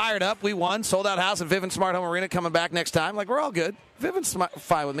like fired up. We won. Sold out house at Vivint Smart Home Arena coming back next time. Like, we're all good. Vivint's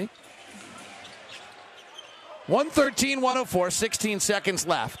fine with me. 113-104, 16 seconds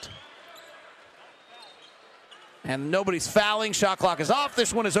left. And nobody's fouling. Shot clock is off.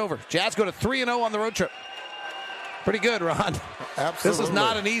 This one is over. Jazz go to 3-0 on the road trip. Pretty good, Ron. Absolutely. This is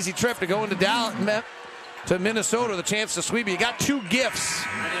not an easy trip to go into Dallas, to Minnesota, the chance to sweep. You got two gifts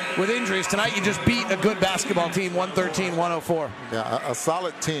with injuries. Tonight you just beat a good basketball team, 113-104. Yeah, a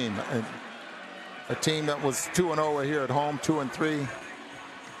solid team. A team that was 2-0 here at home, 2-3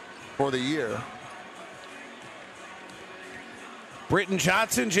 for the year. Britton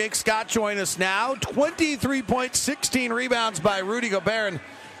Johnson, Jake Scott join us now. 23 points, 16 rebounds by Rudy Gobert. And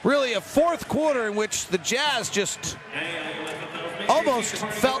really a fourth quarter in which the Jazz just almost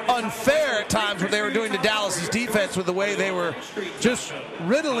felt unfair at times what they were doing to Dallas's defense with the way they were just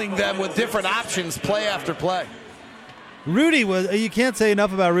riddling them with different options play after play. Rudy you can't say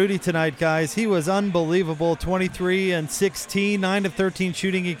enough about Rudy tonight, guys. He was unbelievable. 23 and 16, 9 of 13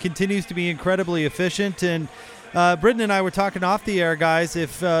 shooting. He continues to be incredibly efficient. And Britton and I were talking off the air, guys.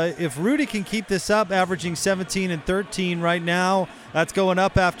 If Rudy can keep this up, averaging 17 and 13 right now, that's going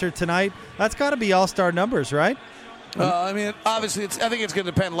up after tonight. That's got to be all-star numbers, right? I mean, obviously, I think it's going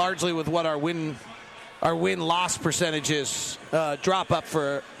to depend largely with what our win-loss percentages drop up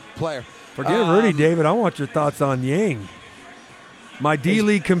for a player. Forget Rudy, David. I want your thoughts on Yang, my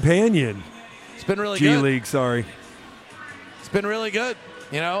D-League companion. It's been really good. G-League, sorry. It's been really good,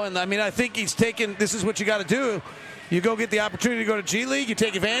 and I mean, I think he's taken – this is what you got to do. You go get the opportunity to go to G League, you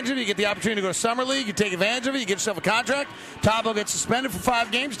take advantage of it. You get the opportunity to go to Summer League, you take advantage of it. You get yourself a contract. Thabo gets suspended for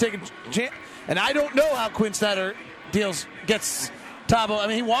 5 games. You take a chance. And I don't know how Quinn Snyder gets Thabo. I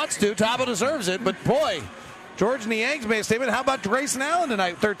mean, he wants to. Thabo deserves it. But, boy, George Niang's made a statement. How about Grayson Allen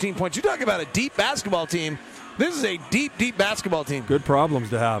tonight, 13 points? You talk about a deep basketball team. This is a deep, deep basketball team. Good problems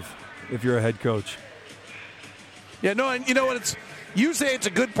to have if you're a head coach. Yeah, no, and you know what? You say it's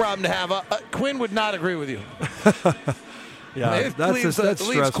a good problem to have. Quinn would not agree with you. Yeah, that's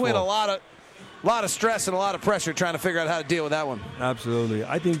leaves Quinn a lot of stress and a lot of pressure trying to figure out how to deal with that one. Absolutely.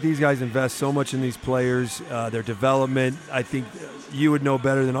 I think these guys invest so much in these players, their development. I think you would know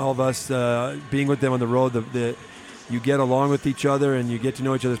better than all of us being with them on the road. You get along with each other and you get to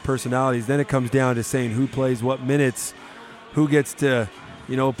know each other's personalities. Then it comes down to saying who plays what minutes, who gets to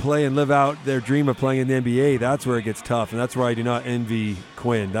play and live out their dream of playing in the NBA. That's where it gets tough, and that's where I do not envy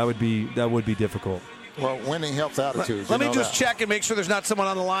Quinn. That would be difficult. Well, winning helps attitudes. Let me just check and make sure there's not someone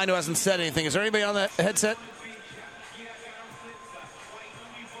on the line who hasn't said anything. Is there anybody on the headset?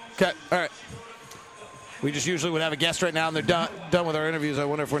 Okay, all right. We just usually would have a guest right now, and they're done with our interviews. I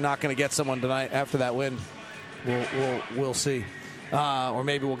wonder if we're not going to get someone tonight after that win. We'll see. Or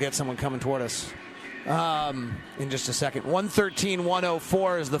maybe we'll get someone coming toward us. In just a second.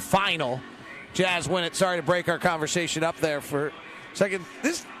 113-104 is the final. Jazz win it. Sorry to break our conversation up there for a second.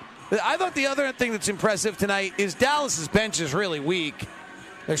 I thought the other thing that's impressive tonight is Dallas's bench is really weak.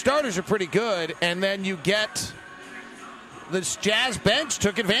 Their starters are pretty good, and then you get this Jazz bench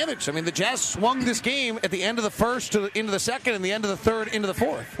took advantage. I mean, the Jazz swung this game at the end of the first into the second and the end of the third into the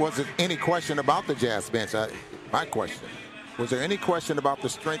fourth. Was there any question about the Jazz bench? My question. Was there any question about the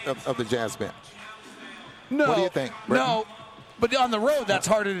strength of the Jazz bench? No. What do you think, Britton? No. But on the road, that's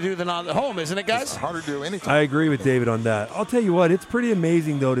harder to do than on the home, isn't it, guys? It's harder to do anything. I agree with David on that. I'll tell you what, it's pretty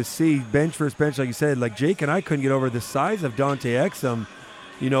amazing, though, to see bench versus bench, like you said. Like Jake and I couldn't get over the size of Dante Exum,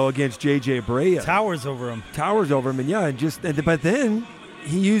 against J.J. Brea. Towers over him. And yeah, but then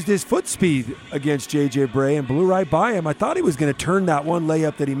he used his foot speed against J.J. Bray and blew right by him. I thought he was going to turn that one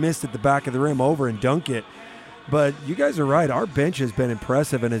layup that he missed at the back of the rim over and dunk it. But you guys are right. Our bench has been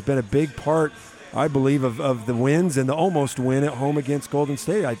impressive and has been a big part, I believe, of the wins and the almost win at home against Golden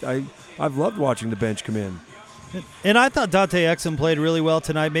State. I've loved watching the bench come in. And I thought Dante Exum played really well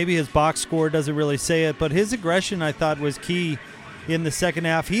tonight. Maybe his box score doesn't really say it, but his aggression I thought was key in the second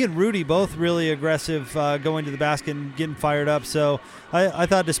half. He and Rudy both really aggressive, going to the basket and getting fired up. So I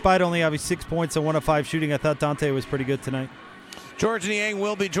thought despite only having 6 points and 1 of 5 shooting, I thought Dante was pretty good tonight. Georges Niang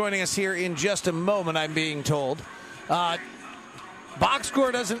will be joining us here in just a moment, I'm being told. Box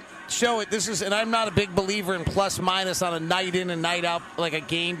score doesn't show it. And I'm not a big believer in plus minus on a night in and night out, like a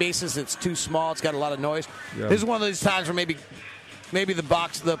game basis. It's too small. It's got a lot of noise. Yeah. This is one of those times where maybe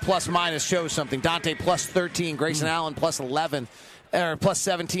the plus minus shows something. Dante plus 13, Grayson Allen plus 11. Or plus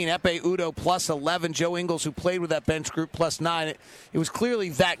 17, Epe Udo plus 11, Joe Ingles, who played with that bench group, plus 9. It was clearly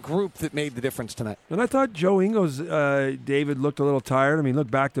that group that made the difference tonight. And I thought Joe Ingles, David, looked a little tired. I mean, look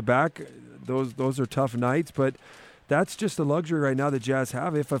back to back. Those are tough nights, but that's just a luxury right now the Jazz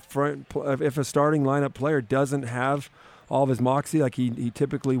have. If a starting lineup player doesn't have all of his moxie like he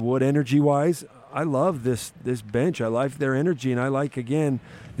typically would energy-wise, I love this bench. I like their energy, and I like, again,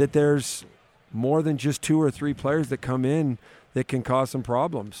 that there's more than just 2 or 3 players that come in that can cause some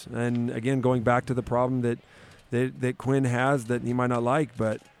problems. And again, going back to the problem that Quinn has that he might not like,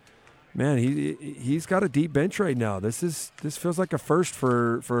 but man, he's got a deep bench right now. This feels like a first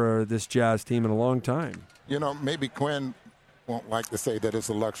for this Jazz team in a long time. Maybe Quinn won't like to say that it's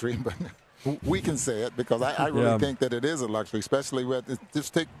a luxury, but we can say it because I really think that it is a luxury, especially with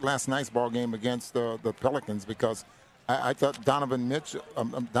just take last night's ball game against the Pelicans, because I thought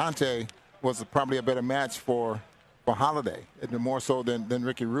Dante was probably a better match for Holiday, more so than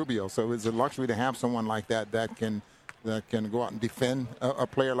Ricky Rubio. So it's a luxury to have someone like that can go out and defend a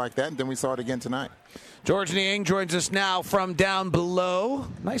player like that. And then we saw it again tonight. Georges Niang joins us now from down below.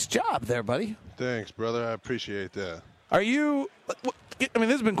 Nice job there, buddy. Thanks, brother. I appreciate that. This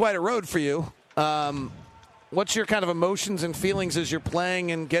has been quite a road for you. What's your kind of emotions and feelings as you're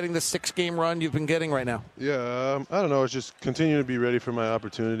playing and getting the 6-game run you've been getting right now? Yeah, I don't know. It's just continue to be ready for my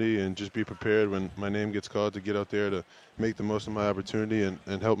opportunity and just be prepared when my name gets called to get out there to make the most of my opportunity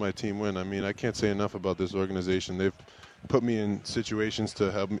and help my team win. I mean, I can't say enough about this organization. They've put me in situations to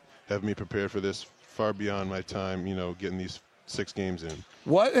have me prepared for this far beyond my time, getting these 6 games in.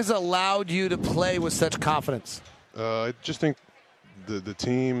 What has allowed you to play with such confidence? I just think the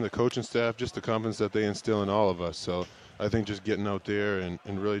team, the coaching staff, just the confidence that they instill in all of us. So I think just getting out there and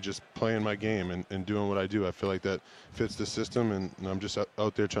really just playing my game and doing what I do, I feel like that fits the system, and I'm just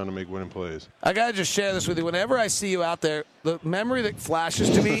out there trying to make winning plays. I got to just share this with you. Whenever I see you out there, the memory that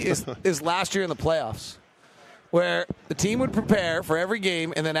flashes to me is last year in the playoffs, where the team would prepare for every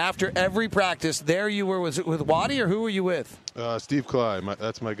game, and then after every practice, there you were. Was it with Waddy, or who were you with? Steve Clyde.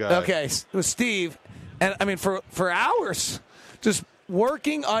 That's my guy. Okay, it was Steve. And, I mean, for hours, just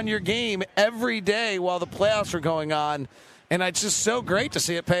working on your game every day while the playoffs were going on, and it's just so great to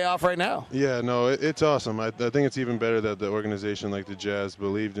see it pay off right now. Yeah, no, it's awesome. I think it's even better that the organization like the Jazz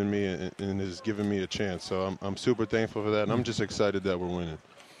believed in me and has given me a chance. So I'm super thankful for that, and I'm just excited that we're winning.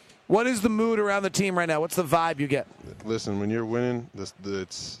 What is the mood around the team right now? What's the vibe you get? Listen, when you're winning,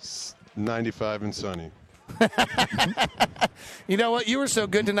 it's 95 and sunny. You know what? You were so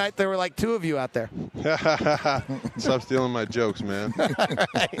good tonight, there were like 2 of you out there. Stop stealing my jokes, man.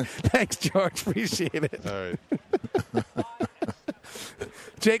 Right. Thanks, George. Appreciate it. All right.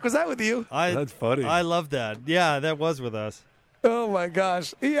 Jake, was that with you? That's funny. I love that. Yeah, that was with us. Oh, my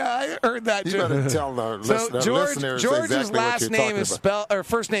gosh. Yeah, I heard that. You better tell the listeners George's exactly last what you're name is talking about.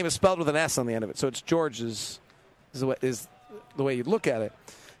 first name is spelled with an S on the end of it. So it's George's is the way you look at it.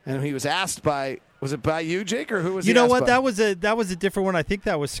 And he was asked was it by you, Jake, or who was he asked by? You know what? That was a different one. I think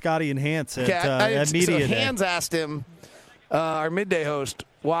that was Scotty and Hans at Media Day. So Hans asked him, our midday host,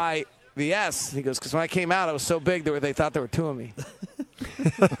 why the S. He goes, because when I came out, I was so big they thought there were 2 of me.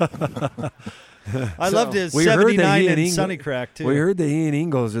 I loved his 79 and Sunny Crack, too. We heard that he and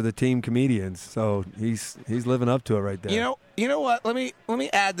Ingles are the team comedians, so he's living up to it right there. You know what? Let me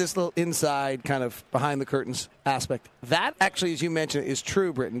add this little inside kind of behind the curtains aspect. That actually, as you mentioned, is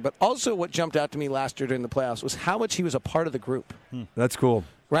true, Britton. But also what jumped out to me last year during the playoffs was how much he was a part of the group. That's cool.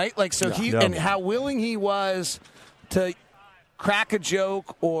 Right? Like, so and how willing he was to crack a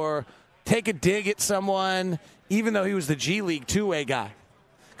joke or take a dig at someone, even though he was the G League two-way guy.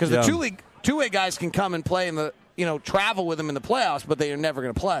 Because the two-way guys can come and play in the, travel with him in the playoffs, but they are never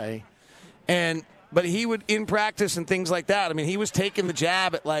going to play. But he would, in practice and things like that, I mean, he was taking the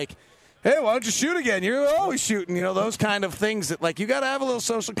jab at, like, Hey, why don't you shoot again? You're always shooting. Those kind of things that, like, you got to have a little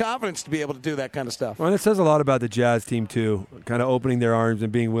social confidence to be able to do that kind of stuff. Well, and it says a lot about the Jazz team, too, kind of opening their arms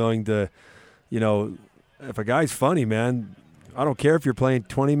and being willing to, if a guy's funny, man, I don't care if you're playing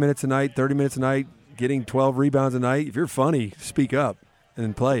 20 minutes a night, 30 minutes a night, getting 12 rebounds a night. If you're funny, speak up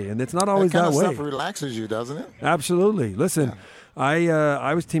and play. And it's not always that way. That kind of stuff relaxes you, doesn't it? Absolutely. Listen,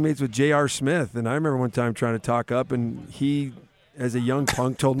 I was teammates with J.R. Smith, and I remember one time trying to talk up, and he, as a young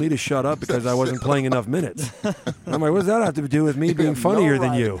punk, told me to shut up because I wasn't playing enough minutes. I'm like, what does that have to do with me being funnier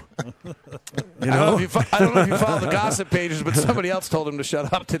than you? I don't know if you follow the gossip pages, but somebody else told him to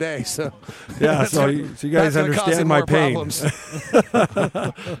shut up today. So yeah, so you guys understand my pain.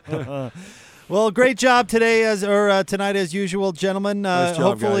 Well, great job today tonight as usual, gentlemen. Nice job,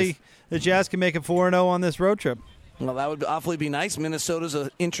 hopefully guys. the Jazz can make it 4-0 on this road trip. Well, that would awfully be nice. Minnesota's an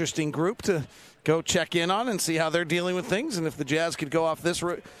interesting group to go check in on and see how they're dealing with things. And if the Jazz could go off this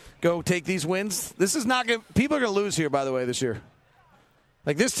route, go take these wins. This is not going. People are going to lose here, by the way, this year.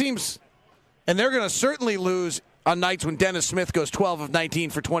 Like, this team's, and they're going to certainly lose on nights when Dennis Smith goes 12 of 19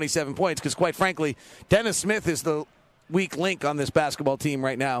 for 27 points. Because quite frankly, Dennis Smith is the weak link on this basketball team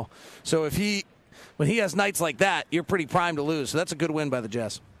right now. So when he has nights like that, you're pretty primed to lose. So that's a good win by the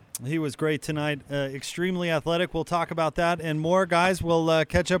Jazz. He was great tonight. Extremely athletic. We'll talk about that and more, guys. We'll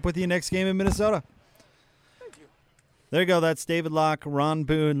catch up with you next game in Minnesota. Thank you. There you go. That's David Locke, Ron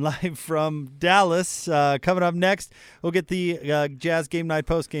Boone, live from Dallas. Coming up next, we'll get the Jazz Game Night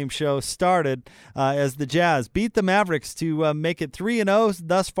postgame show started as the Jazz beat the Mavericks to make it 3-0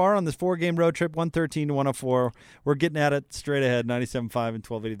 thus far on this 4-game road trip, 113-104. We're getting at it straight ahead, 97.5 and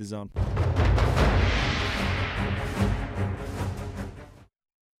 1280 The Zone.